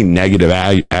 put any negative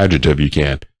adjective you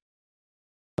can.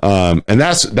 And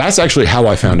that's actually how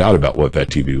I found out about what Vet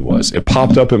TV was. It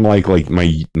popped up in like my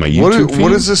YouTube feed.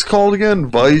 What is this called again?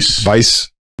 Vice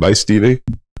TV.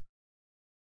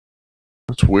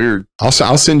 That's weird. I'll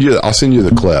send you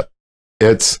the clip.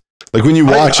 It's like when you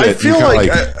watch it. I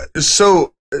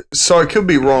feel so I could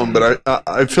be wrong, but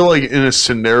I feel like in a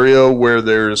scenario where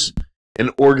there's an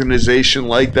organization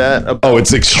like that,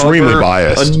 it's extremely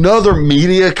biased. Another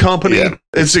media company,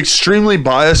 it's extremely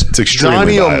biased. It's extremely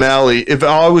Donnie biased. O'Malley. If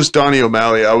I was Donnie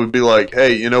O'Malley, I would be like,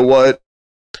 hey, you know what?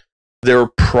 They're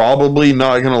probably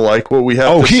not going to like what we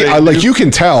have to say. Like, you can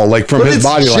tell, like, from his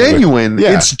body language. Genuine.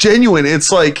 Yeah. It's genuine.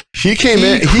 It's like he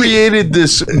created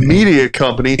this media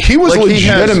company. He was like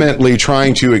legitimately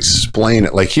trying to explain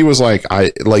it. Like, he was like,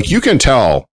 you can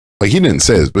tell, like, he didn't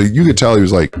say this, but you could tell he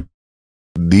was like,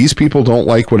 these people don't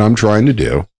like what I'm trying to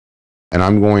do, and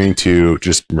I'm going to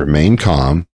just remain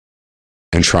calm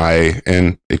and try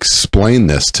and explain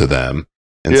this to them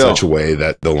in such a way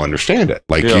that they'll understand it.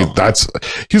 Like,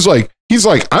 he's like,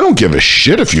 I don't give a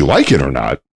shit if you like it or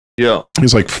not. Yeah.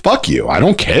 He's like, fuck you. I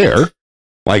don't care.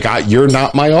 Like, you're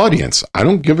not my audience. I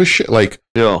don't give a shit. Like,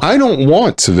 I don't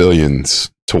want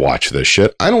civilians to watch this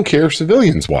shit. I don't care if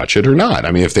civilians watch it or not.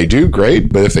 I mean, if they do,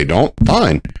 great. But if they don't,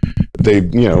 fine. They,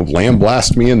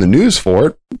 lambaste me in the news for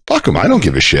it. Fuck them. I don't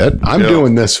give a shit. I'm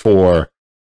doing this for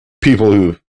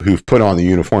people who've put on the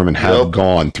uniform and have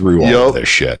gone through all of this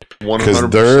shit, because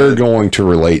they're going to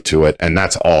relate to it, and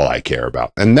that's all I care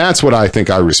about. And that's what I think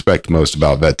I respect most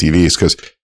about Vet TV, is because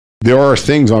there are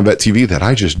things on Vet TV that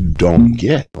I just don't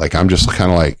get. Like, I'm just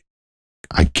kind of like,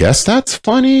 I guess that's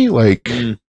funny, like,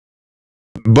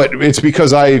 but it's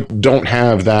because I don't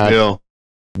have that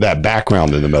that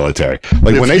background in the military.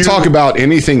 Like, when they talk about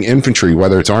anything infantry,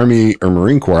 whether it's Army or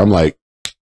Marine Corps, I'm like,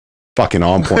 fucking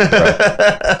on point, bro.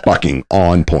 Fucking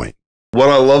on point. What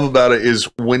I love about it is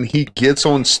when he gets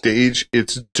on stage,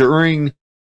 it's during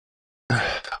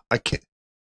I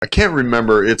can't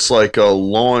remember. It's like a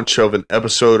launch of an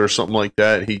episode or something like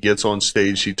that. He gets on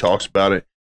stage, he talks about it,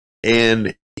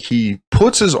 and he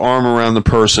puts his arm around the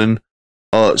person.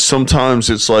 Sometimes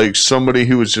it's like somebody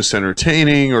who was just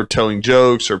entertaining or telling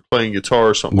jokes or playing guitar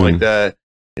or something like that,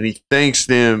 and he thanks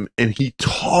them, and he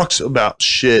talks about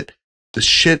shit. The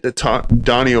shit that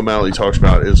Donnie O'Malley talks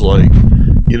about is like,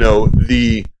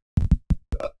 the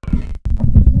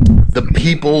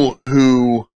people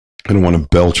who... I don't want to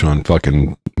belch on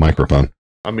fucking microphone.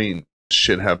 I mean,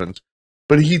 shit happens.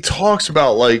 But he talks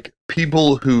about, like,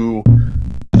 people who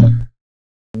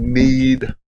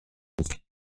need,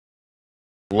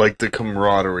 like, the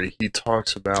camaraderie. He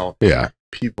talks about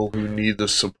people who need the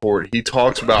support. He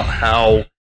talks about how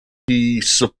he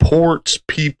supports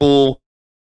people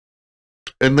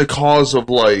in the cause of,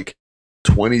 like,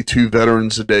 22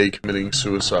 veterans a day committing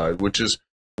suicide, which is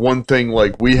one thing,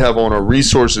 like, we have on our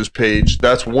resources page.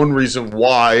 That's one reason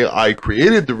why I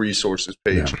created the resources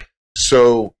page.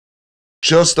 So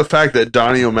just the fact that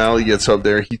Donnie O'Malley gets up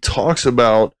there, he talks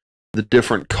about the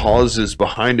different causes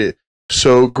behind it.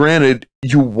 So granted,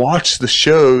 you watch the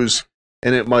shows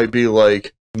and it might be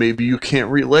like, maybe you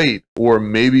can't relate, or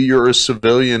maybe you're a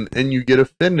civilian and you get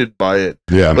offended by it.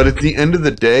 Yeah. But at the end of the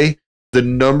day, the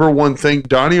number one thing,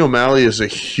 Donnie O'Malley is a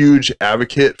huge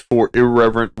advocate for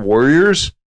irreverent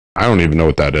warriors. I don't even know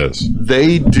what that is.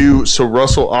 They do. So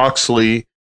Russell Oxley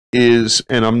is,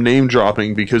 and I'm name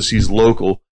dropping because he's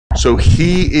local. So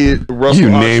he is Russell.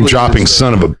 You name dropping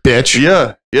son of a bitch.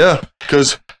 Yeah, yeah.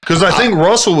 Because I think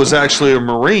Russell was actually a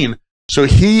Marine. So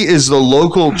he is the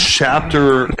local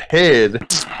chapter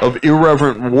head of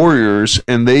Irreverent Warriors,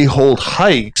 and they hold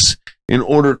hikes in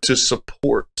order to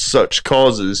support such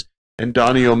causes. And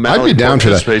Donnie O'Malley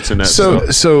participates in that.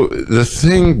 So the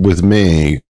thing with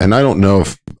me, and I don't know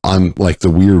if I'm like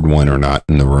the weird one or not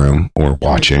in the room or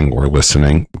watching or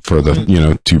listening for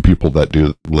the, two people that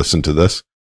do listen to this.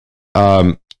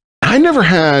 I never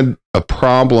had a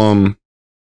problem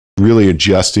really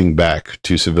adjusting back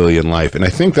to civilian life. And I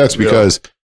think that's because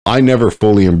I never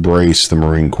fully embraced the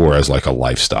Marine Corps as like a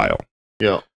lifestyle.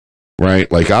 Yeah.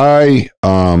 Right. Like I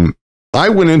I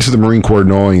went into the Marine Corps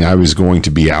knowing I was going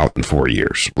to be out in 4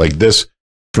 years. Like this,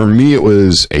 for me, it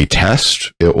was a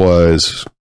test. It was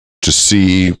to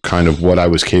see kind of what I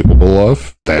was capable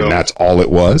of. That's all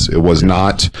it was. It was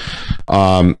not,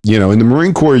 you know, in the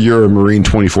Marine Corps, you're a Marine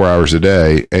 24 hours a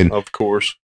day. And of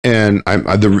course. And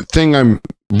the thing I'm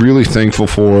really thankful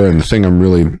for, and the thing I'm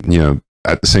really, you know,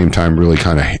 at the same time, really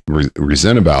kind of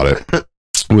resent about it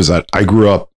was that I grew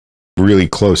up really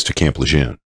close to Camp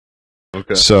Lejeune.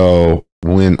 Okay. So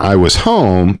when I was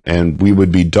home and we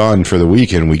would be done for the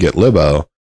weekend, we get libo,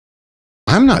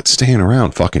 I'm not staying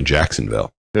around fucking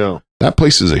Jacksonville. Yeah. That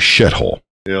place is a shithole.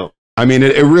 Yeah. I mean,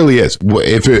 it really is.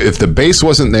 If the base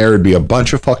wasn't there, it'd be a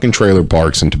bunch of fucking trailer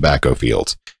parks and tobacco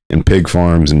fields and pig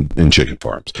farms and chicken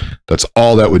farms. That's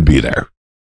all that would be there.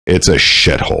 It's a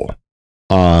shithole.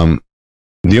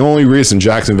 The only reason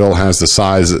Jacksonville has the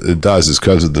size it does is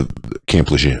because of the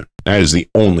Camp Lejeune. That is the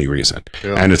only reason.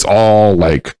 Yeah. And it's all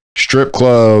like strip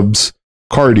clubs,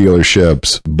 car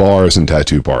dealerships, bars, and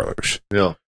tattoo parlors.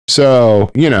 Yeah. So,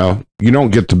 you know, you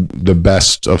don't get the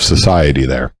best of society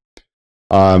there.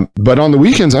 But on the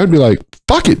weekends, I'd be like,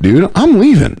 fuck it, dude. I'm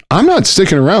leaving. I'm not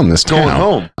sticking around this town. Going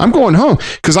home. I'm going home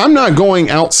because I'm not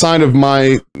going outside of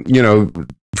my, you know,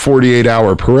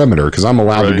 48-hour perimeter because I'm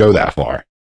allowed to go that far.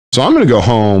 So I'm going to go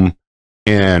home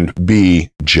and be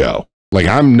Joe. Like,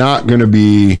 I'm not going to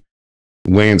be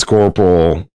Lance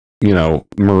Corporal, you know,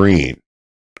 Marine.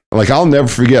 Like, I'll never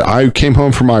forget. I came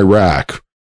home from Iraq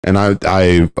and I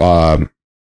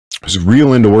was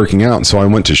real into working out. And so I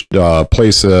went to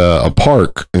a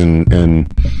park in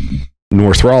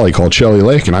North Raleigh called Shelley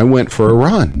Lake. And I went for a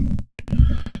run.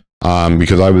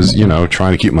 Because I was, you know,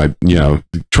 trying to keep my, you know,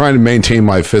 trying to maintain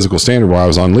my physical standard while I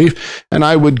was on leave. And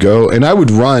I would go and I would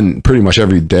run pretty much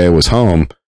every day I was home.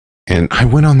 And I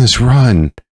went on this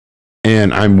run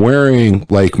and I'm wearing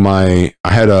like I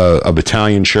had a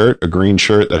battalion shirt, a green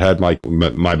shirt that had like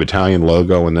my battalion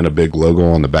logo and then a big logo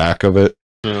on the back of it.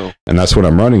 Oh. And that's what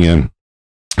I'm running in.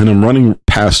 And I'm running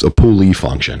past a pulley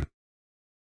function.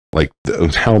 Like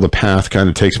how the path kind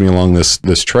of takes me along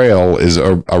this trail is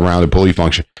around a pulley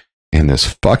function. And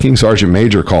this fucking sergeant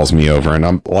major calls me over and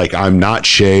I'm like, I'm not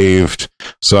shaved.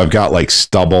 So I've got like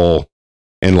stubble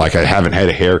and like I haven't had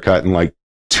a haircut in like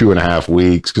 2.5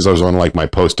 weeks because I was on like my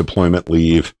post-deployment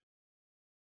leave.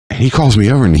 And he calls me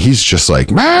over and he's just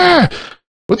like, "Man,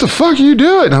 what the fuck are you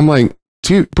doing?" And I'm like,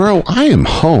 dude, bro, I am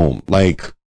home.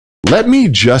 Like, let me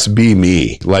just be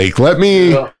me. Like, let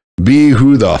me be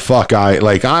who the fuck I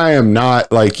am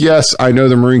not like, yes, I know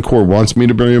the Marine Corps wants me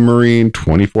to be a Marine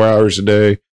 24 hours a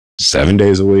day. 7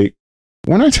 days a week.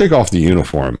 When I take off the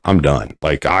uniform, I'm done.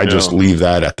 Like I just leave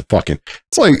that at the fucking,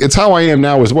 it's how I am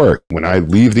now with work. When I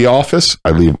leave the office, I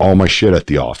leave all my shit at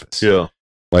the office. Yeah.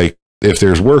 Like if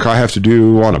there's work I have to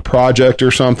do on a project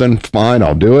or something, fine,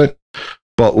 I'll do it.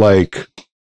 But like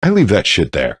I leave that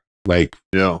shit there. Like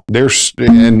there's,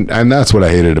 and that's what I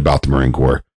hated about the Marine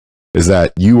Corps is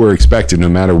that you were expected no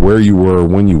matter where you were,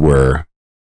 when you were.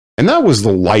 And that was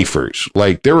the lifers.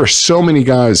 Like there were so many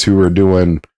guys who were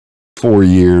doing 4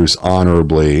 years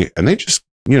honorably and they just,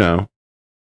 you know,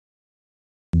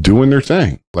 doing their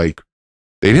thing. Like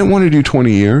they didn't want to do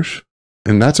 20 years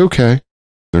and that's okay.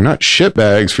 They're not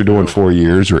shitbags for doing 4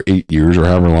 years or 8 years or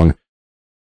however long.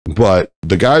 But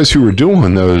the guys who were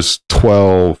doing those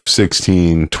 12,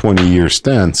 16, 20 year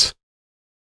stints,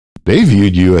 they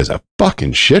viewed you as a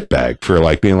fucking shitbag for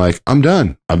like being like, I'm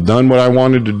done. I've done what I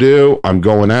wanted to do. I'm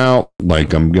going out.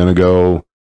 Like I'm going to go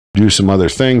do some other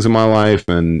things in my life.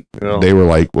 And they were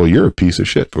like, well, you're a piece of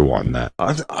shit for wanting that.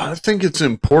 I think it's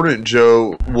important,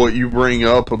 Joe, what you bring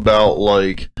up about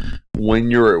like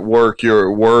when you're at work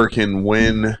and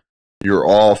when you're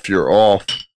off,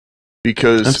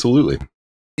 because absolutely.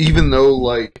 Even though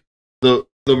like the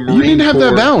Marine you need to have Corps,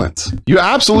 that balance. You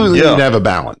absolutely need to have a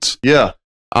balance. Yeah.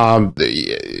 Because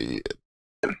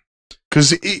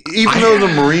even though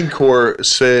the Marine Corps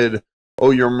said,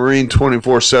 oh, you're a Marine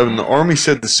 24/7, the Army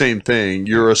said the same thing.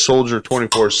 You're a soldier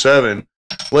 24/7.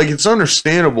 Like, it's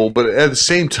understandable, but at the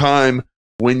same time,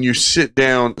 when you sit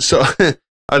down... So,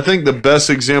 I think the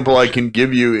best example I can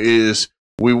give you is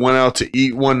we went out to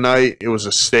eat one night. It was a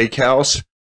steakhouse.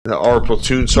 Our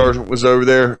platoon sergeant was over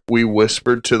there. We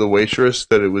whispered to the waitress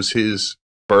that it was his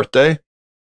birthday,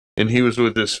 and he was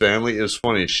with his family. It was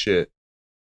funny as shit.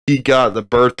 He got the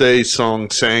birthday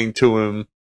song sang to him.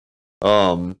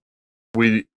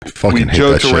 We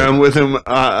joked around with him.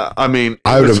 I mean,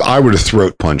 I would have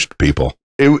throat punched people.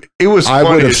 It was funny. I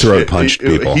would have throat punched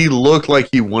people. He looked like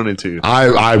he wanted to.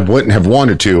 I wouldn't have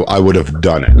wanted to. I would have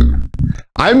done it.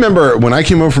 I remember when I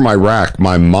came over from Iraq,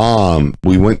 my mom,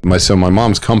 my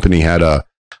mom's company had a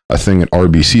a thing at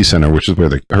RBC Center, which is where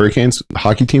the Hurricanes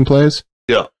hockey team plays.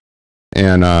 Yeah.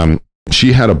 And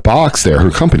she had a box there.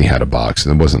 Her company had a box,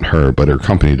 and it wasn't her, but her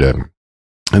company did.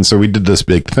 And so we did this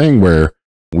big thing where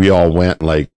we all went,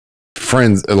 like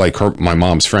friends, like my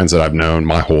mom's friends that I've known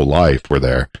my whole life were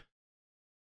there.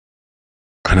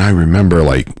 And I remember,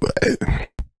 like,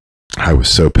 I was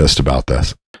so pissed about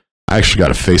this. I actually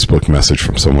got a Facebook message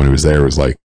from someone who was there. It was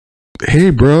like, hey,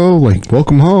 bro, like,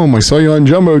 welcome home. I saw you on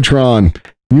Jumbotron.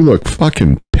 You look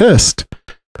fucking pissed.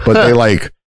 But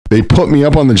they put me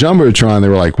up on the Jumbotron. They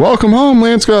were like, welcome home,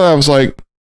 Lance. I was like,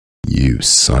 you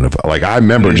son of a, like, I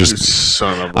remember just,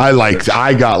 son of a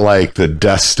I got like the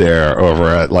death stare over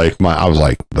at like I was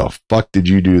like, the fuck did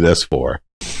you do this for?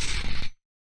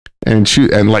 And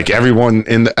like everyone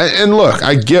and look,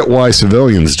 I get why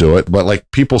civilians do it, but like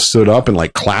people stood up and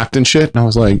like clapped and shit. And I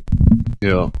was like,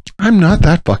 yeah, I'm not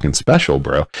that fucking special,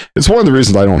 bro. It's one of the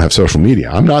reasons I don't have social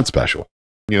media. I'm not special.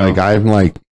 Yeah. Like I'm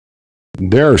like,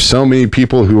 there are so many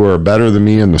people who are better than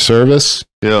me in the service.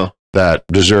 Yeah. That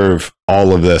deserve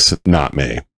all of this, not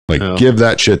me. Like, give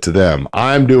that shit to them.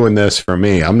 I'm doing this for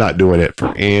me. I'm not doing it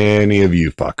for any of you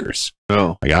fuckers.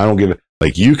 No. Like, I don't give it.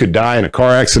 Like, you could die in a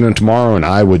car accident tomorrow, and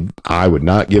I would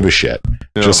not give a shit.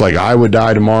 Yeah. Just like I would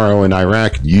die tomorrow in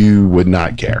Iraq, you would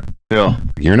not care. Yeah.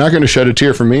 You're not going to shed a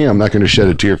tear for me. I'm not going to shed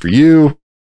a tear for you.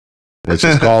 Let's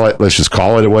just call it. Let's just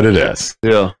call it what it is.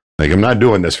 Yeah. Like, I'm not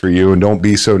doing this for you, and don't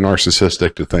be so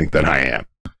narcissistic to think that I am.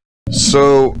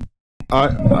 So,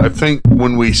 I think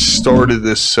when we started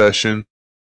this session,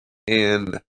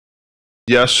 and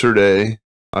yesterday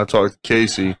I talked to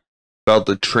Cayce about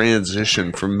the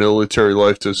transition from military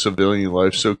life to civilian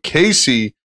life. So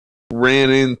Cayce ran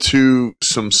into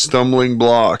some stumbling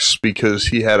blocks because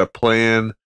he had a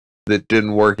plan that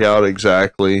didn't work out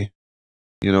exactly,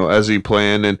 as he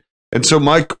planned. And so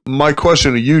my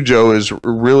question to you, Joe, is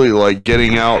really like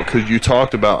getting out, because you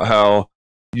talked about how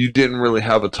you didn't really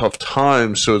have a tough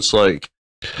time. So it's like,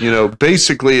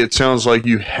 basically it sounds like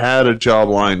you had a job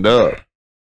lined up.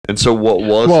 And so what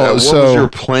was that? What was your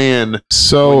plan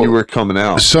when you were coming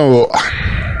out? So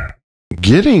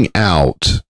getting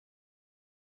out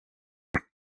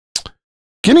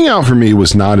for me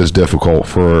was not as difficult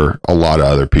for a lot of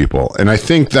other people. And I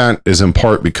think that is in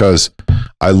part because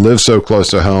I live so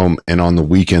close to home, and on the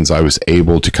weekends I was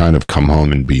able to kind of come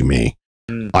home and be me.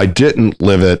 I didn't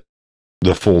live it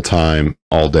the full time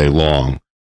all day long.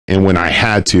 And when I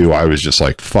had to, I was just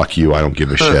like, fuck you. I don't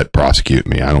give a shit. Prosecute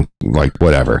me. I don't like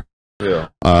whatever. Yeah.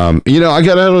 I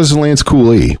got out as a Lance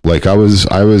Cooley. Like I was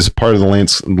part of the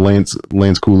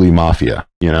Lance Cooley mafia,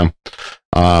 one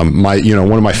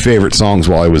of my favorite songs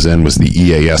while I was in was the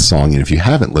EAS song. And if you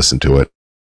haven't listened to it,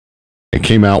 it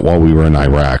came out while we were in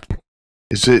Iraq.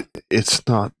 It's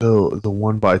not the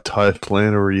one by Ty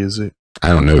Flannery, is it? I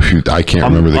don't know I can't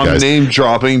remember the guy's name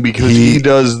dropping because he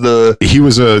does he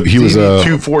was a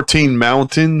 214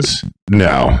 Mountains.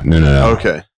 No.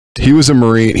 Okay. He was a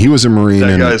Marine.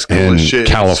 That guy's cool in as shit.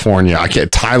 California.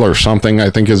 Tyler something,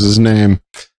 I think is his name.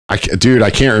 I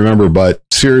can't remember, but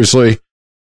seriously,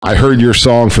 I heard your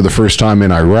song for the first time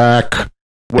in Iraq.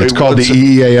 It's called the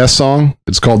EAS song.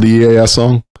 It's called the EAS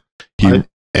song.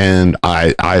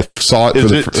 I saw it for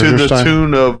the first time. Is it to the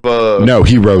tune of no,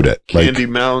 he wrote it. Candy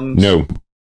Mountains?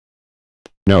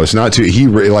 No, it's not he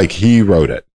wrote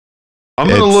it. I'm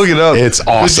going to look it up. It's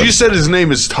awesome. But you said his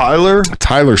name is Tyler?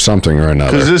 Tyler something or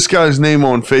another. Because this guy's name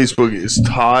on Facebook is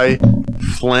Ty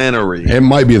Flannery. It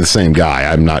might be the same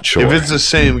guy. I'm not sure. If it's the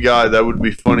same guy, that would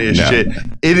be funny as shit.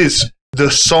 It is.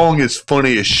 The song is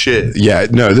funny as shit. Yeah,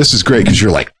 no, this is great because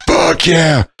you're like, fuck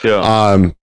yeah.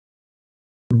 Yeah.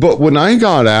 But when I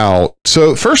got out,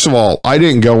 so first of all, I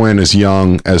didn't go in as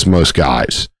young as most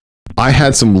guys. I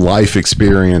had some life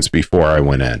experience before I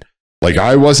went in. Like,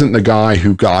 I wasn't the guy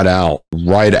who got out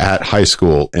right at high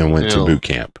school and went to boot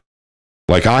camp.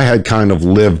 Like, I had kind of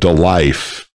lived a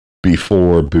life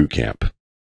before boot camp.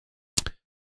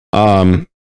 The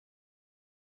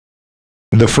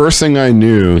first thing I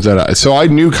knew so I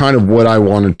knew kind of what I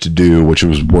wanted to do, which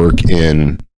was work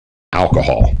in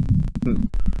alcohol.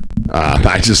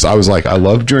 I was like, I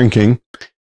love drinking.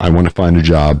 I want to find a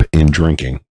job in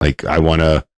drinking. Like, I want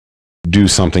to do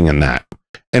something in that.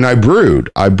 And I brewed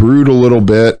a little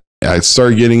bit. I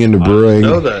started getting into brewing. I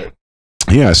know that.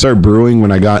 Yeah, I started brewing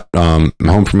when I got home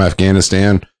from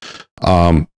Afghanistan.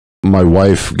 My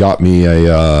wife got me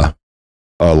a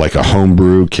home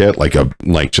brew kit,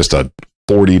 just a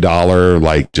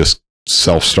 $40 just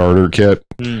self-starter kit.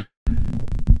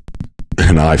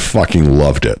 And I fucking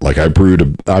loved it. Like, I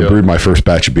brewed my first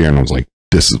batch of beer, and I was like,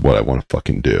 this is what I want to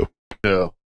fucking do. Yeah.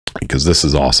 Because this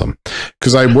is awesome.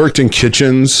 Because I worked in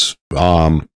kitchens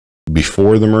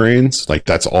before the Marines, like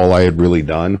that's all I had really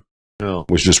done. Yeah.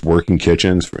 Was just working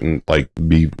kitchens and like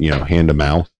be, hand to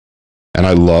mouth. And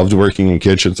I loved working in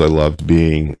kitchens. I loved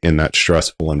being in that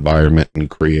stressful environment and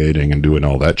creating and doing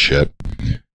all that shit.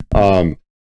 So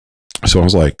I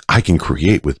was like, I can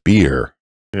create with beer.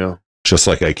 Yeah. Just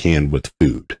like I can with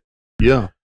food. Yeah.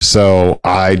 So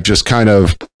I just kind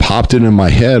of popped it in my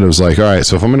head. I was like, all right,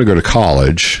 so if I'm going to go to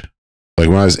college, like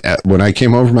when I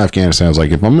came home from Afghanistan, I was like,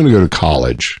 if I'm going to go to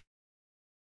college,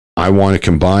 I want to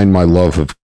combine my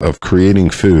love of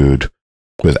creating food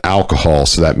with alcohol.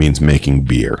 So that means making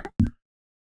beer.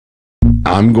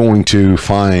 I'm going to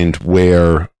find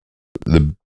where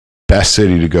the best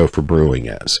city to go for brewing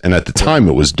is. And at the time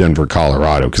it was Denver,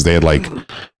 Colorado, because they had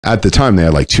at the time they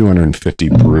had 250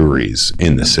 breweries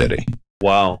in the city.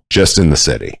 Wow. Just in the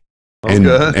city.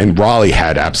 Okay. And Raleigh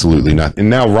had absolutely nothing. And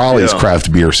now Raleigh's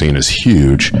craft beer scene is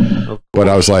huge. But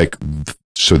I was like,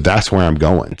 so that's where I'm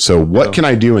going. So what can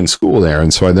I do in school there?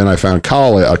 And so I found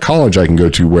a college I can go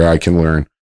to where I can learn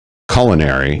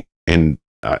culinary and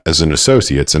as an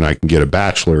associate's, and I can get a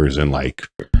bachelor's in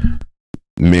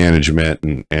management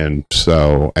and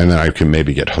then I can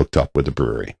maybe get hooked up with a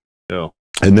brewery. Yeah.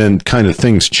 And then kind of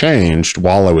things changed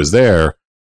while I was there.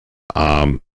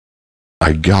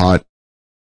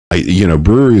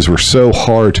 Breweries were so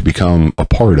hard to become a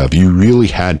part of. You really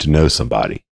had to know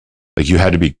somebody. Like you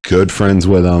had to be good friends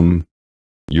with them.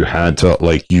 You had to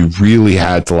you really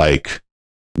had to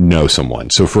know someone.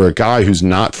 So for a guy who's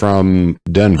not from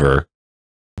Denver,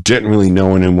 didn't really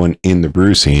know anyone in the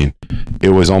brew scene, it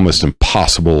was almost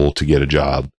impossible to get a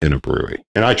job in a brewery.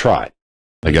 And I tried.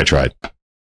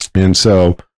 And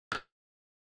so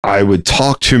I would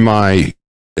talk to my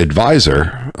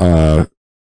advisor,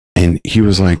 and he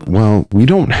was like, well, we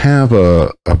don't have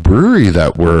a brewery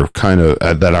that we're kind of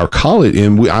that our college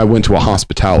in. I went to a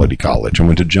hospitality college. I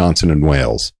went to Johnson &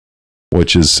 Wales,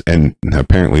 which is, and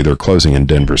apparently they're closing in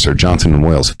Denver. So Johnson &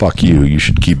 Wales, fuck you. You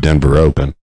should keep Denver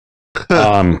open.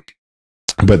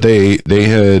 But they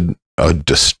had a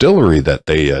distillery that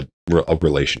they had a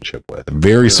relationship with, a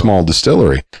very small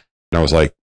distillery. And I was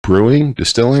like, brewing,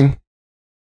 distilling.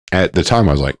 At the time,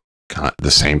 I was like, God,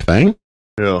 the same thing.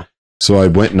 Yeah. So I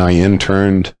went and I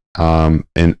interned,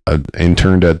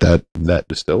 interned at that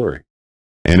distillery,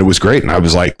 and it was great. And I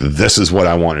was like, this is what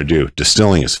I want to do.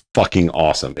 Distilling is fucking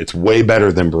awesome. It's way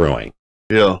better than brewing.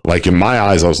 Yeah. Like in my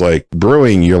eyes, I was like,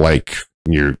 brewing,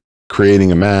 you're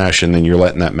creating a mash and then you're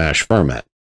letting that mash ferment.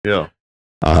 Yeah.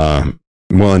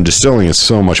 Well, in distilling, it's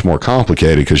so much more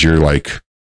complicated because you're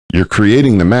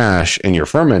creating the mash and you're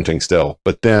fermenting still,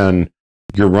 but then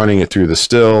you're running it through the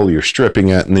still, you're stripping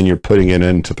it, and then you're putting it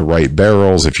into the right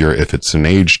barrels. If it's an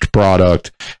aged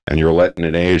product and you're letting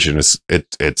it age, and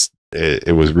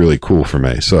it was really cool for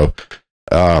me. So,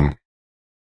 I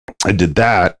did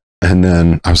that. And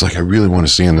then I was like, I really want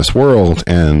to stay in this world.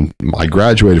 And I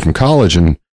graduated from college,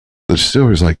 and the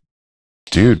distillery was like,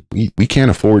 dude, we can't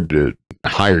afford to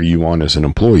hire you on as an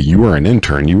employee. You were an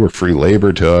intern. You were free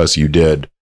labor to us. You did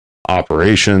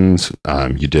operations,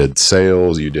 you did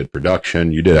sales, you did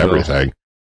production, you did everything,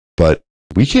 but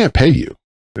we can't pay you.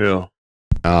 Yeah.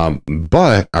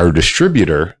 But our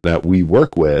distributor that we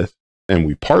work with and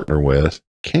we partner with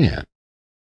can.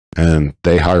 And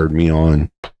they hired me on,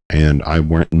 and I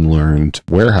went and learned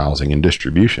warehousing and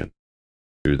distribution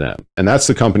through them. And that's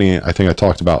the company I think I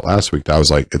talked about last week that I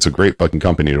was like, it's a great fucking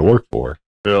company to work for.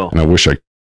 Yeah. And I wish I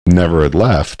never had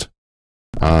left.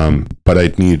 But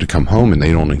I needed to come home, and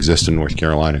they don't exist in North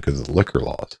Carolina because of the liquor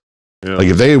laws. Yeah. Like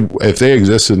if they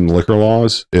existed in liquor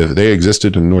laws, if they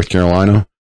existed in North Carolina,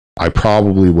 I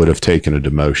probably would have taken a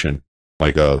demotion,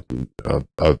 like a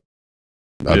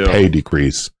pay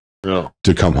decrease,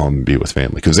 to come home and be with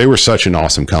family, because they were such an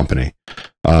awesome company,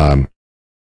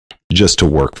 just to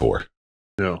work for.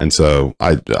 Yeah. And so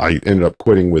I ended up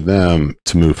quitting with them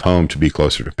to move home to be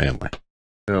closer to family.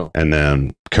 Yeah. And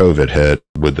then COVID hit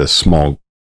with this small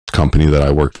company that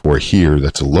I worked for here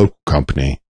that's a local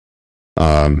company.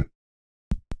 And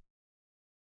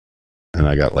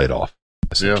I got laid off,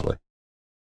 essentially. Yeah.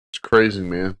 It's crazy,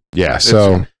 man. Yeah,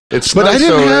 so it's but nice. I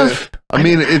didn't have I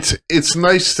mean, it's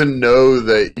nice to know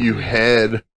that you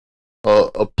had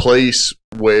a place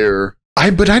where I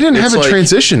didn't have a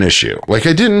transition issue. Like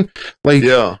I didn't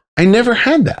I never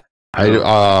had that.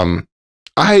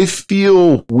 I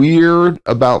feel weird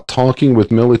about talking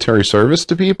with military service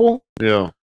to people. Yeah.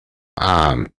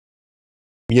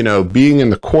 Being in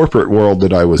the corporate world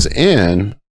that I was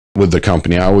in with the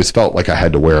company, I always felt like I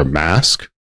had to wear a mask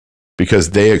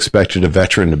because they expected a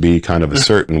veteran to be kind of a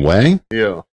certain way.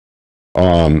 Yeah.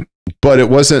 But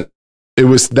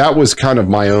that was kind of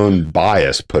my own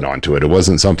bias put onto it. It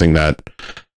wasn't something that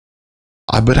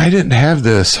But I didn't have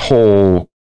this whole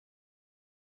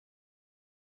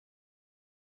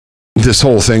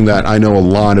thing that I know a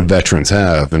lot of veterans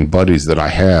have, and buddies that I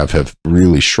have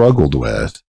really struggled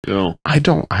with. Yeah. I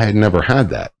had never had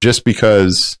that, just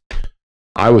because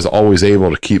I was always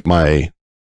able to keep my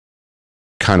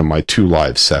two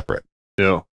lives separate.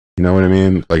 Yeah. You know what I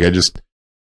mean? Like, I just,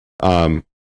 there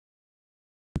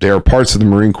are parts of the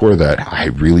Marine Corps that I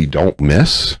really don't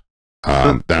miss.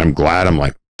 That I'm glad, I'm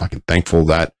like fucking thankful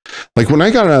that, like, when I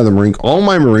got out of the Marine, all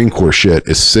my Marine Corps shit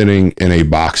is sitting in a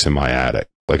box in my attic.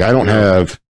 Like, I don't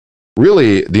have,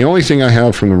 really, the only thing I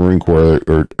have from the Marine Corps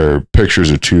are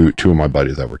pictures of two of my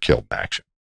buddies that were killed in action.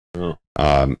 Oh.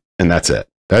 And that's it.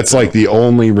 That's like the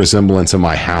only resemblance in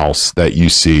my house that you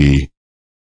see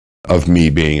of me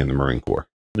being in the Marine Corps.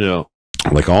 Yeah.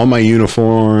 Like, all my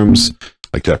uniforms,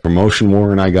 like that promotion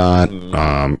warrant I got,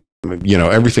 you know,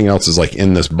 everything else is like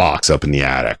in this box up in the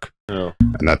attic. Yeah.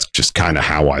 And that's just kind of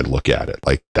how I look at it.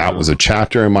 Like, that was a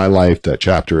chapter in my life. That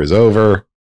chapter is over.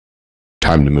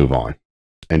 Time to move on.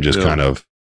 And just kind of,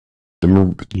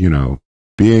 you know,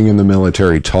 being in the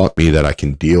military taught me that I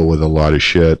can deal with a lot of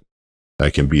shit. I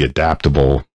can be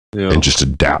adaptable and just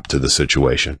adapt to the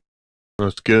situation.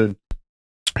 That's good.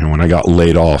 And when I got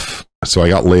laid off, so I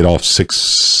got laid off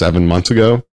 6-7 months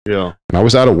ago. Yeah. And I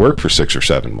was out of work for 6 or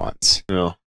 7 months.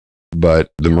 Yeah.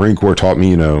 But the Marine Corps taught me,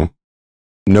 you know,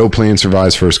 no plan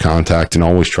survives first contact, and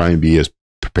always try and be as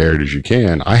prepared as you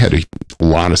can. I had a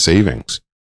lot of savings.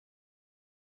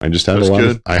 I just had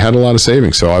I had a lot of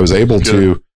savings. So I was able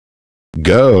to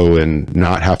go and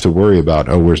not have to worry about,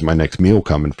 oh, where's my next meal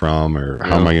coming from? Or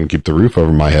how am I going to keep the roof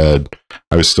over my head?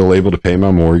 I was still able to pay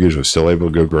my mortgage. I was still able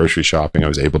to go grocery shopping. I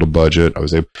was able to budget. I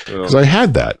was able, because I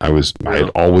had that. I had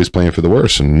always planned for the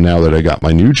worst. And now that I got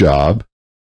my new job,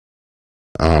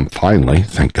 finally,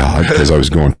 thank God, because I was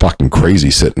going fucking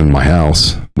crazy sitting in my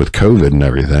house with COVID and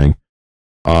everything.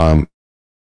 I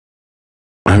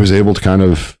was able to kind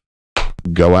of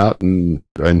go out and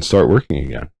start working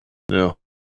again. Yeah.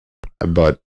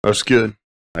 But that's good.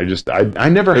 I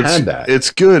never had that.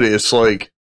 It's good. It's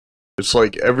like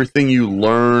everything you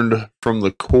learned from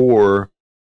the Corps,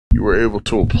 you were able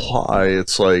to apply.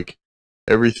 It's like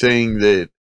everything that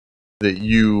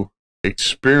you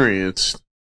experienced,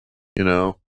 you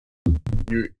know,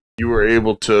 you were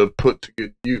able to put to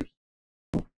good use.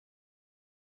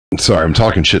 Sorry, I'm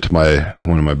talking shit to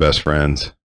one of my best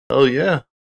friends. Oh yeah.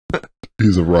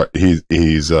 He's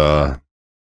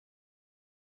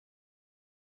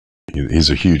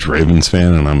a huge Ravens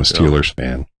fan, and I'm a Steelers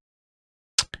fan.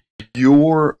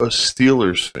 You're a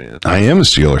Steelers fan. I am a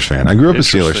Steelers fan. I grew up a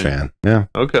Steelers fan. Yeah.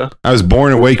 Okay. I was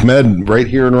born at Wake Med right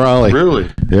here in Raleigh. Really?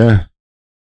 Yeah.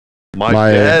 My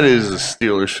dad is a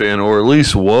Steelers fan, or at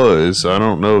least was. I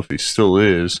don't know if he still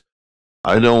is.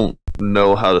 I don't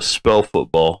know how to spell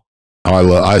football. Oh, I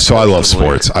love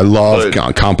sports. I love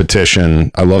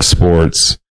competition. I love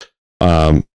sports.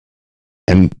 And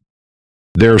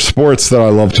there are sports that I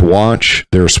love to watch.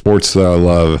 There are sports that I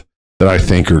love that I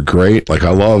think are great. Like,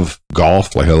 I love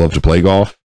golf. Like, I love to play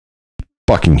golf.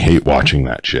 Fucking hate watching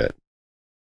that shit.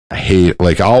 I hate,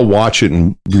 like, I'll watch it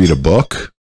and read a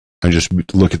book. I just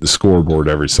look at the scoreboard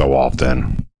every so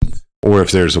often. Or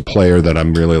if there's a player that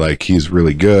I'm really like, he's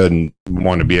really good and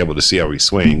want to be able to see how he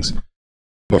swings.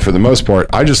 But for the most part,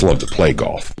 I just love to play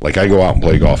golf. Like, I go out and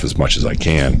play golf as much as I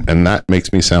can. And that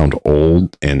makes me sound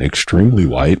old and extremely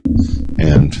white.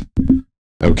 And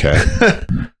okay.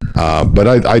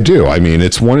 But I do. I mean,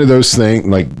 it's one of those things,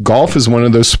 like, golf is one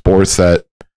of those sports that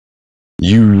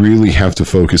you really have to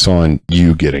focus on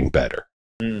you getting better.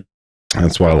 Mm.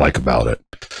 That's what I like about it.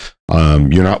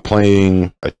 You're not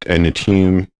playing in a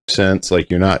team sense.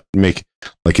 Like, you're not like,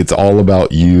 it's all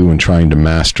about you and trying to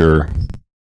master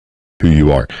who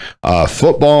you are.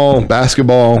 Football,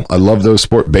 basketball, I love those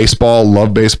sports. Baseball,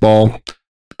 love baseball.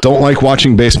 Don't like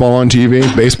watching baseball on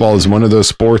TV. Baseball is one of those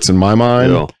sports in my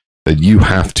mind that you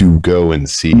have to go and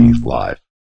see live.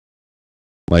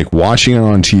 Like, watching it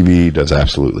on TV does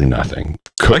absolutely nothing.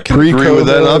 I can agree with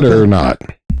that or not.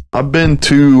 I've been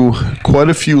to quite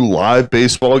a few live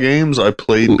baseball games. I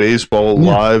played baseball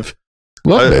live.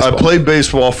 I played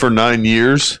baseball for 9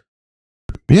 years.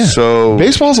 Yeah. So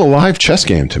baseball's a live chess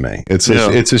game to me. It's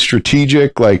a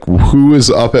strategic, like, who is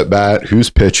up at bat, who's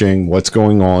pitching, what's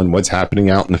going on, what's happening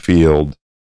out in the field.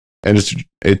 And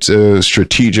it's a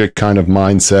strategic kind of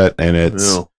mindset, and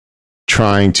it's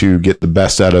trying to get the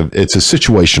best out of, it's a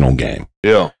situational game.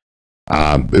 Yeah.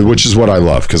 Which is what I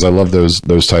love, because I love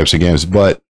those types of games.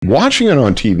 But watching it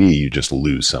on TV, you just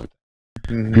lose something.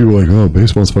 Mm-hmm. People are like, oh,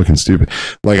 baseball's fucking stupid.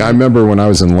 Like, I remember when I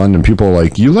was in London, people were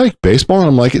like, you like baseball? And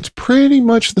I'm like, it's pretty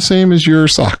much the same as your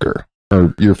soccer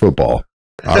or your football.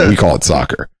 We call it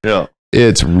soccer. Yeah.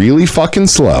 It's really fucking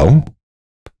slow,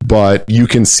 but you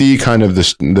can see kind of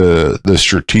the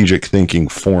strategic thinking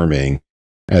forming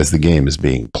as the game is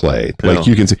being played. Yeah. Like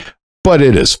you can see, but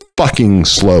it is fucking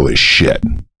slow as shit.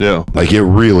 Yeah. Like it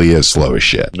really is slow as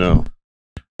shit. No.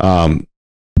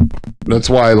 That's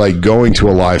why like going to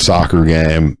a live soccer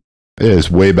game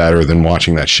is way better than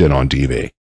watching that shit on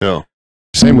TV. Yeah.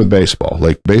 Same with baseball.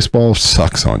 Like baseball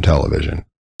sucks on television.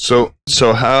 So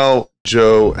how,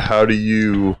 Joe, how do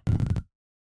you,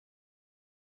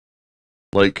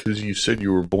 like, because you said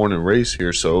you were born and raised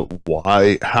here, so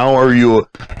how are you a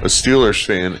Steelers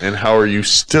fan, and how are you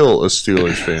still a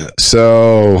Steelers fan?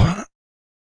 So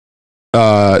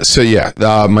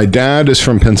yeah, my dad is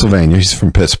from Pennsylvania. He's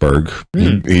from Pittsburgh.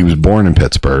 He was born in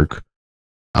Pittsburgh.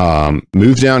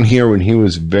 Moved down here when he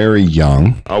was very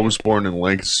young. I was born in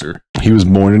Lancaster. He was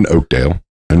born in Oakdale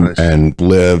and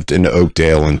lived in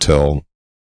Oakdale until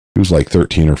he was like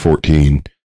 13 or 14,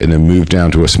 and then moved down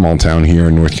to a small town here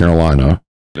in North Carolina.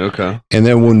 Okay. And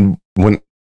then when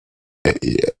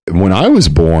I was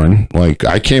born, like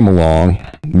I came along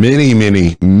many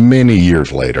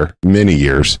years later, many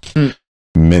years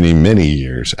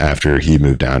after he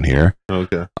moved down here.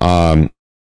 Okay.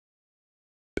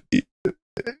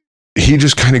 He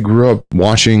just kind of grew up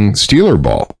watching Steeler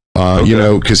ball, you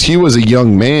know, because he was a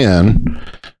young man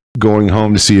going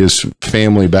home to see his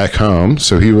family back home.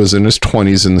 So he was in his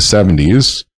 20s in the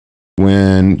 70s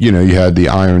when, you know, you had the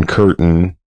Iron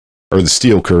Curtain or the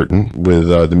Steel Curtain with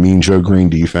the Mean Joe Green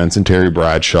defense and Terry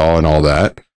Bradshaw and all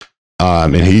that.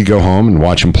 And he'd go home and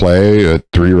watch him play at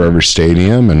Three Rivers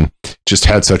Stadium and just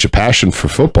had such a passion for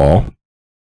football.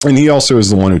 And he also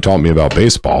is the one who taught me about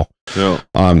baseball. Yeah.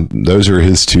 Those are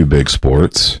his two big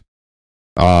sports.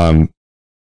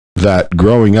 That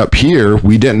growing up here,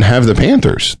 we didn't have the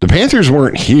Panthers. The Panthers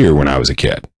weren't here when I was a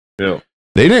kid. Yeah.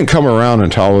 They didn't come around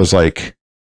until I was like,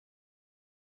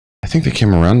 I think they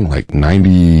came around like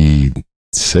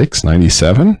 96,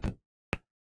 97.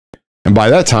 And by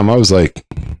that time I was like,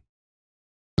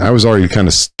 I was already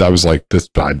I was like, this,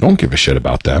 I don't give a shit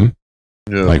about them.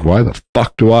 Yeah. Like, why the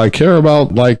fuck do I care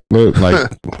about, like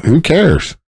who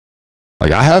cares?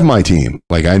 Like, I have my team.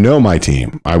 Like, I know my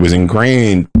team. I was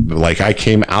ingrained, like, I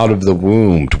came out of the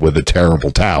womb with a terrible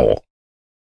towel.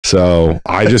 So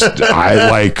I just,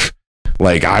 I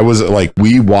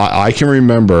can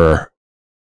remember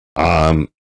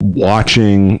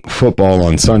watching football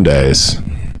on Sundays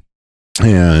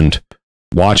and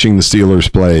watching the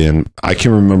Steelers play. And I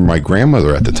can remember my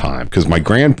grandmother at the time, because my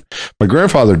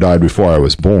grandfather died before I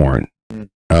was born.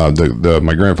 My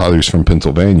grandfather's from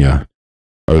Pennsylvania,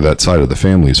 or that side of the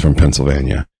family is from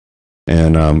Pennsylvania.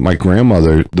 And my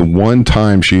grandmother, the one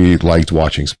time she liked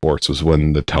watching sports was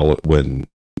when the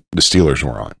Steelers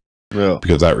were on. Yeah.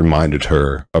 Because that reminded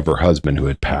her of her husband who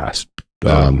had passed.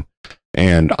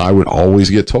 And I would always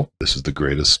get told, this is the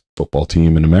greatest football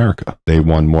team in America. They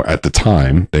won more at the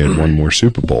time. They had won more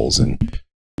Super Bowls. And,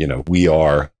 you know, we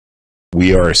are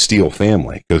a steel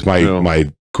family, because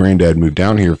my granddad moved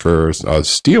down here for a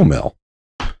steel mill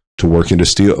to work into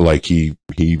steel. Like he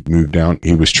moved down,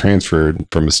 he was transferred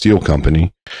from a steel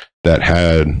company that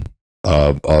had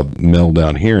a mill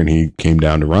down here, and he came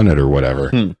down to run it or whatever,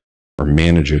 or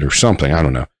manage it or something. I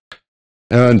don't know.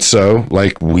 And so,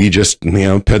 like, we just, you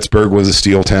know, Pittsburgh was a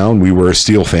steel town. We were a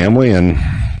steel family, and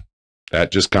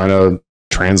that just kind of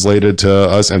translated to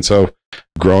us. And so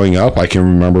growing up, I can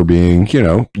remember being, you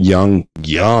know, young,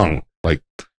 like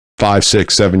 5,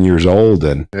 6, 7 years old.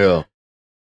 And yeah,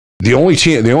 the only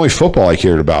football I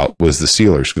cared about was the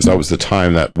Steelers, because that was the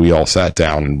time that we all sat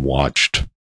down and watched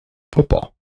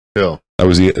football. Yeah. That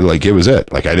was it was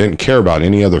it. Like, I didn't care about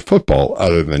any other football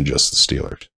other than just the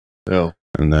Steelers. Yeah.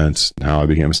 And that's how I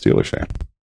became a Steelers fan.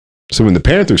 So when the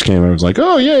Panthers came, I was like,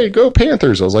 oh, yeah, go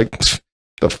Panthers. I was like,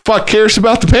 the fuck cares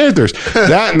about the Panthers?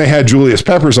 That, and they had Julius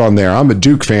Peppers on there. I'm a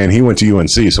Duke fan. He went to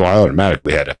UNC, so I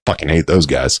automatically had to fucking hate those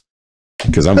guys,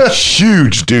 because I'm a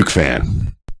huge Duke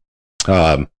fan.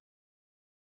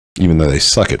 Even though they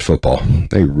suck at football.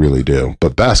 They really do.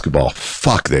 But basketball,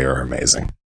 fuck, they are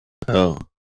amazing. Oh.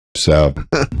 So...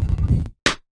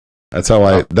 That's how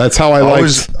I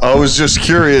was just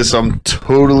curious. I'm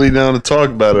totally down to talk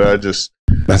about it.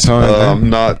 That's how I'm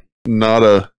not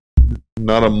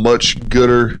a much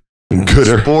gooder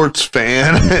sports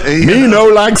fan. Me no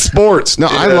like sports. No,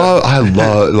 yeah. I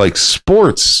love like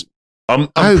sports. I'm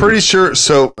pretty sure.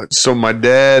 So my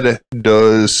dad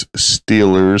does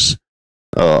Steelers.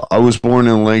 I was born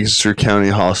in Lancaster County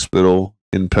Hospital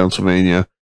in Pennsylvania.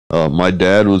 My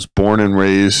dad was born and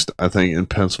raised, I think, in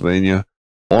Pennsylvania.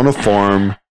 On a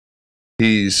farm.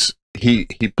 He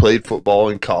played football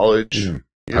in college.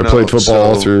 I played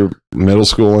football through middle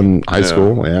school and high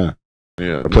school. Yeah.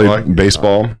 Yeah. I played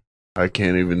baseball. I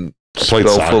can't even played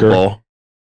spell soccer.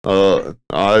 Football.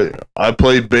 I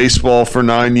played baseball for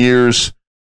 9 years.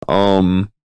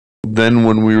 Then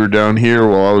when we were down here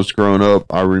while I was growing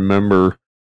up, I remember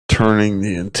turning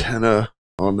the antenna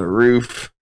on the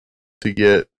roof to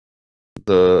get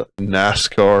the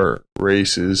NASCAR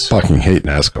races. Fucking hate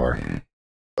NASCAR.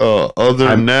 Other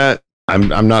than that,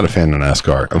 I'm not a fan of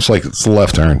NASCAR. I'm just like, it's the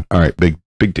left turn. All right, big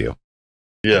deal.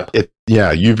 Yeah.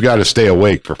 Yeah, you've got to stay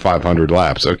awake for 500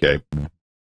 laps. Okay.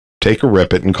 Take a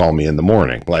rip it and call me in the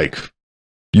morning. Like,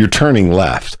 you're turning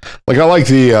left. Like, I like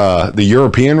the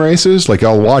European races. Like,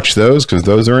 I'll watch those because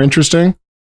those are interesting.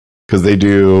 Because they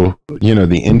do,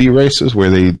 the Indy races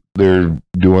where they're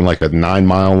doing like a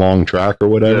 9-mile long track or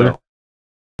whatever. Yeah.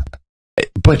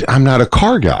 But I'm not a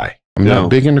car guy. I'm not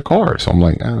big into cars. So I'm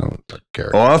like, I don't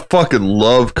care. Oh, I fucking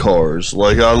love cars.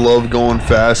 Like, I love going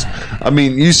fast. I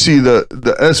mean, you see the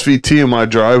SVT in my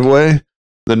driveway.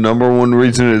 The number one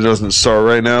reason it doesn't start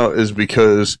right now is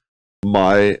because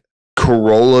my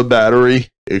Corolla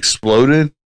battery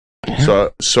exploded.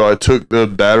 So I took the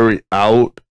battery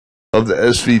out of the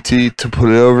SVT to put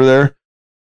it over there.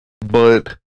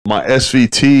 But my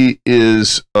SVT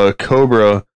is a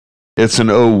Cobra. It's an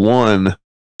 01.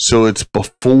 So it's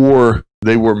before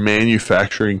they were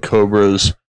manufacturing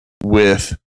Cobras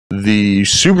with the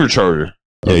supercharger.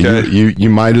 Okay? Yeah, you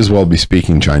might as well be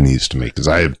speaking Chinese to me because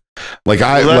that's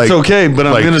okay, but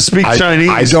I'm going to speak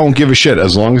Chinese. I don't give a shit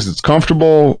as long as it's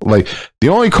comfortable. Like the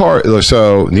only car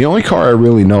I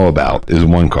really know about is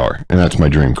one car, and that's my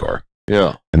dream car.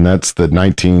 Yeah, and that's the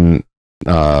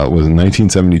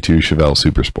 1972 Chevelle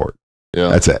Super Sport. Yeah,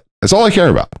 that's it. That's all I care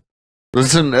about.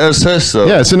 It's an SS though.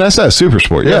 Yeah, it's an SS Super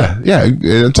Sport. Yeah.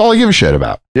 That's all I give a shit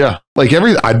about. Yeah, like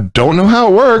I don't know how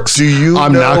it works.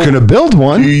 I'm not going to build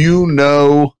one. Do you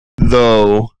know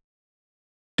though?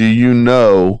 Do you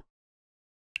know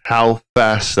how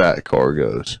fast that car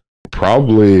goes?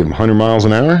 Probably 100 miles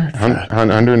an hour,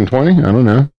 120. I don't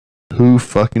know. Who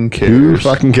fucking cares?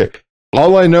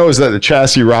 All I know is that the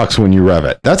chassis rocks when you rev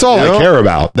it. That's all I care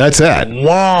about. That's it.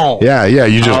 Wow. Yeah.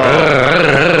 You just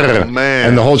man,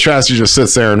 and the whole chassis just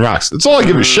sits there and rocks. That's all I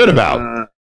give a shit about.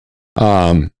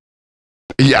 Yeah,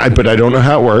 but I don't know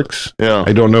how it works. Yeah,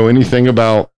 I don't know anything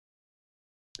about.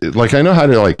 Like, I know how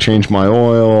to like change my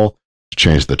oil,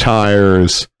 change the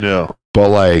tires. Yeah, but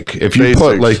like if you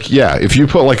put like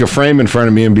a frame in front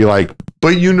of me and be like,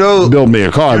 but build me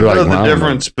a car. You know the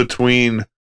difference between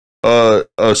a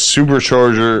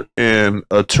supercharger and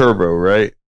a turbo,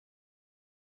 right?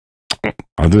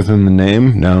 Other than the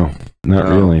name, no, not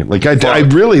really. Like I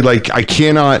really like I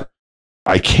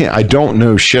don't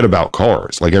know shit about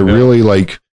cars. Like really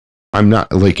I'm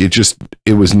not like it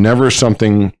was never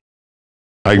something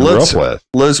I grew up with.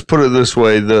 Let's put it this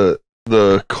way, the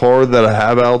car that I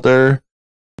have out there,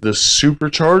 the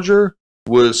supercharger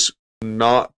was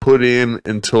not put in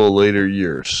until later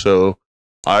years. So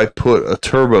I put a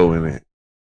turbo in it.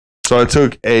 So I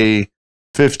took a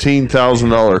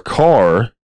 $15,000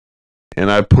 car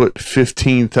and I put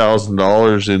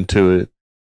 $15,000 into it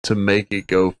to make it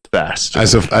go faster.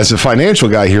 As a financial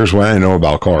guy, here's what I know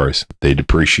about cars: they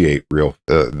depreciate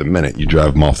the minute you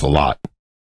drive them off the lot.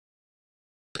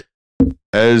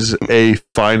 As a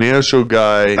financial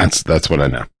guy, that's what I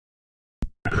know.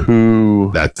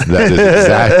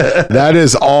 That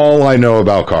is all I know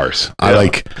about cars. Yeah. I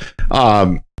like,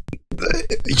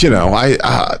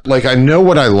 I know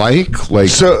what I like. Like,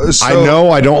 so I know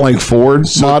I don't like Ford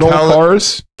model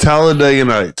cars. Talladega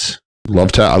Nights.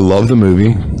 I love the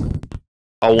movie.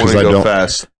 I want to go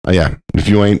fast. Yeah, if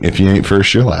you ain't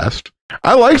first, you're last.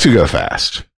 I like to go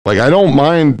fast. Like, I don't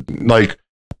mind. Like,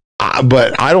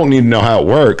 but I don't need to know how it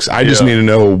works. I just need to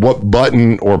know what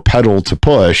button or pedal to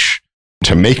push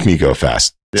to make me go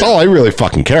fast. That's all I really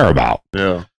fucking care about.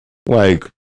 Yeah. Like,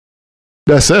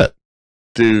 that's it.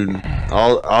 Dude,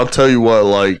 I'll tell you what,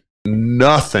 like,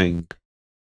 nothing.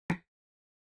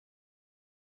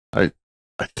 I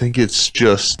think it's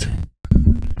just,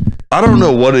 I don't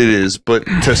know what it is, but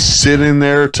to sit in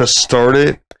there to start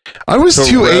it. I was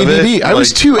too ADD. I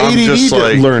was too ADD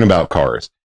to learn about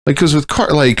cars. Like, because with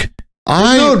don't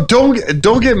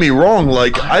get me wrong.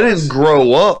 Like, I didn't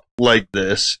grow up like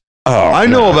this. Oh, I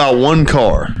know about one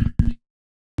car.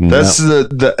 That's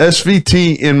the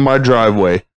SVT in my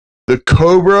driveway. The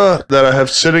Cobra that I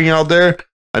have sitting out there,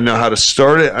 I know how to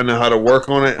start it. I know how to work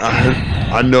on it.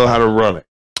 I know how to run it.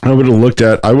 I would have looked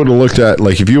at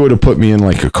like, if you would have put me in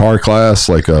like a car class,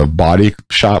 like a body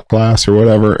shop class or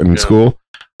whatever in school,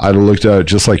 I'd have looked at it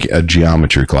just like a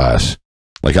geometry class.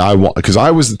 Like because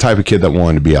I was the type of kid that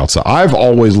wanted to be outside. I've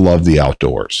always loved the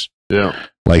outdoors. Yeah.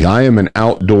 Like I am an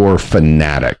outdoor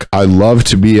fanatic. I love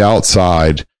to be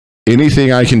outside.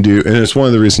 Anything I can do. And it's one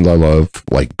of the reasons I love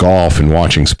like golf and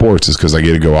watching sports is because I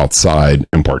get to go outside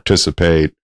and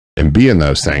participate and be in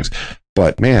those things.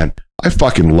 But man, I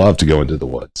fucking love to go into the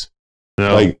woods.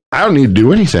 Yeah. Like I don't need to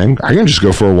do anything. I can just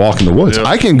go for a walk in the woods. Yeah.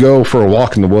 I can go for a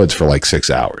walk in the woods for like 6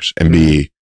 hours and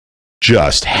be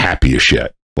just happy as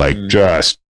shit. Like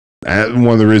just one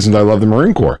of the reasons I love the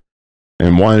Marine Corps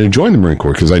and wanted to join the Marine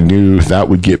Corps because I knew that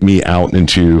would get me out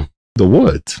into the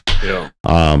woods. Yeah.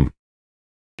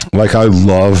 Like I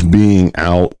love being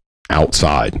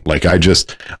outside. Like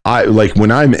I like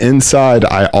when I'm inside,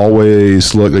 I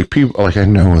always look like people. Like I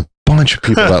know a bunch of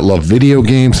people that love video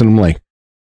games, and I'm like,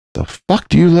 the fuck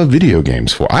do you love video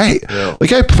games for? I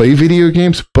play video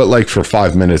games, but like for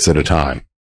 5 minutes at a time.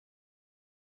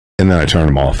 And then I turn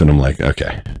them off and I'm like,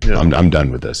 okay, I'm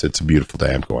done with this. It's a beautiful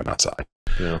day. I'm going outside.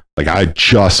 Yeah. Like I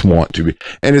just want to be,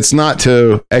 and it's not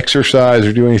to exercise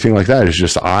or do anything like that. It's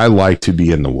just, I like to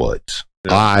be in the woods.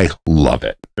 Yeah. I love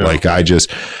it. Yeah. Like I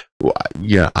just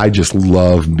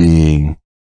love being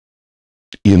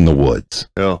in the woods.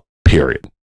 Yeah. Period.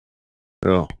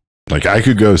 Yeah. Like I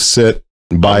could go sit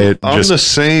by it. I'm the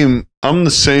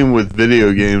same with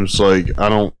video games. Like I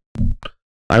don't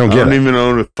even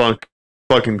own a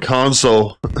fucking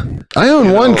console. I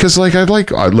own one because like there's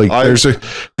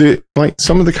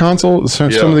some of the consoles, some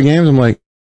of the games. I'm like,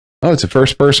 oh, it's a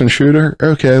first person shooter.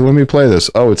 Okay, let me play this.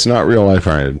 Oh, it's not real life.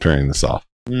 All right, I'm turning this off.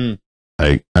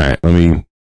 Like, all right, let me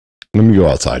go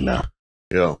outside now.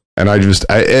 Yeah. And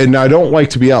I don't like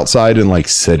to be outside in like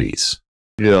cities.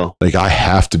 Yeah. Like I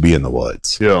have to be in the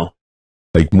woods. Yeah.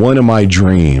 Like one of my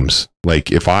dreams,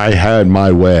 like if I had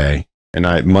my way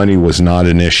and money was not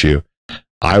an issue,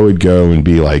 I would go and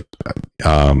be like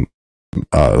a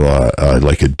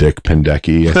Dick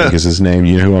Pendecki, I think is his name.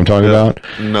 You know who I'm talking about?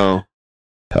 No.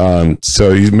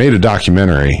 So he made a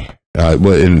documentary.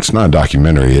 And it's not a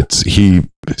documentary.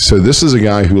 So this is a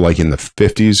guy who like in the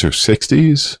 50s or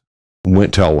 60s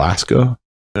went to Alaska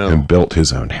and built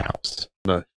his own house.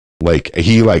 Nice. Like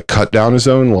he like cut down his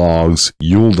own logs,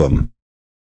 yuled them,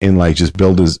 and like just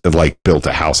built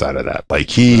a house out of that. Like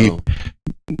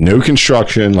no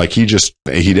construction. Like he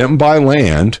didn't buy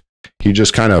land. He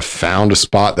just kind of found a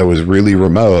spot that was really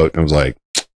remote and was like,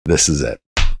 this is it.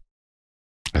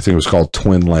 I think it was called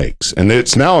Twin Lakes. And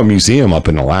it's now a museum up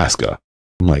in Alaska.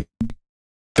 I'm like,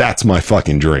 that's my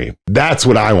fucking dream. That's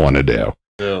what I want to do.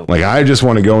 Yeah. Like, I just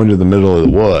want to go into the middle of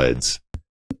the woods,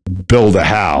 build a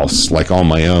house like on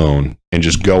my own, and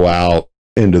just go out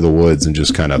into the woods and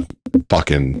just kind of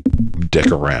fucking dick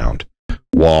around,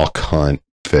 walk, hunt,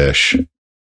 fish.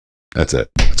 That's it.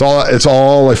 It's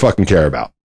all I fucking care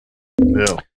about.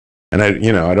 Yeah. And I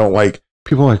don't like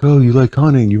people are like, oh, you like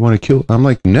hunting, you want to kill. I'm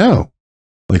like, no.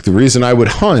 Like the reason I would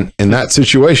hunt in that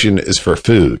situation is for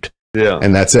food. Yeah.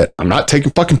 And that's it. I'm not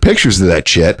taking fucking pictures of that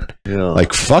shit. Yeah.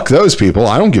 Like fuck those people.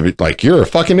 I don't give it. Like you're a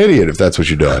fucking idiot if that's what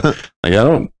you're doing. Like I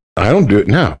don't do it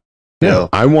now. Yeah.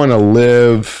 I want to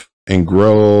live and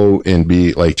grow and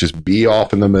be like, just be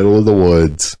off in the middle of the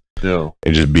woods. Yeah.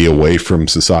 And just be away from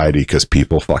society because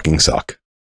people fucking suck.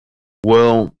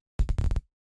 Well,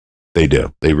 they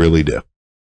do. They really do.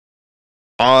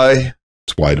 That's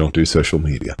why I don't do social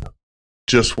media.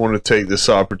 Just want to take this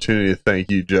opportunity to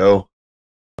thank you, Joe.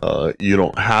 You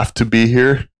don't have to be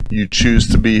here. You choose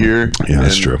to be here. Yeah,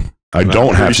 that's true. I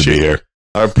don't have to be here.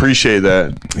 I appreciate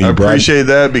that. I appreciate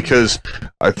that because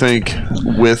I think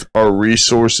with our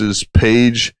resources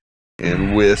page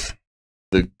and with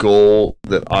the goal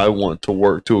that I want to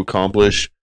work to accomplish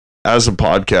as a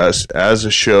podcast, as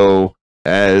a show,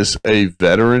 as a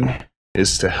veteran,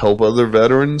 is to help other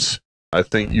veterans. I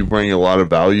think you bring a lot of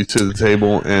value to the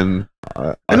table, and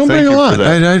I don't bring a lot.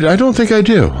 I don't think I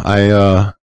do.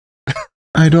 I'm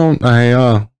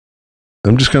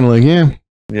just kind of like,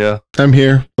 yeah, I'm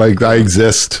here. Like I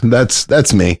exist.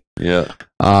 That's me. Yeah.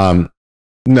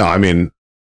 No, I mean,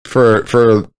 for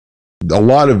a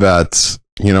lot of vets,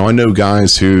 I know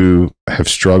guys who have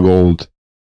struggled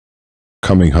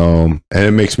coming home, and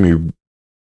it makes me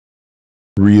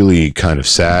really kind of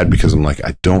sad because I'm like,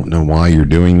 I don't know why you're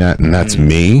doing that, and that's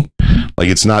me. Like,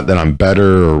 it's not that I'm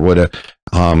better or whatever.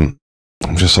 I'm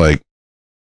just like,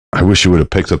 I wish you would have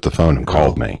picked up the phone and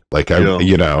called me. Like, I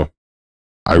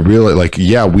really like,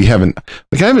 we haven't,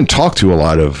 like, I haven't talked to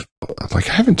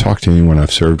anyone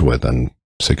I've served with in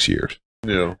 6 years.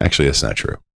 Yeah. Actually, that's not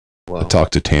true. Wow. I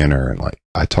talked to Tanner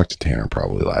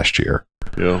probably last year.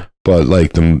 Yeah. But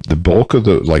like the bulk of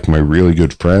my really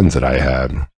good friends that I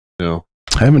had, yeah,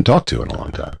 I haven't talked to in a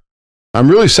long time. I'm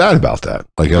really sad about that.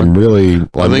 Like, I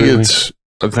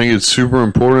think it's super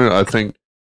important. I think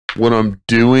what I'm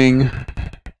doing,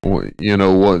 you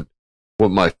know,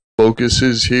 what my focus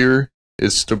is here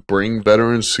is to bring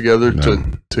veterans together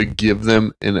to give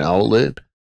them an outlet.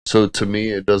 So to me,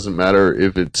 it doesn't matter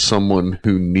if it's someone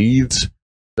who needs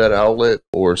that outlet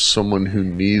or someone who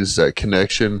needs that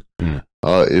connection.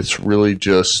 It's really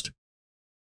just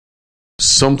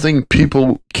something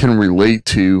people can relate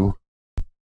to.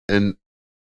 And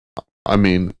I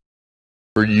mean,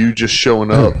 for you just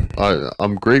showing up,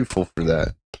 I'm grateful for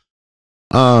that.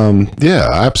 Yeah,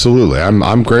 absolutely.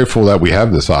 I'm grateful that we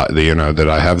have this, you know, that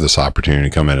I have this opportunity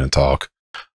to come in and talk,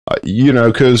 you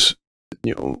know, because,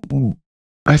 you know,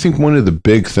 I think one of the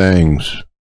big things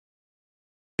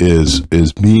is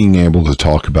being able to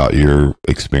talk about your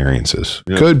experiences,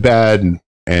 good, bad,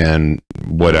 and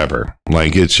whatever.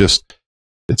 Like, it's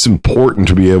important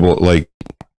to be able, like,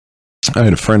 I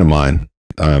had a friend of mine,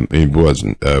 it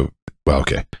wasn't, well,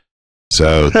 okay.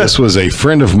 So this was a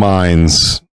friend of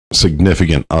mine's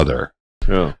significant other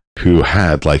who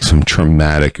had like some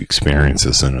traumatic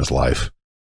experiences in his life.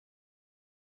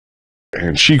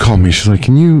 And she called me, she's like,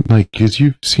 can you, like, because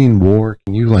you've seen war,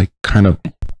 can you, like, kind of,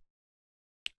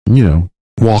 you know,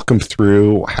 walk them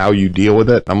through how you deal with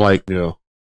it? I'm like,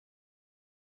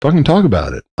 fucking talk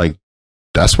about it. Like,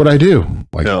 that's what I do.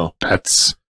 Like,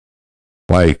 that's,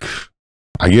 like,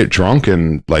 I get drunk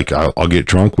and, like, I'll get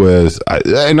drunk with,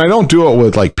 and I don't do it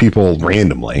with, like, people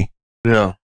randomly.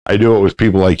 Yeah. I do it with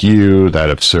people like you that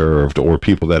have served, or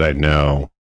people that I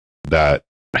know that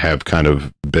have kind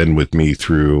of been with me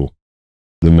through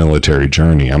the military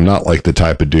journey. I'm not like the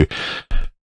type of dude,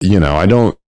 you know, I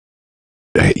don't,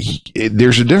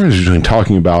 there's a difference between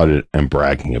talking about it and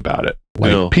bragging about it.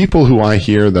 Like, people who I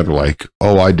hear that are like,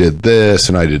 oh, I did this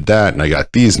and I did that and I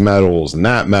got these medals and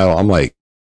that medal. I'm like,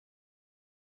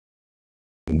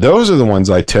 those are the ones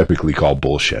I typically call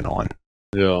bullshit on.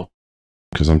 Yeah.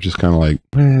 Because I'm just kind of like,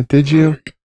 did you?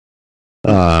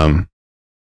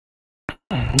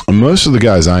 Most of the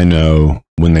guys I know,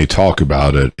 when they talk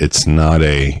about it, it's not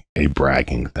a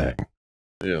bragging thing.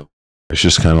 Yeah. It's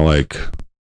just kind of like,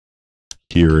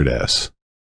 here it is.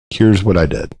 Here's what I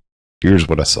did. Here's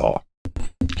what I saw.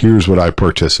 Here's what I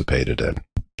participated in.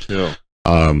 Yeah.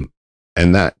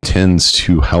 And that tends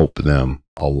to help them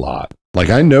a lot. Like,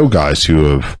 I know guys who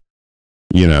have,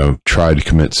 you know, tried to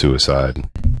commit suicide,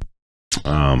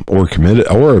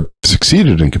 or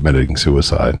succeeded in committing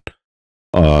suicide.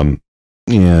 And,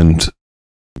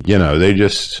 you know, they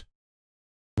just,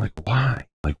 like, why?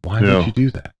 Like, why did you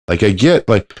do that? Like, I get,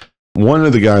 like, one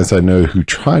of the guys I know who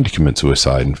tried to commit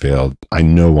suicide and failed, I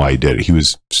know why he did it. He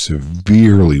was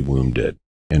severely wounded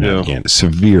in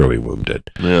Afghanistan, severely wounded.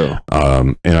 Yeah.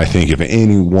 And I think if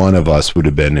any one of us would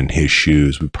have been in his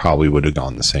shoes, we probably would have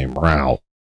gone the same route.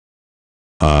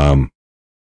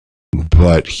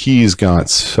 But he's got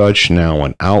such now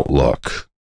an outlook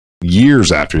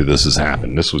years after this has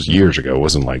happened. This was years ago. It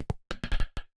wasn't like,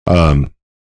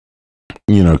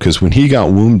 you know, because when he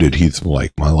got wounded, he's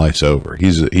like, my life's over.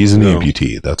 He's an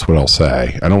amputee. That's what I'll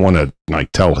say. I don't want to,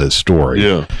 like, tell his story.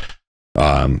 Yeah.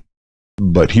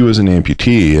 But he was an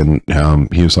amputee, and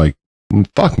he was like,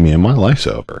 fuck me, and my life's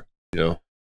over. Yeah.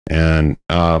 And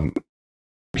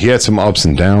he had some ups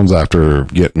and downs after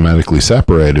getting medically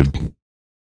separated,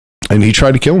 and he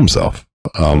tried to kill himself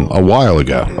a while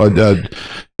ago.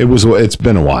 It's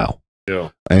been a while. Yeah.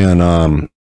 And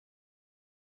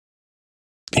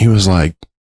he was like,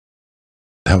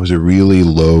 that was a really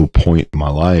low point in my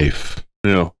life.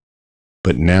 Yeah.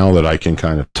 But now that I can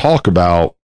kind of talk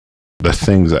about the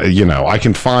things that, you know, I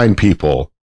can find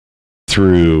people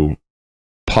through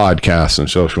podcasts and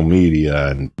social media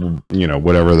and, you know,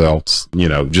 whatever else, you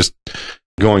know, just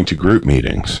going to group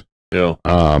meetings. Yeah.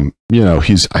 You know,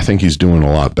 I think he's doing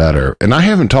a lot better. And I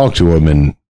haven't talked to him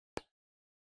in,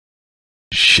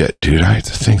 shit, dude, I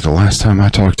think the last time I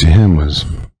talked to him was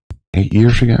 8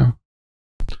 years ago.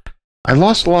 I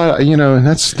lost a lot, you know, and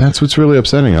that's what's really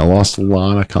upsetting. I lost a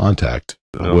lot of contact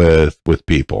with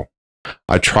people.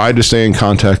 I tried to stay in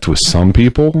contact with some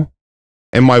people,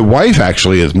 and my wife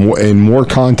actually is more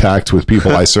contact with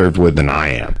people I served with than I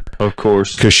am. Of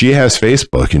course, because she has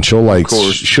Facebook, and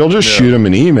she'll just shoot him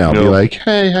an email, be like,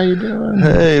 "Hey, how you doing?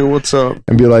 Hey, what's up?"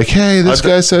 And be like, "Hey, this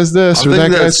guy says this, or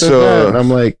that guy says that." And I'm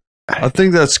like, I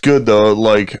think that's good though.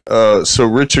 Like, so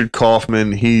Richard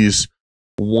Kaufman, he's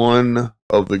one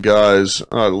of the guys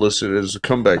listed as a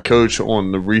comeback coach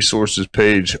on the resources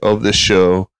page of this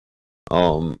show.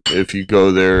 If you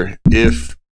go there,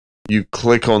 if you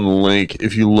click on the link,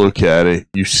 if you look at it,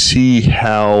 you see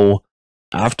how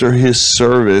after his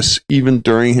service, even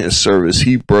during his service,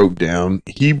 he broke down.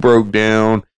 He broke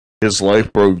down. His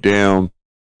life broke down.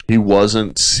 He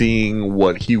wasn't seeing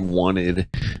what he wanted.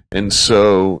 And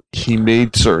so he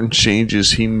made certain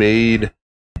changes. He made,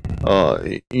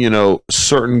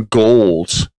 certain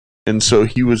goals. And so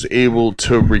he was able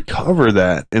to recover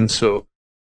that. And so,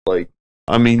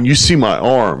 you see my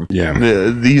arm. Yeah.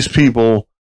 These people,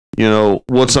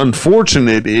 what's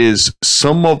unfortunate is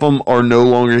some of them are no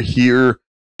longer here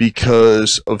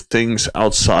because of things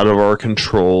outside of our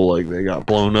control. Like they got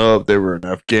blown up. They were in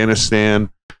Afghanistan.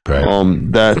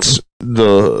 Right. That's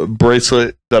the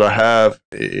bracelet that I have.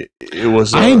 It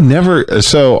was. I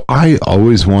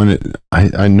always wanted.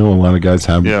 I know a lot of guys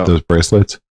have those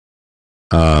bracelets.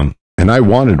 And I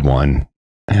wanted one,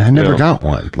 and I never got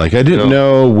one. Like I didn't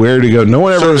know where to go. No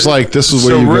one ever was like, "This is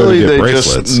where you go to get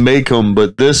bracelets." They just make them,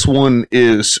 but this one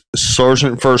is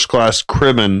Sergeant First Class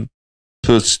Cribben.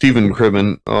 So it's Stephen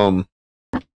Cribben.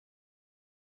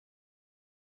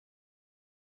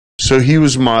 So he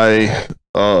was my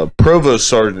provost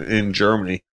sergeant in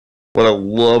Germany. What I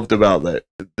loved about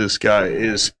this guy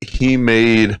is he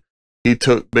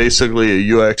took basically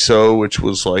a UXO, which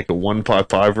was like a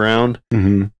 155 round,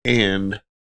 and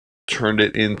turned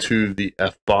it into the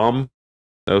F-bomb.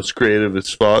 That was creative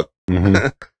as fuck.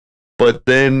 But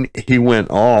then he went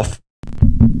off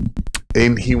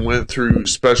and he went through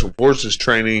special forces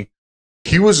training.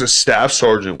 He was a staff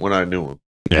sergeant when I knew him.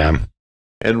 Yeah.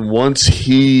 And once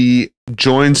he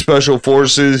joined special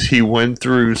forces, he went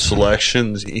through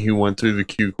selections. He went through the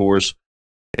Q course,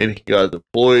 and he got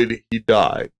deployed. He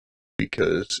died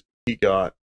because he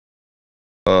got,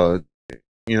 an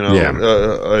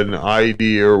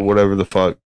IED or whatever the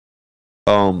fuck.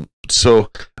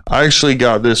 So I actually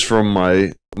got this from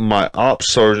my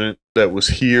ops sergeant that was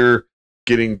here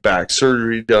getting back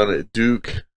surgery done at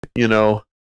Duke.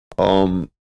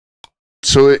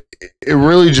 So it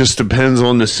really just depends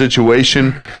on the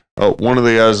situation. One of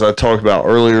the guys I talked about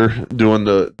earlier doing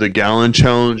the gallon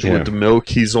challenge with the milk,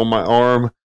 he's on my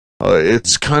arm.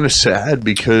 It's kind of sad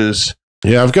because I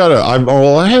have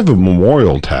a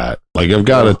memorial tat. Like I've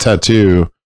got a tattoo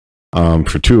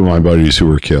for two of my buddies who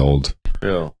were killed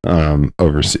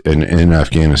over in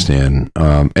Afghanistan.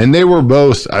 And they were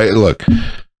both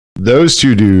those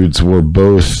two dudes were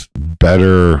both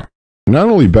not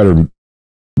only better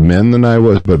men than I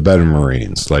was, but better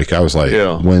Marines. Like I was like,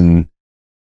 when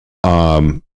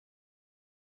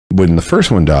the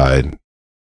first one died,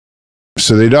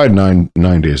 so they died 9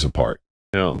 days apart.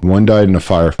 Yeah. One died in a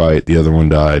firefight. The other one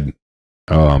died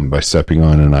by stepping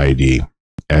on an IED.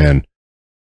 And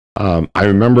I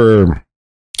remember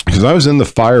because I was in the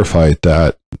firefight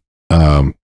that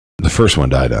the first one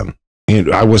died in.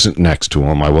 And I wasn't next to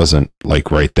him. I wasn't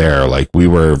like right there. Like we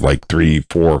were like 300,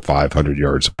 400, 500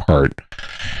 yards apart.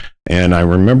 And I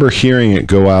remember hearing it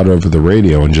go out over the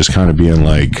radio and just kind of being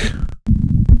like,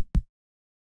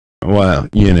 well,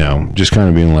 just kind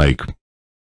of being like,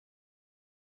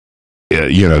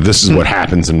 this is what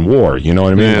happens in war. You know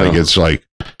what I mean? Yeah. Like it's like,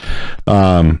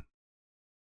 and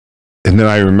then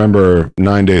I remember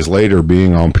 9 days later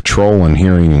being on patrol and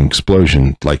hearing an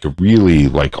explosion, like really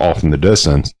like off in the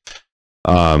distance.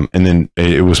 And then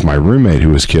it was my roommate who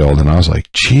was killed, and I was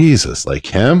like, Jesus, like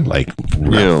him, like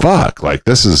fuck, like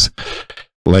this is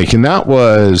like, and that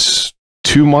was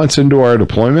 2 months into our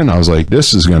deployment. I was like,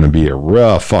 this is going to be a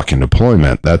rough fucking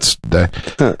deployment. That's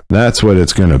what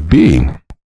it's going to be.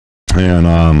 And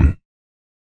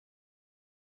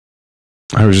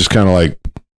I was just kind of like,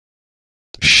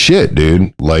 shit,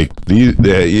 dude, like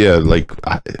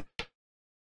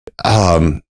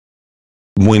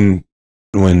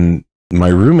when my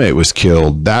roommate was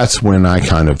killed, that's when I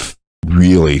kind of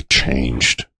really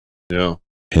changed. Yeah.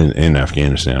 In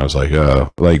Afghanistan, I was like,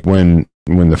 like when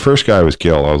the first guy was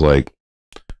killed, I was like,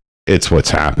 it's what's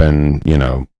happened,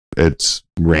 it's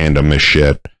random as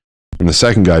shit. When the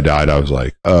second guy died, I was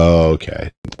like, oh,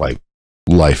 okay, like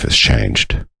life has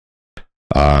changed.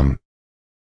 But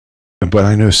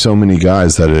I know so many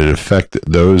guys that it affected,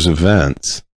 those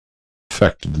events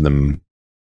affected them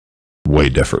way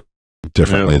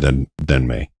differently than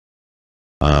me.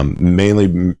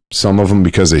 Mainly some of them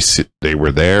because they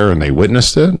were there and they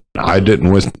witnessed it. I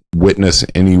didn't witness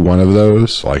any one of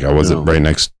those. Like I wasn't right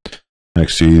next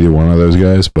to either one of those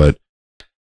guys, but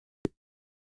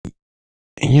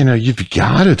you've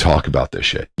got to talk about this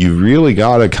shit. You really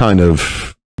got to kind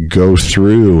of go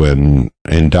through and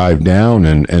dive down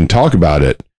and talk about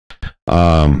it.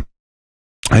 I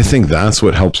think that's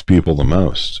what helps people the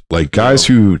most. Like guys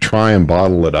who try and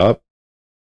bottle it up,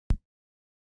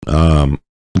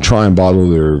 try and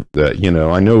bottle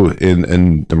I know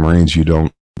in the Marines you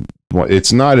don't well,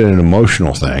 it's not an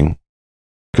emotional thing.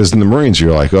 Because in the Marines,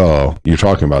 you're like, oh, you're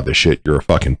talking about this shit. You're a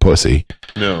fucking pussy.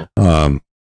 No. But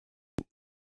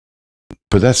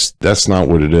that's not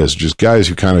what it is. Just guys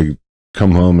who kind of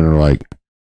come home and are like,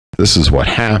 this is what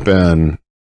happened.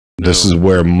 This is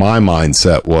where my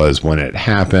mindset was when it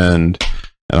happened.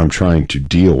 And I'm trying to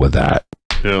deal with that.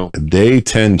 Yeah. They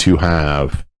tend to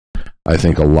have, I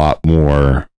think, a lot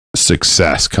more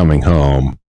success coming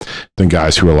home than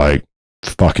guys who are like,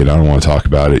 fuck it, I don't want to talk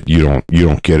about it. You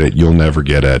don't get it. You'll never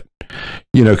get it.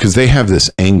 You know, because they have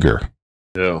this anger.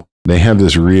 Yeah. They have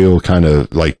this real kind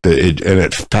of like and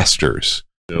it festers.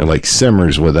 Yeah. It like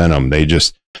simmers within them. They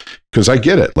just, because I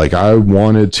get it. Like I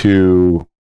wanted to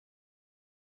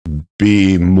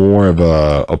be more of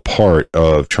a part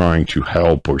of trying to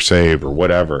help or save or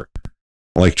whatever.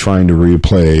 Like trying to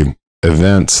replay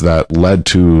events that led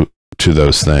to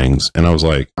those things. And I was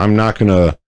like, I'm not going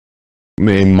to,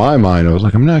 in my mind, I was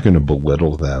like, I'm not going to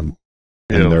belittle them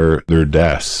and their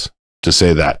deaths to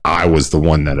say that I was the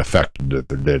one that affected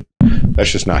it. That's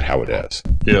just not how it is.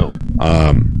 Yeah.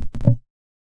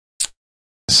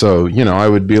 So, you know, I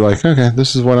would be like, okay,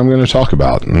 this is what I'm going to talk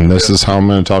about. And this is how I'm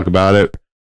going to talk about it.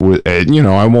 You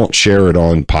know, I won't share it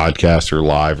on podcast or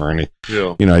live or anything.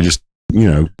 Yeah. You know, I just, you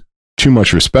know, too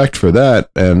much respect for that.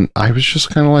 And I was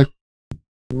just kind of like,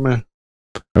 meh.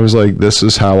 I was like, this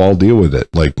is how I'll deal with it.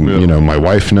 Like, you know, my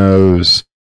wife knows.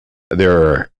 There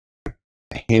are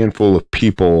a handful of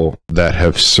people that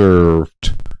have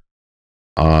served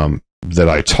that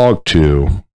I talk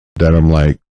to that I'm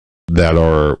like, that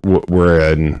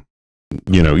were in,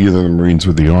 you know, either the Marines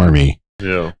or the Army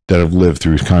that have lived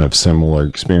through kind of similar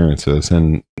experiences.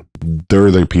 And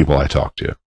they're the people I talk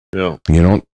to. Yeah. You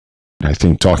don't, I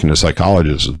think talking to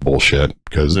psychologists is bullshit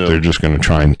because they're just going to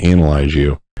try and analyze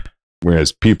you.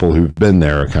 Whereas people who've been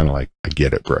there are kind of like, I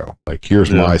get it, bro. Like, here's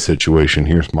my situation.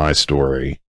 Here's my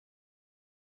story.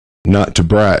 Not to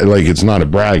brag, like, it's not a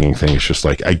bragging thing. It's just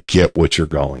like, I get what you're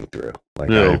going through. Like,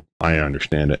 I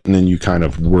understand it. And then you kind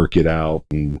of work it out.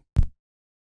 And,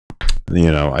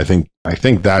 you know, I think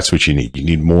that's what you need. You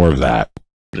need more of that.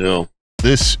 Yeah.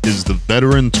 This is the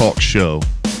Veteran Talk Show.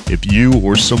 If you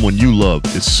or someone you love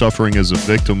is suffering as a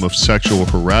victim of sexual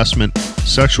harassment,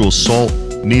 sexual assault,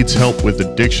 needs help with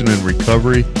addiction and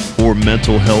recovery, or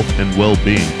mental health and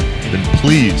well-being, then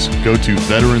please go to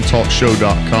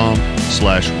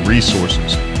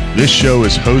veterantalkshow.com/resources. This show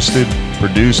is hosted,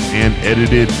 produced, and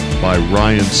edited by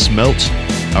Ryan Smeltz.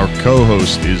 Our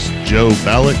co-host is Joe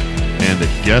Balak, and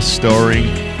guest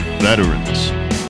starring veterans.